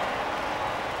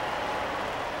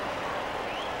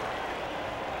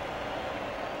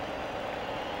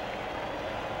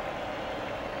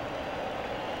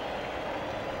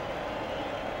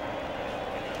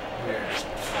 Here.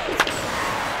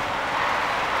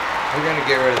 We're gonna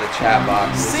get rid of the chat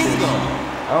box. Single.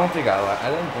 I didn't think I liked it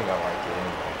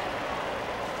anyway.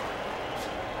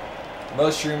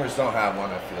 Most streamers don't have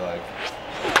one, I feel like.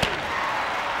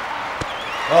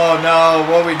 Oh no,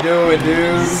 what we doing,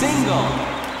 dude? Single.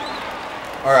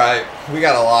 Alright, we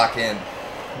gotta lock in.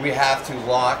 We have to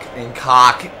lock and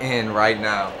cock in right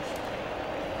now.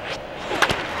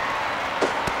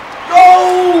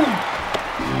 Go!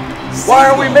 Why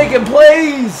aren't we making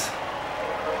plays?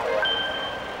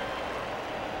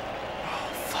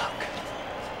 Oh, fuck.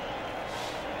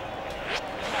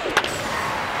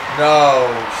 No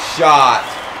shot.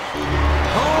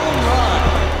 Home run.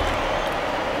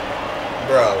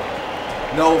 Bro,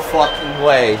 no fucking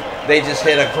way. They just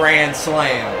hit a grand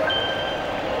slam.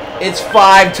 It's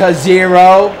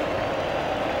 5-0.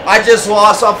 I just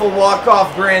lost off a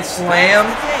walk-off grand slam.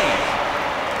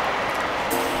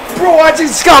 Bro, I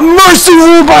just got mercy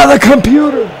ruled by the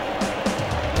computer.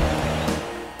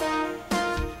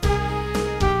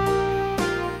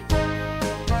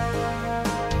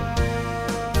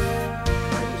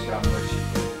 I just got mercy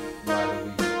by the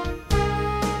week.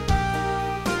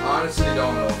 Honestly,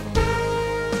 don't know if I'm good.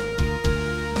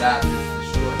 That is the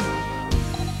short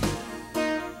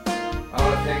I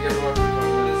want to thank everyone for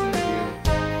coming to this interview.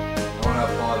 I want to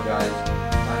apologize.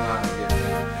 I'm not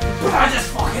giving. But I just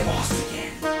fucking lost again.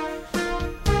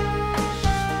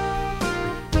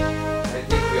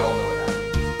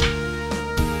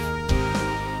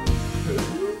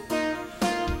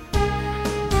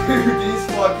 Dude, these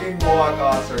fucking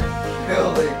walk-offs are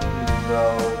killing me, bro.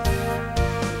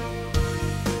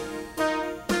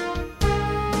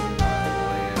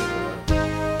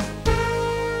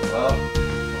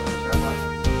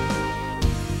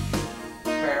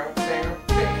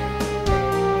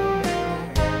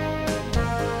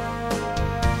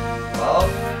 Well,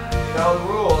 you know the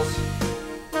rules.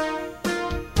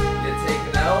 You take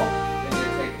an L, and you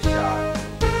take a shot.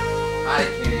 I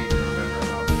can't even remember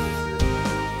how this is.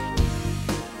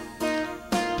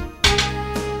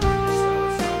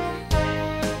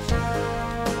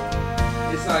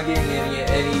 It's not getting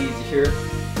any easier.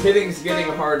 Hitting's getting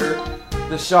harder.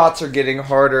 The shots are getting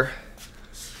harder.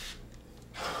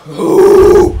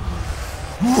 Ooh,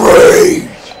 rage.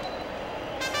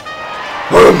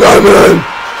 I'm Batman.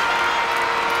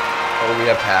 Oh, we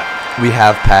have Pat. We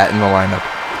have Pat in the lineup.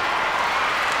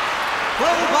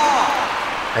 Play ball.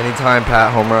 Anytime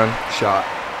Pat home run, shot.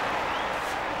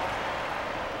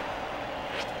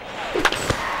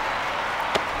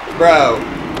 Bro.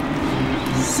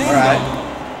 Single. Alright.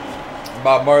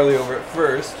 Bob Marley over at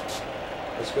first.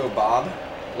 Let's go, Bob.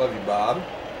 Love you, Bob.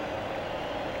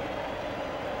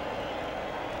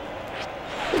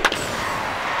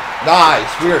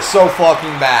 Nice. We are so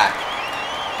fucking back.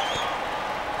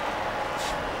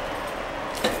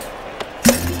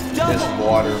 This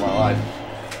water in my life.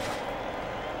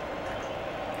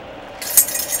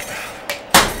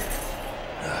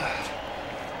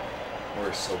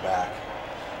 We're so back.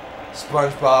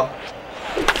 SpongeBob.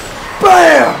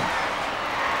 BAM!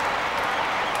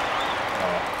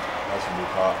 Oh, that's gonna be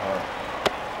caught, huh?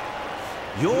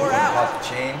 You're out. Off the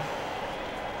chain.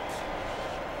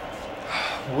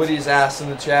 Woody's ass in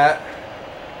the chat.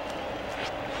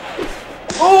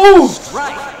 Oh!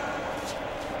 Strike.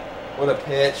 What a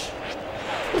pitch.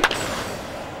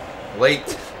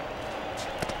 Late.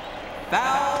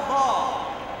 Foul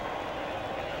ball.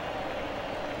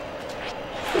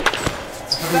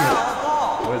 Foul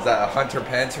ball. What is that, a Hunter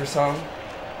Pence or something?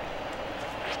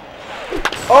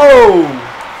 Oh!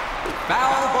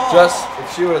 Foul ball. Just,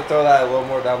 if she would have thrown that a little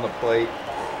more down the plate.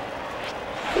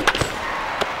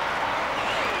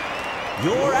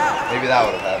 You're out. Maybe that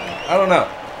would have happened. I don't know.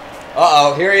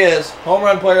 Uh-oh, here he is. Home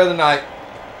run player of the night.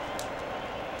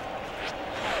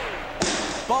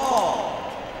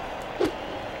 Ball.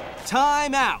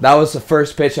 Time out. That was the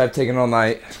first pitch I've taken all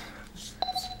night.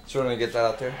 Just want to get that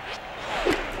out there.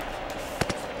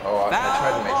 Oh, I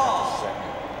tried to make that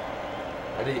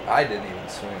the second. I didn't even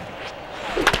swing.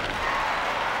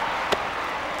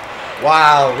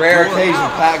 Wow, rare You're occasion.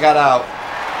 out. Pat got out.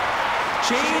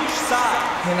 Change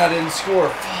sides. And I didn't score.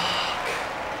 Fuck.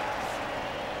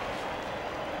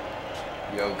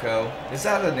 Yoko. Is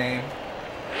that a name?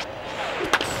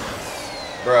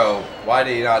 Bro, why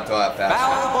did you not throw that fast?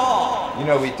 Foul ball. You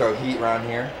know we throw heat around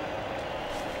here.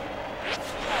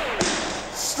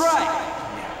 Strike.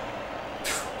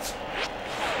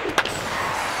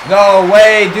 No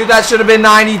way, dude, that should have been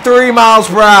 93 miles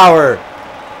per hour.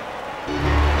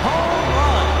 Home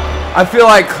run. I feel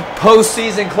like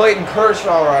postseason Clayton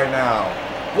Kershaw right now.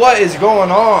 What is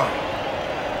going on?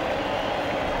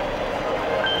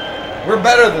 We're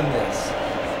better than this.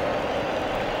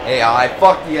 AI,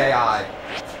 fuck the AI.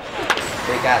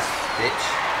 Big ass bitch.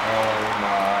 Oh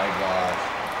my gosh.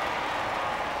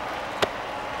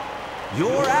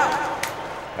 You're out.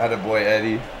 Attaboy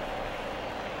Eddie.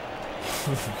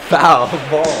 Foul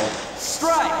ball.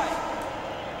 Strike.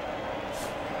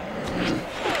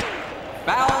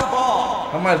 Foul ball.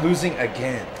 How am I losing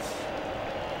again?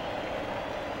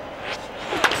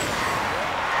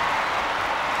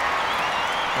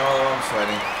 Oh, I'm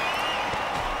sweating.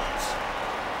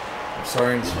 I'm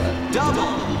starting to sweat.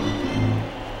 Double.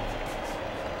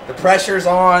 The pressure's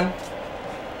on.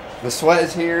 The sweat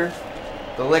is here.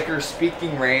 The liquor's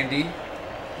speaking, Randy.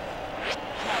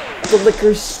 The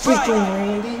liquor's speaking,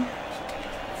 Randy.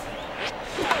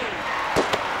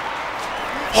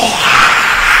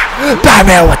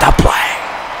 Batman with the play.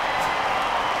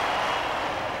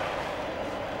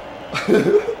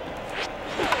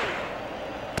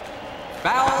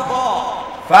 Foul ball.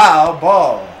 Foul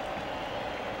ball.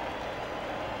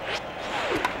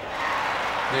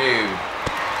 Dude.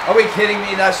 Are we kidding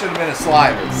me? That should have been a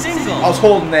slider. Single. I was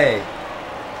holding A.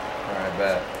 Alright,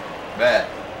 bet. Bet.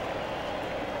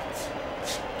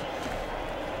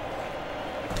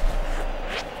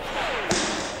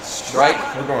 Strike.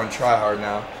 We're going try hard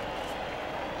now.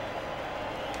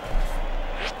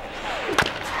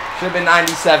 Should have been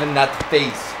 97, not the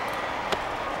face.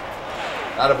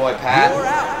 Attaboy, Pat. You're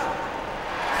out.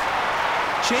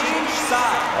 Change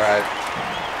sides. Alright.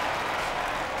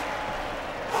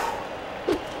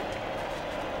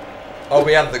 Oh,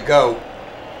 we have the GOAT.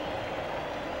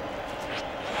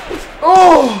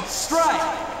 Oh! Strike.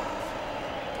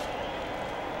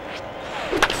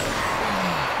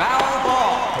 Foul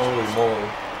ball. Holy moly.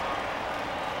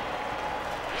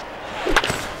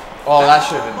 Oh, that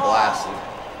should have been blasted.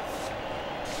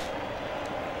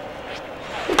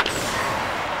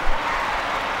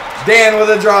 Dan with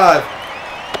a drive.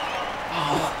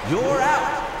 You're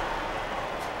out.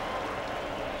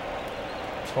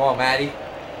 Come on, Matty.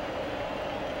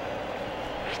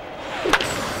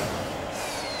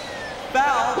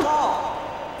 Foul ball.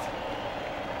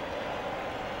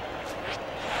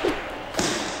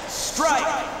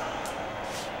 Strike.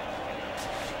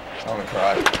 I'm gonna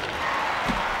cry.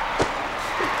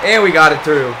 And we got it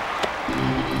through.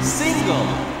 Single.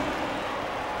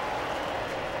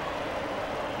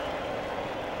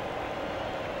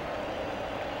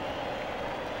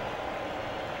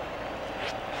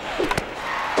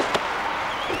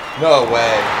 No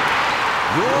way.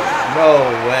 You're out. No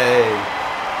way.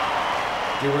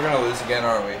 Dude, we're gonna lose again,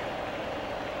 aren't we?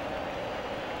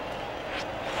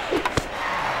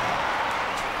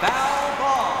 Foul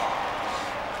ball.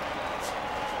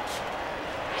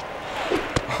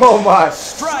 Oh my.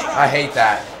 Strike. I hate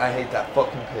that. I hate that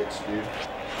fucking pitch, dude.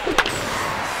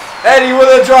 Eddie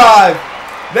with a drive.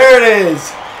 There it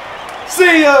is.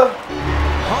 See ya.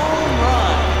 Home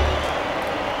run.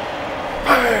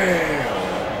 Bam.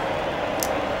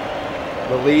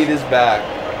 The lead is back.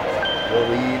 The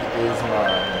lead is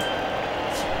mine.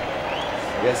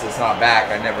 I guess it's not back.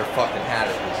 I never fucking had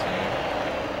it this game.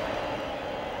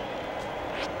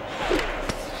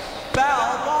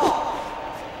 Foul ball.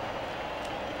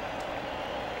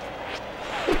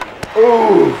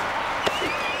 Ooh.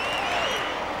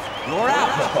 You're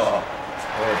out.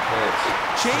 What a pitch.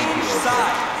 Change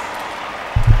sides.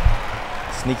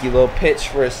 Sneaky little pitch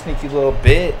for a sneaky little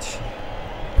bitch.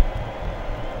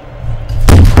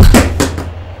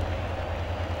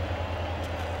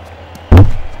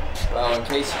 Well, in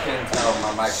case you couldn't tell,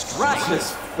 my mic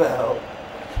just fell.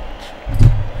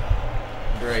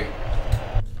 Great.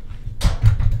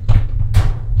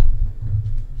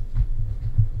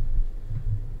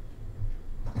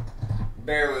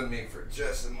 Bear with me for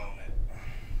just a moment.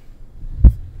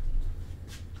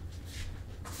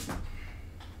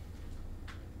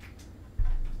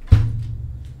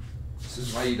 This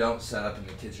is why you don't set up in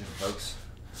the kitchen, folks.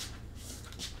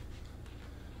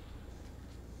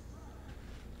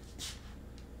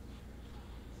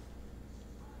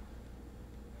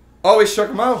 Oh, he struck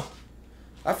him out.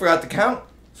 I forgot to count. I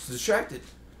was distracted.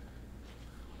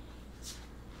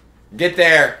 Get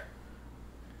there.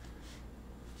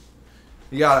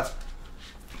 You gotta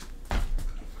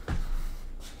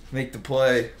make the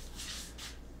play.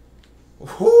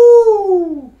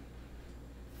 Whoo!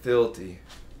 Filthy.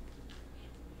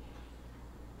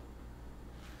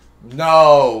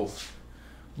 No.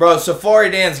 Bro, Safari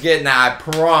Dan's getting that.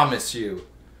 I promise you.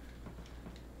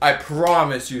 I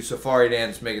promise you Safari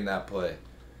Dan's making that play.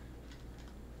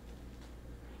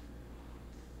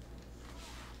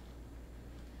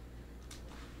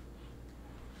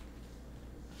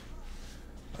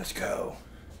 Let's go.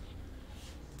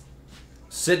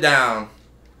 Sit down.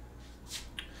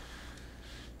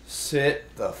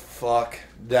 Sit the fuck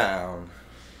down.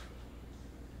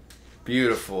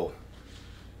 Beautiful.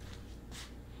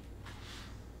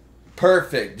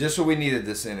 Perfect. Just what we needed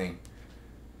this inning.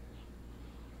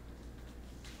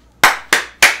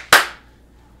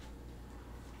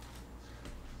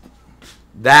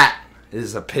 That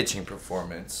is a pitching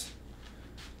performance.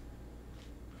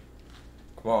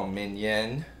 Come on,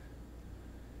 Minion.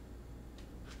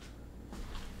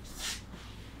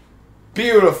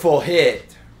 Beautiful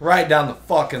hit. Right down the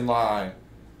fucking line.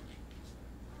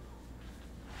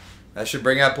 That should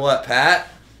bring up what, Pat?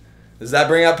 Does that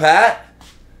bring up Pat?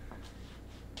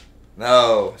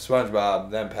 No, SpongeBob,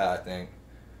 then Pat, I think.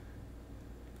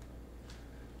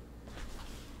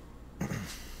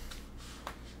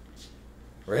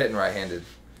 We're hitting right-handed.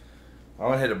 I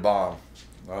want to hit a bomb.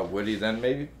 Oh, Woody then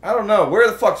maybe? I don't know. Where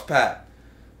the fuck's Pat?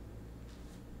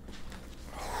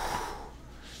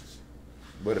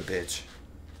 What a bitch.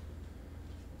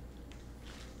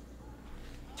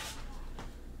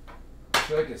 I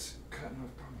feel like it's cutting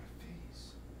off by my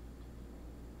face.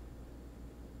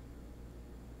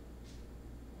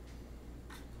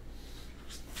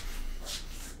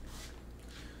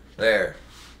 There.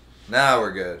 Now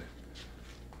we're good.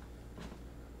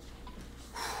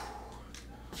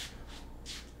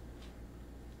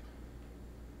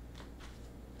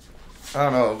 I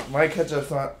don't know. My kitchen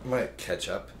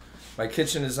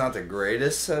is not the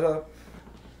greatest setup.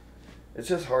 It's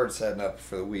just hard setting up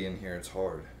for the Wii in here. It's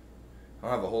hard. I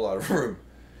don't have a whole lot of room.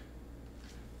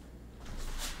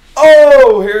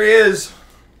 Oh, here he is.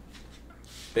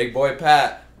 Big boy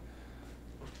Pat.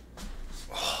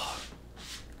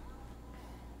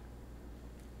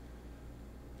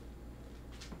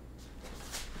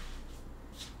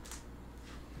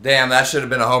 Damn, that should have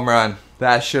been a home run.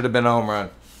 That should have been a home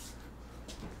run.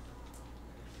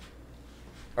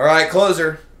 All right,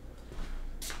 closer.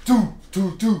 Do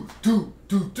do do do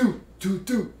do do do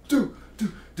do do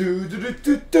do do do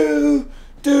do do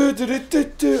do do do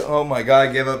do. Oh my God!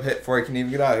 I gave up hit before I can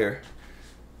even get out of here.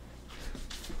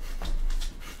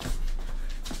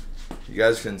 You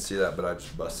guys couldn't see that, but I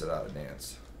just busted out a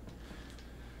dance.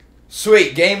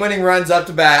 Sweet, game-winning runs up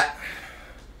to bat.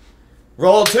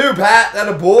 Roll 2, Pat. That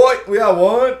a boy. We got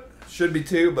 1. Should be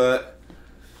 2, but.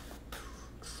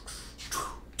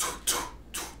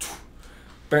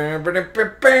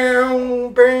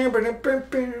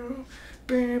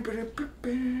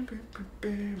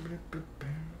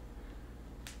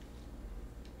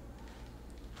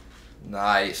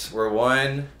 Nice. We're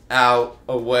 1 out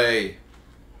away.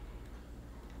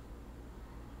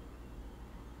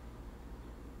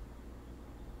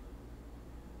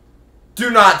 Do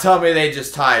not tell me they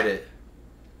just tied it.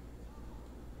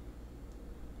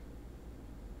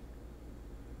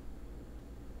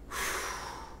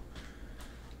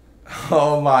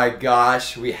 Oh my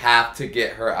gosh, we have to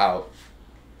get her out.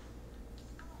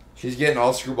 She's getting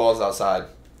all screwballs outside.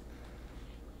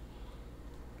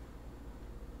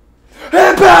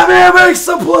 And Batman makes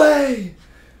the play!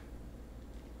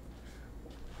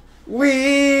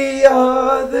 We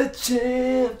are the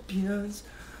champions.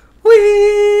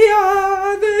 We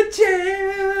are the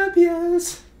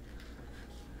champions.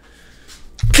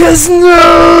 'Cause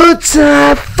no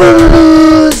time for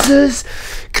losers.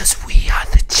 'Cause we are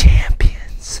the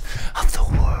champions of the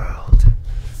world.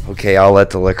 Okay, I'll let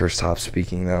the liquor stop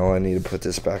speaking now. I need to put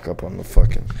this back up on the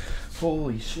fucking...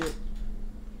 Holy shit.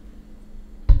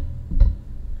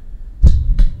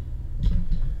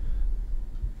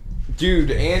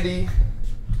 Dude, Andy.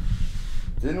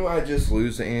 Didn't I just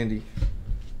lose to Andy?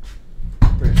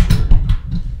 Pretty sure.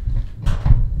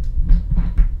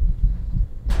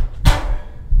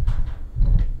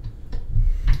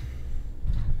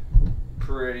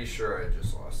 Pretty sure I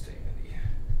just lost to Andy.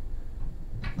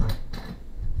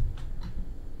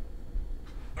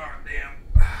 Oh, damn.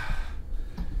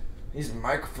 These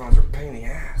microphones are a pain in the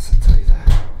ass, I'll tell you that.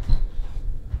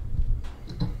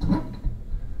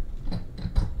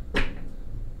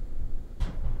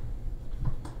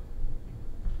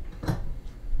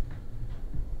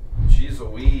 Jeez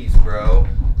Louise, bro.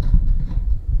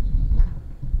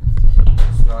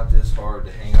 It's not this hard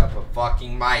to hang up a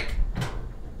fucking mic.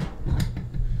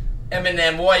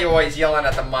 Eminem, why are you always yelling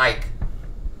at the mic?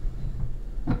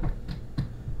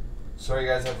 Sorry, you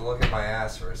guys have to look at my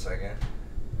ass for a second.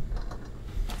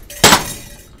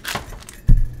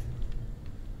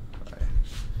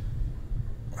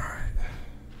 Alright.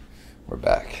 We're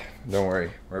back. Don't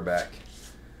worry, we're back.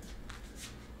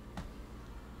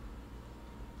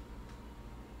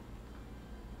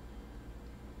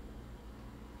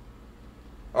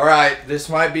 Alright, this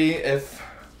might be, if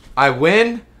I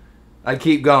win, I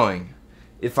keep going.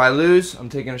 If I lose, I'm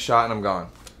taking a shot and I'm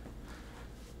gone.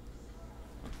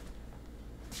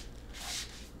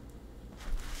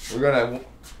 We're gonna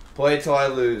play till I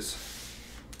lose.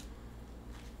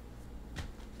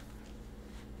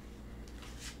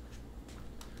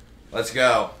 Let's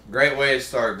go. Great way to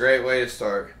start. Great way to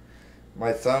start.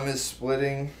 My thumb is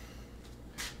splitting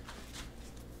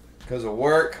because of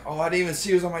work. Oh, I didn't even see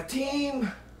who was on my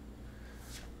team.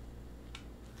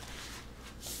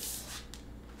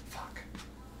 Fuck.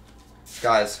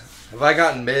 Guys, have I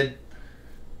gotten mid?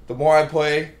 The more I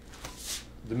play,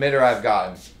 the midder I've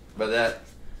gotten. But that...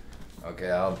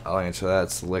 Okay, I'll answer that.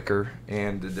 It's liquor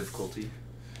and the difficulty.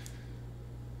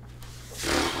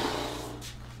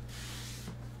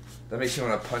 That makes you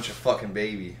want to punch a fucking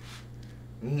baby.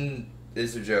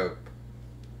 It's a joke.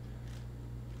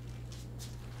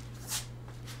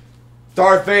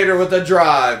 Darth Vader with the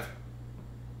drive.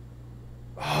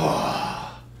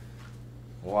 Oh,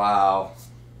 wow.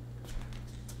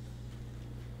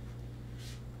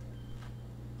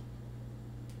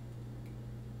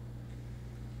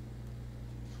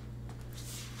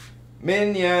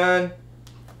 Minion.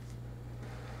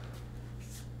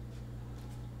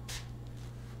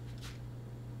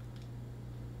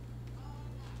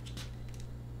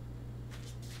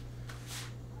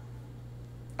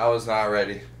 I was not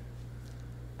ready.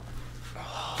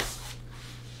 Oh,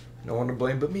 no one to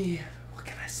blame but me. What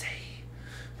can I say?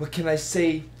 What can I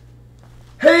say?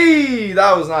 Hey,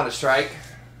 that was not a strike.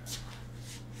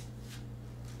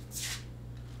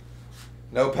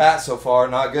 No Pat so far.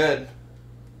 Not good.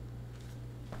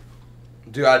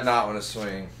 Dude, I'd not want to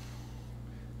swing.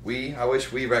 I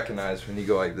wish we recognized when you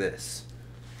go like this.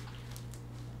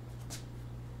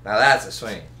 Now that's a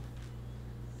swing.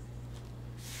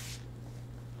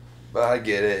 But I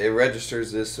get it. It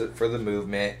registers this for the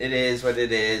movement. It is what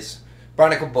it is.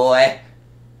 Barnacle boy.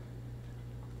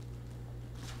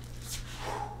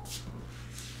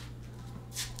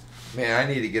 Man,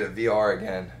 I need to get a VR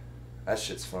again. That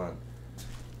shit's fun.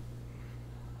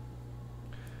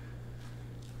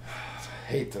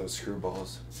 Hate those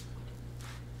screwballs.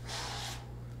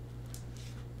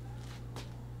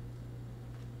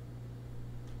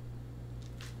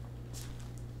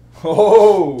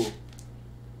 Oh!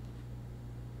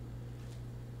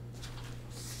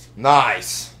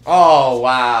 Nice. Oh,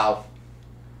 wow.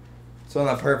 It's one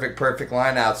of the perfect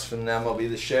lineouts from the MLB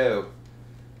The Show.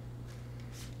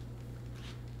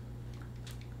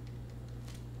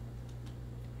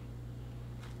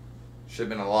 Should have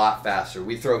been a lot faster.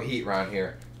 We throw heat around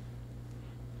here.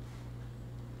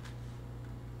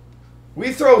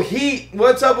 We throw heat.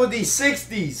 What's up with these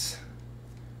 60s?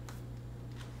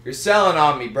 You're selling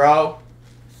on me, bro.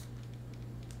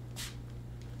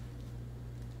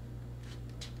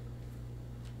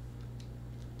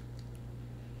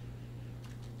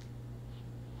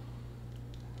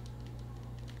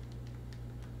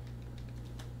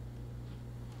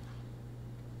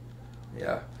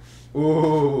 Yeah.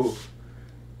 Ooh.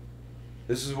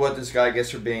 This is what this guy gets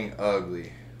for being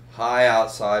ugly. High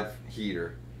outside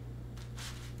heater.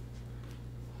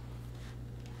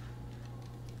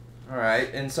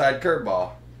 Alright, inside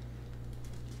curveball.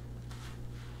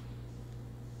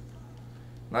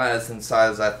 Not as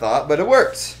inside as I thought, but it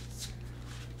works.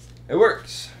 It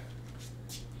works.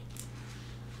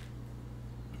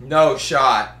 No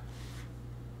shot.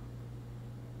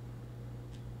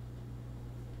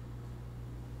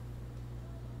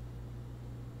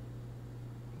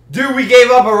 Dude, we gave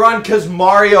up a run because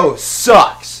Mario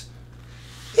sucks.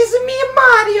 Isn't me a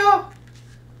Mario?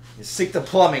 You stick to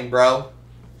plumbing, bro.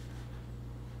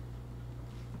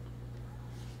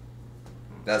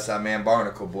 That's that man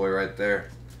Barnacle boy right there.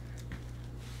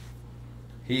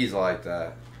 He's like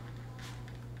that.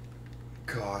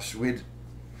 Gosh, we'd...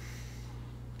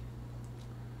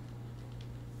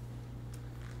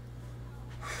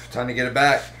 Time to get it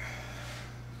back.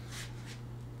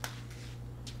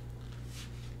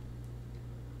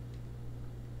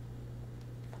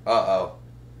 Uh-oh.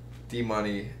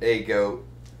 D-Money, A-Goat.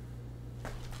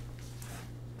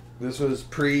 This was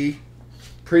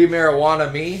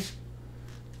pre-marijuana me.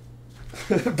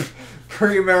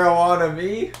 Pre-marijuana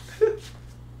me.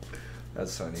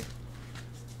 That's funny.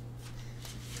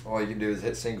 All you can do is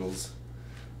hit singles.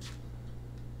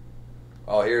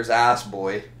 Oh, here's Ass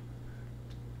Boy.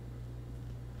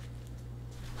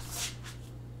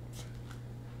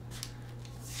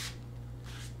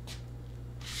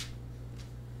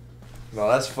 No,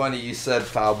 that's funny you said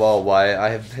foul ball, Wyatt.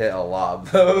 I have hit a lot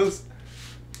of those.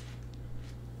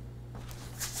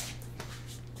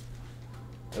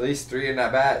 At least 3 in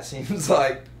that bat, seems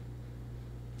like.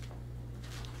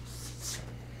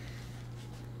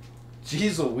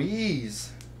 Jeez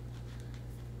Louise.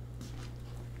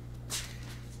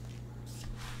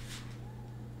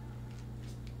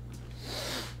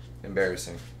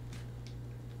 Embarrassing.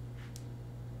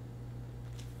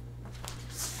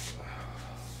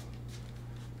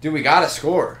 Dude, we gotta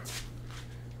score.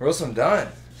 Or else I'm done.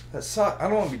 That sucks. I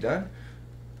don't want to be done.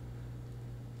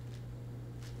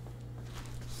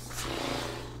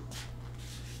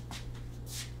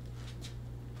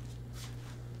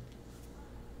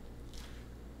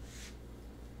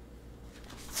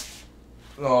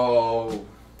 Oh.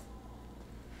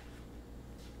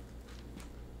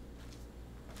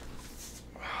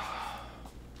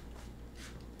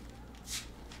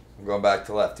 I'm going back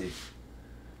to lefty.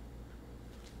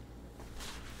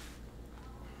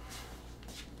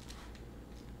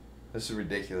 This is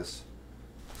ridiculous.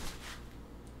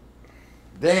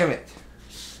 Damn it.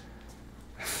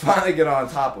 Finally get on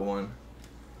top of one.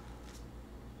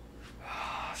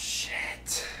 Oh,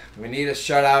 shit. We need a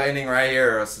shutout inning right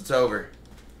here or else it's over.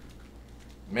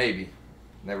 Maybe.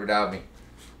 Never doubt me.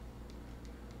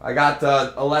 I got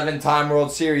the 11-time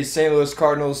World Series St. Louis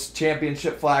Cardinals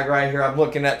championship flag right here. I'm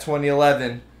looking at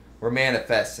 2011. We're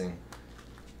manifesting.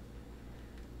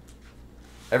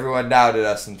 Everyone doubted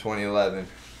us in 2011.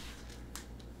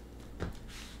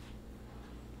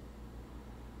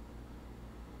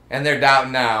 And they're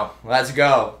doubting now. Let's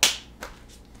go.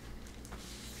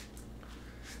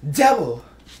 Double.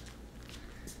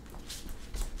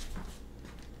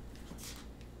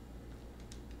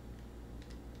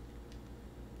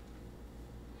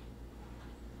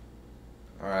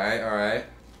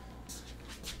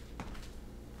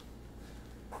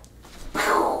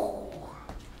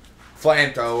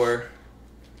 Flamethrower.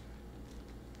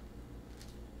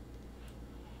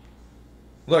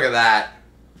 Look at that.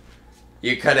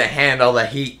 You couldn't handle the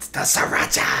heat. The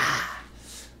sriracha.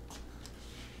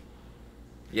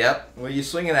 Yep. What you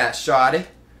swinging at, shawty?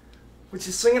 What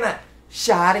you swinging at,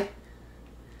 shawty?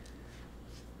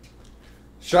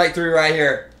 Strike 3 right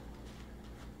here.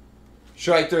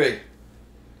 Strike 3.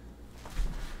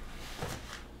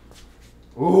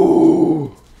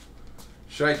 Ooh.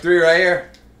 Strike 3 right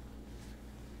here.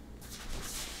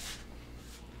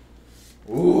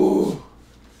 Ooh.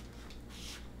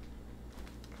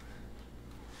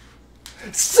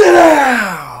 Sit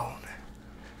down.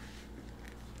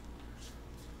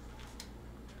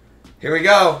 Here we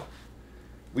go.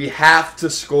 We have to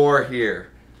score here,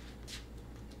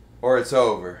 or it's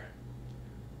over.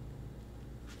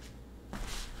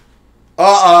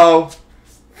 Uh-oh.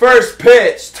 First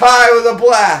pitch. Tie with a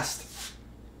blast.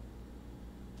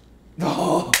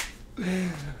 Oh.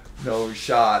 No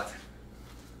shot.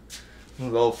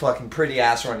 Little fucking pretty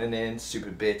ass running in.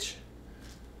 Stupid bitch.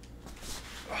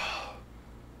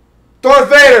 Darth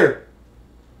Vader.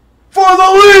 For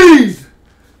the lead.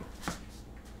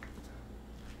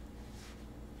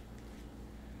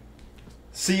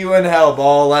 See you in hell,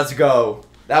 ball. Let's go.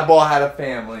 That ball had a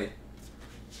family.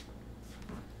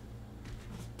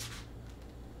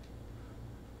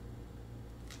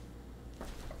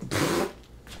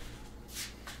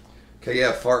 Okay,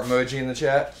 yeah, fart emoji in the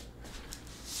chat.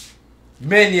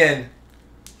 Minion.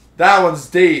 That one's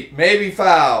deep. Maybe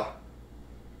foul.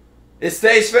 It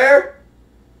stays fair?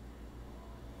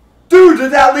 Dude,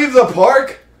 did that leave the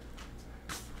park?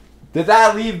 Did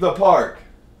that leave the park?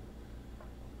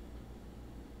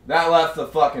 That left the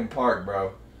fucking park,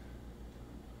 bro.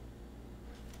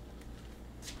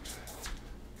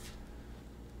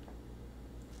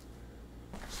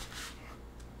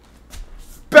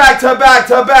 Back to back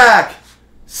to back.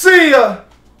 See ya.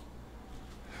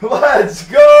 Let's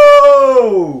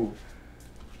go.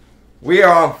 We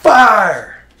are on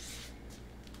fire.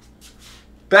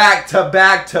 Back to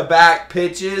back to back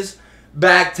pitches.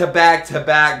 Back to back to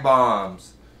back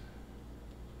bombs.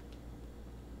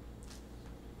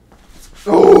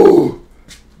 Ooh.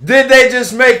 Did they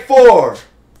just make 4?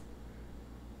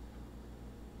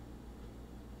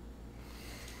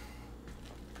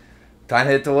 Time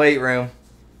to hit the weight room.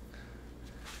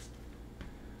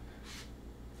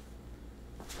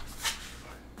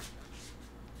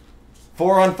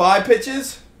 Four on 5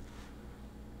 pitches.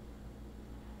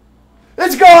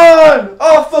 It's gone!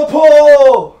 Off the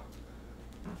pole!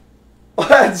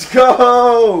 Let's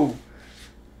go!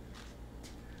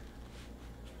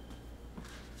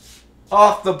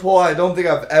 Off the pole. I don't think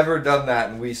I've ever done that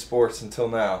in Wii Sports until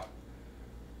now.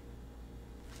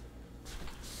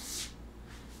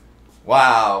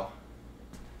 Wow.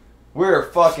 We're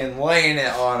fucking laying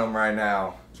it on them right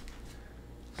now.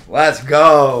 Let's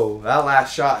go. That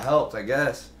last shot helped, I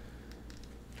guess.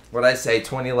 What'd I say?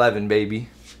 2011, baby.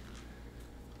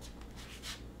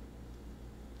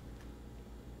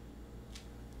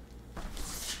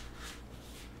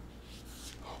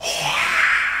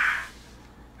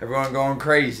 Everyone going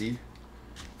crazy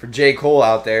for J. Cole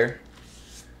out there.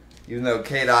 Even though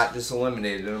K-Dot just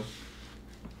eliminated him.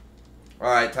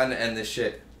 Alright, time to end this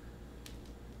shit.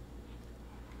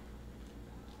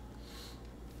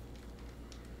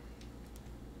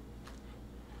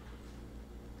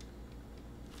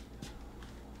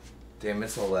 Damn,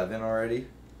 it's 11 already.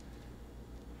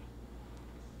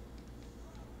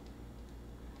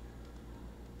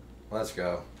 Let's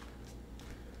go.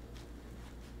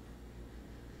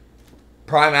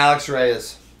 Prime Alex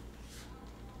Reyes.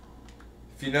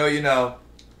 If you know, you know.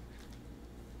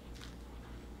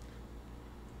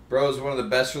 Bro is one of the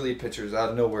best relief pitchers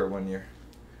out of nowhere one year.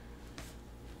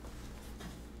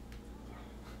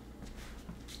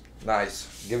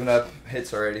 Nice. Giving up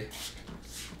hits already.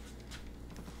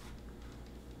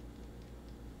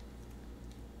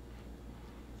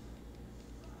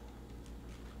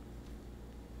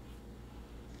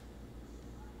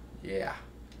 Yeah.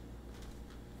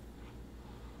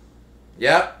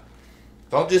 Yep.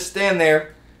 Don't just stand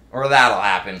there, or that'll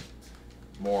happen.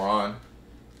 Moron.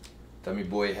 Dummy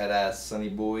boy, head ass, sunny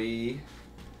boy.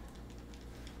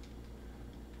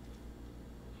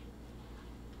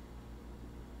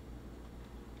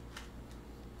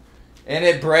 And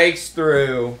it breaks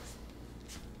through.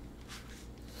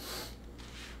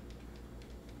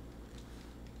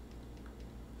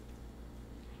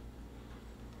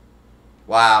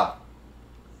 Wow.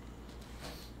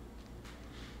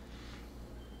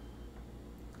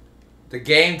 The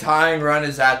game tying run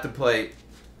is at the plate.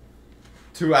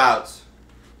 2 outs.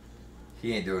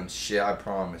 He ain't doing shit, I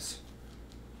promise.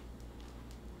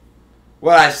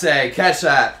 What I say? Catch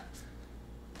that.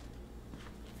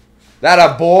 That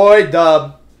a boy,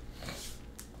 Dub.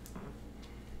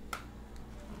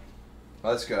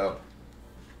 Let's go.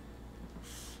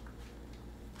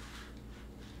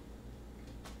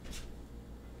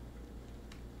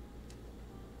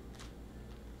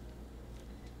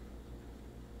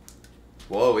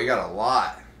 Whoa, we got a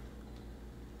lot.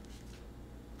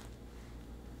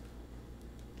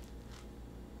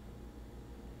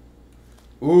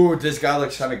 Ooh, this guy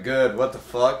looks kind of good. What the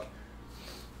fuck?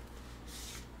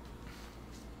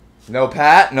 No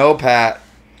Pat? No Pat.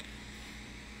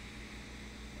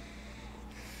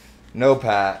 No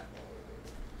Pat.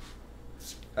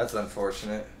 That's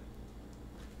unfortunate.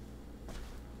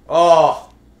 Oh.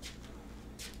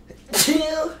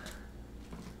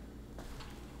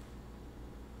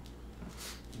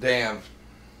 Damn.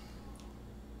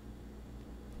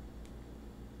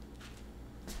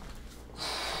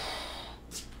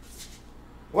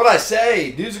 What'd I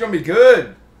say? Dude's gonna be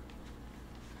good.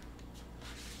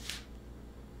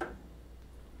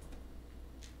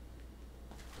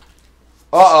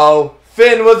 Uh-oh.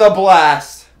 Finn with a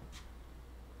blast.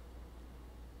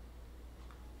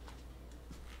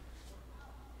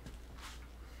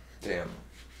 Damn.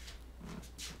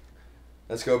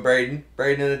 Let's go, Braden.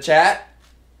 Braden in the chat.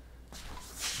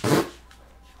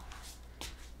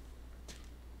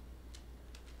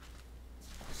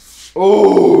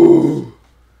 Ooh.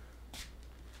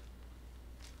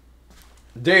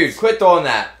 Dude, quit throwing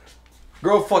that.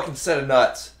 Grow a fucking set of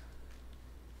nuts.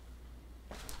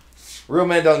 Real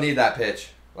men don't need that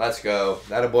pitch. Let's go.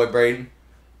 That a boy, Braden.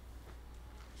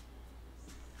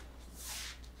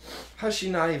 How'd she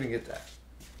not even get that?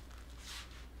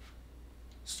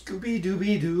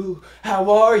 Scooby-Dooby-Doo,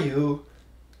 how are you?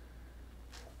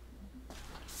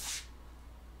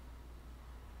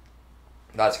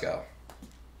 Let's go.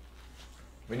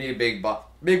 We need a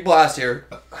big blast here.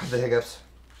 The hiccups.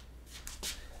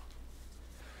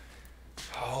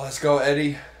 Oh, let's go,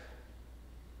 Eddie.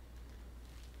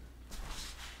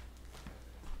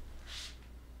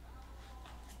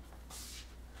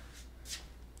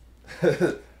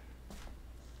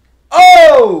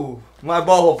 Oh! My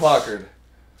bubble puckered.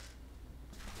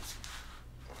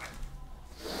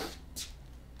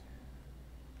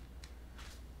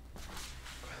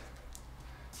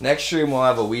 Next stream we'll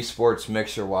have a Wii Sports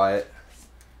mixer, Wyatt.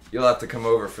 You'll have to come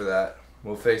over for that.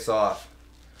 We'll face off.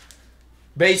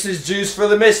 Bases juice for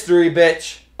the mystery,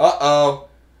 bitch. Uh-oh.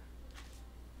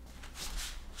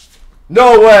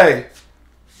 No way.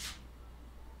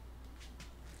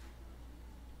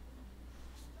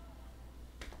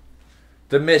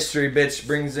 The mystery bitch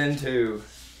brings in two.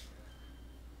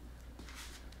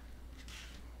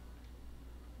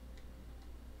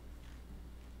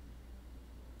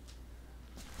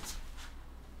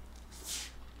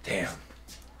 Damn.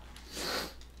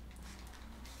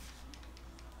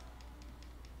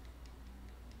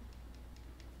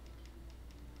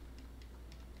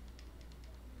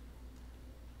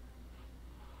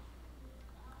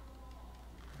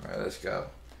 All right, let's go.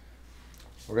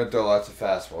 We're going to throw lots of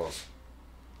fastballs.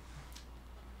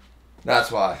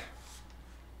 That's why.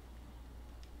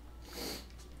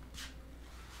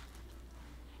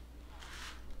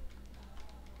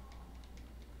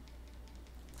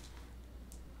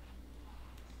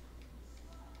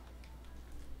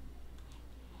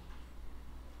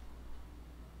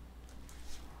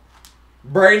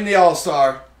 Braden the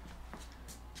All-Star.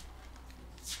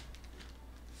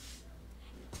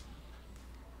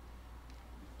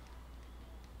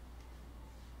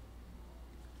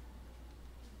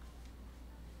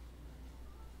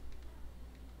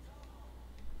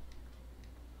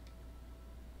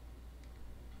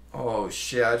 Oh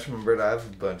shit, I just remembered I have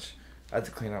a bunch. I have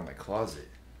to clean out my closet.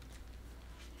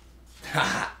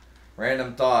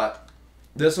 Random thought.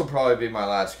 This will probably be my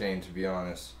last game, to be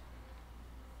honest.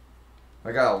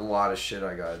 I got a lot of shit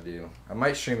I gotta do. I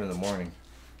might stream in the morning.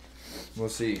 We'll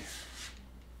see.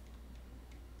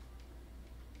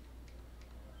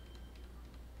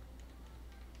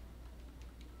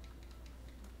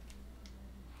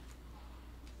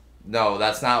 No,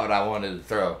 that's not what I wanted to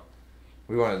throw.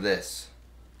 We wanted this.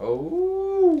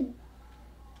 Oh.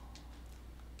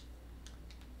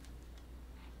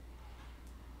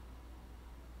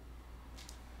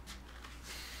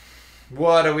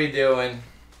 What are we doing?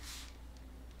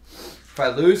 If I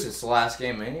lose, it's the last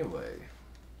game anyway.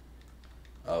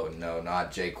 Oh no,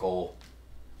 not J. Cole.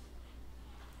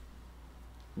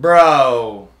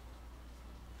 Bro.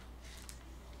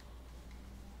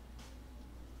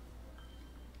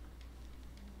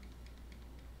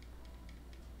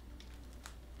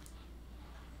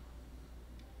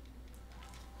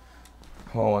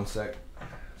 Hold on one sec.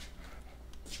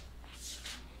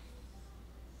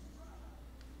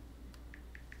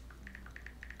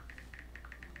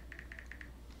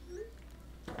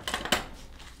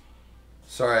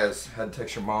 Sorry, I had to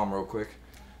text your mom real quick.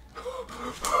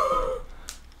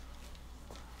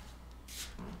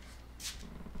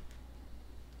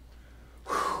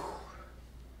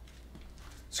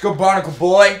 Let's go, Barnacle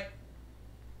boy.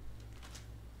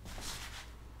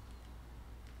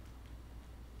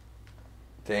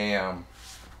 Damn.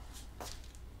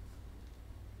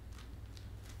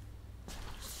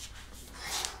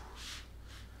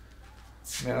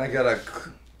 Man, I gotta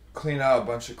clean out a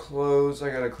bunch of clothes.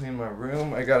 I gotta clean my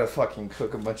room. I gotta fucking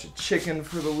cook a bunch of chicken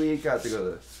for the week. I have to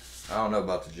go to, I don't know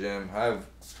about the gym. I have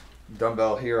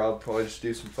dumbbell here. I'll probably just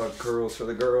do some fucking curls for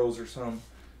the girls or something.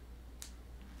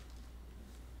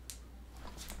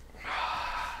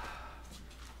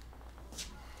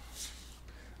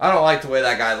 I don't like the way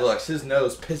that guy looks. His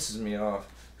nose pisses me off.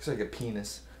 Looks like a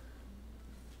penis.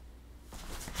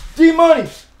 D-Money!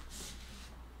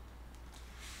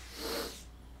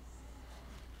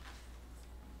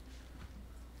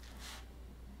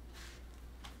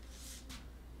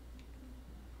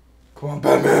 Come on,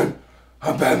 Batman.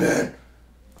 I'm Batman.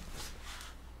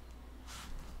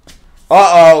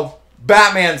 Uh-oh.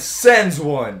 Batman sends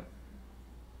one.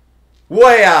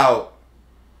 Way out.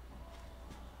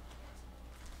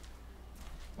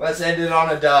 Let's end it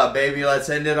on a dub, baby. Let's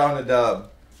end it on a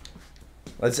dub.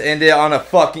 Let's end it on a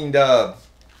fucking dub.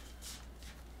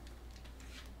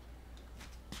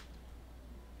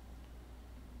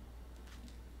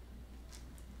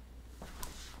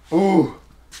 Ooh.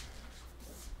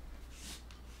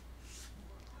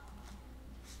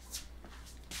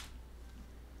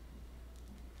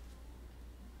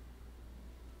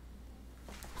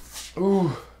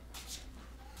 Ooh.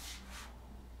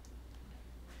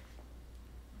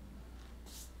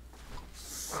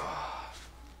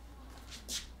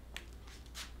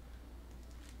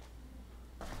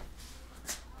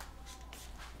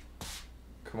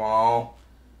 Come on.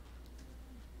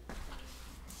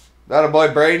 That a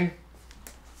boy, Braden?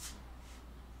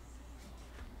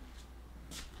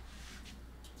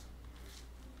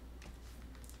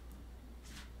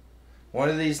 One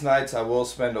of these nights I will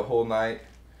spend a whole night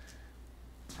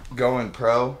going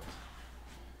pro.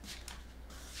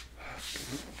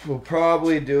 We'll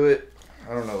probably do it,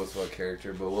 I don't know with what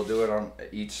character, but we'll do it on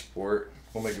each sport.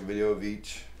 We'll make a video of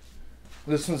each.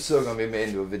 This one's still going to be made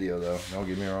into a video though, don't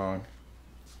get me wrong.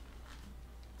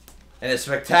 And a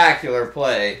spectacular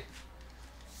play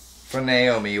for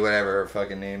Naomi, whatever her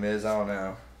fucking name is, I don't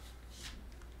know.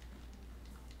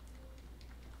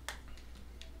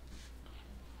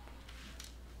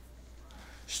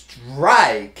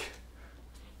 Strike?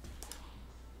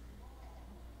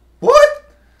 What?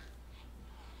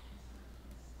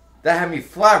 That had me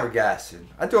flabbergasted.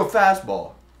 I threw a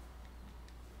fastball.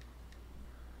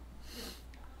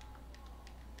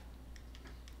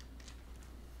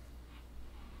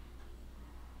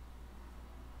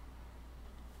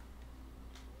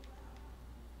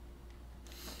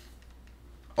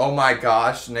 Oh my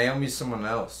gosh, Naomi's someone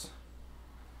else.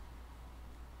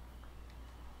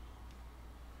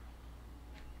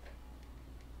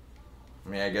 I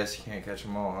mean, I guess you can't catch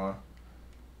them all, huh?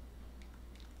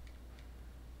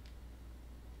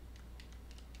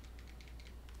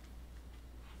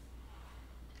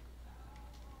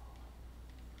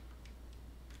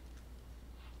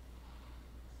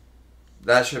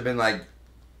 That should have been like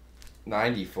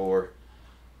 94.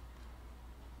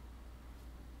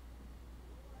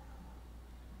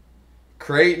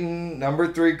 Creighton,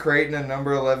 number 3 Creighton and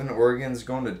number 11 Oregon's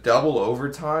going to double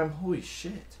overtime. Holy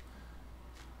shit.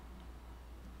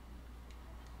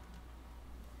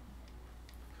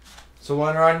 It's a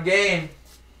one-run game.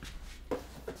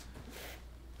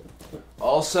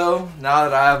 Also, now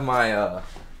that I have my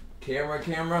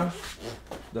camera,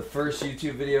 the first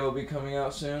YouTube video will be coming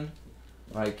out soon.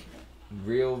 Like,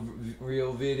 real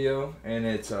video. And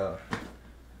it's,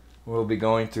 we'll be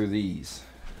going through these.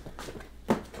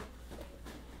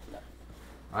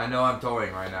 I know I'm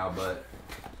towing right now, but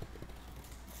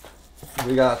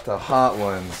we got the hot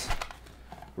ones.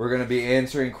 We're going to be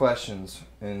answering questions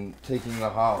and taking the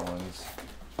hot ones.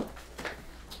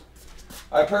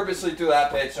 I purposely threw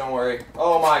that pitch, don't worry.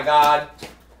 Oh my god.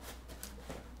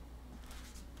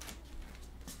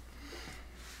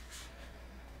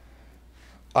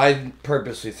 I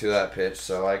purposely threw that pitch,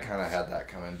 so I kind of had that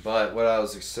coming. But what I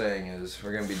was saying is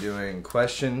we're going to be doing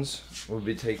questions. We'll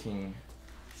be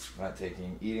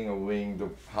eating a wing, the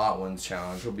hot ones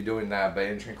challenge. We'll be doing that by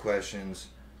answering questions,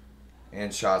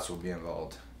 and shots will be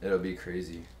involved. It'll be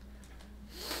crazy.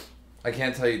 I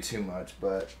can't tell you too much,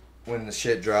 but when the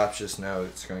shit drops, just know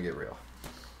it's going to get real.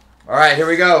 All right, here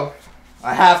we go.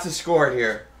 I have to score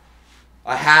here.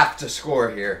 I have to score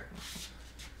here.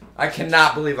 I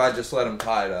cannot believe I just let him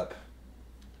tie it up.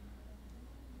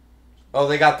 Oh,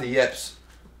 they got the yips.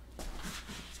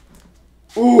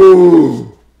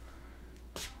 Ooh.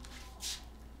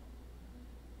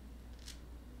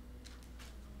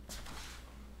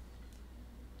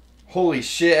 Holy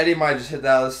shit, Eddie might just hit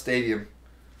that out of the stadium.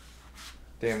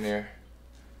 Damn near.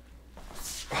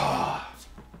 Ah.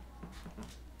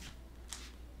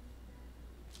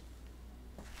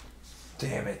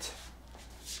 Damn it.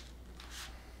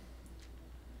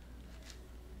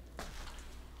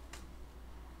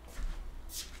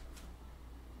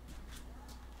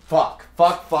 Fuck.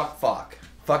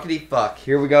 Fuckity fuck.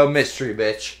 Here we go, mystery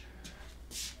bitch.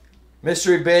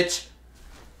 Mystery bitch.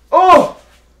 Oh!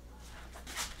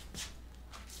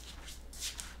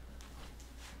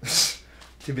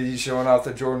 Too busy showing off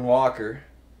the Jordan Walker.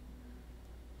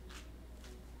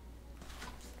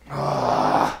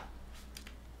 Ah.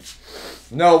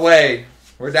 No way.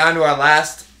 We're down to our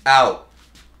last out.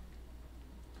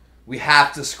 We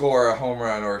have to score a home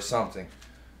run or something.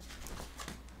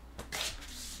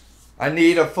 I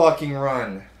need a fucking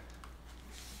run.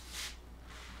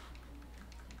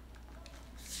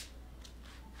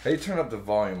 How do you turn up the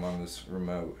volume on this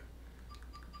remote?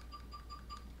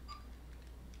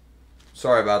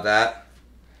 Sorry about that.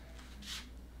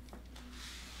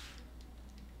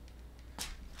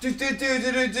 I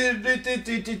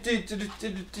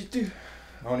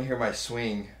want to hear my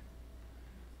swing.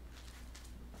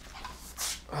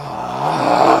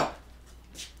 Oh,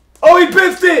 he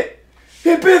biffed it!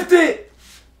 He biffed it!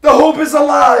 The hope is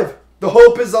alive! The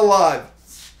hope is alive.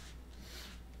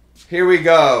 Here we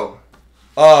go.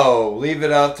 Oh, leave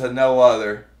it up to no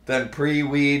other than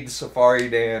pre-weed Safari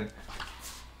Dan.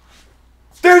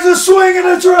 There's a swing and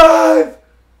a drive!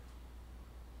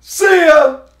 See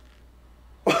ya!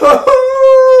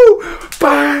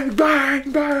 Bang,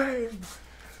 bang, bang!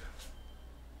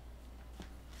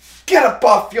 Get up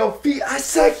off your feet! I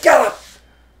said get up!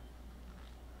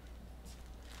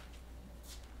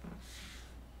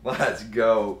 Let's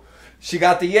go. She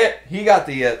got the yip. He got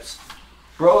the yips.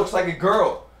 Bro looks like a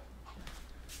girl.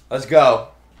 Let's go.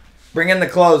 Bring in the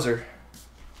closer.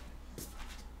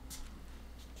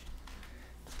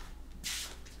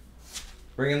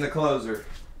 Bring in the closer.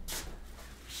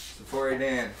 Safari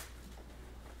Dan.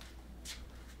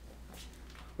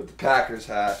 With the Packers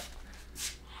hat.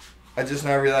 I just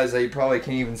now realized that you probably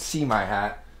can't even see my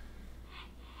hat.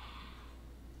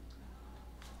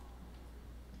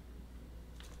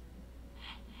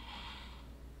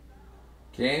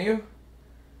 Can you?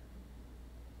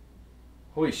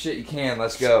 Holy shit, you can.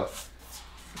 Let's go.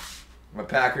 My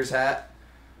Packers hat.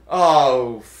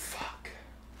 Oh, fuck.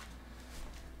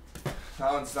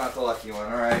 That one's not the lucky one.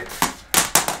 Alright.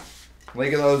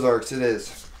 Lake of the Ozarks, it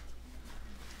is.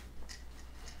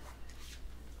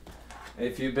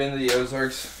 If you've been to the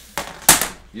Ozarks,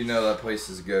 you know that place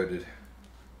is goated.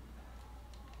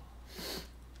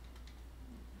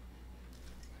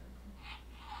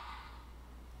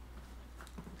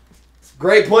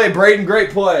 Great play, Braden.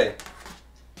 Great play.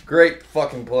 Great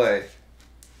fucking play.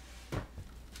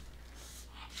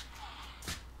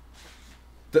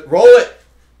 Roll it.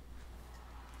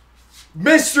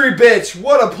 Mystery bitch.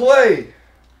 What a play.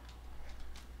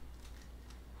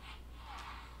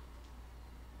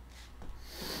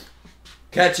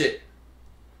 Catch it.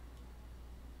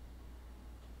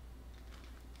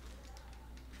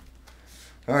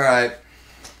 All right.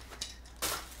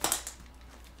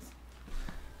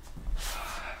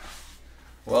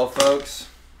 Well, folks,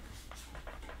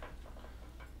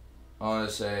 I want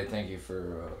to say thank you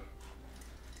for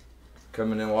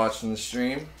coming and watching the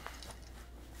stream.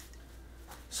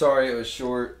 Sorry it was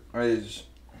short. I had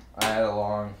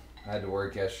I had to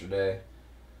work yesterday.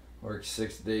 Worked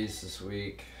 6 days this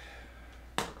week.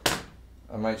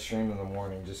 I might stream in the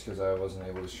morning just because I wasn't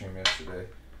able to stream yesterday.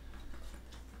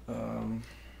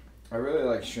 I really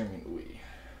like streaming Wii.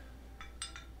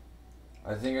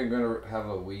 I think I'm going to have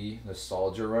a Wii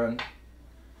nostalgia run.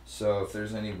 So if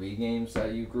there's any Wii games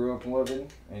that you grew up loving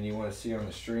and you want to see on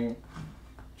the stream,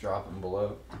 drop them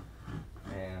below.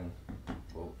 And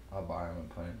well, I'll buy them and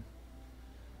play them.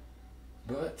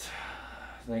 But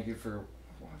thank you for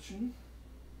watching.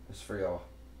 This is for y'all.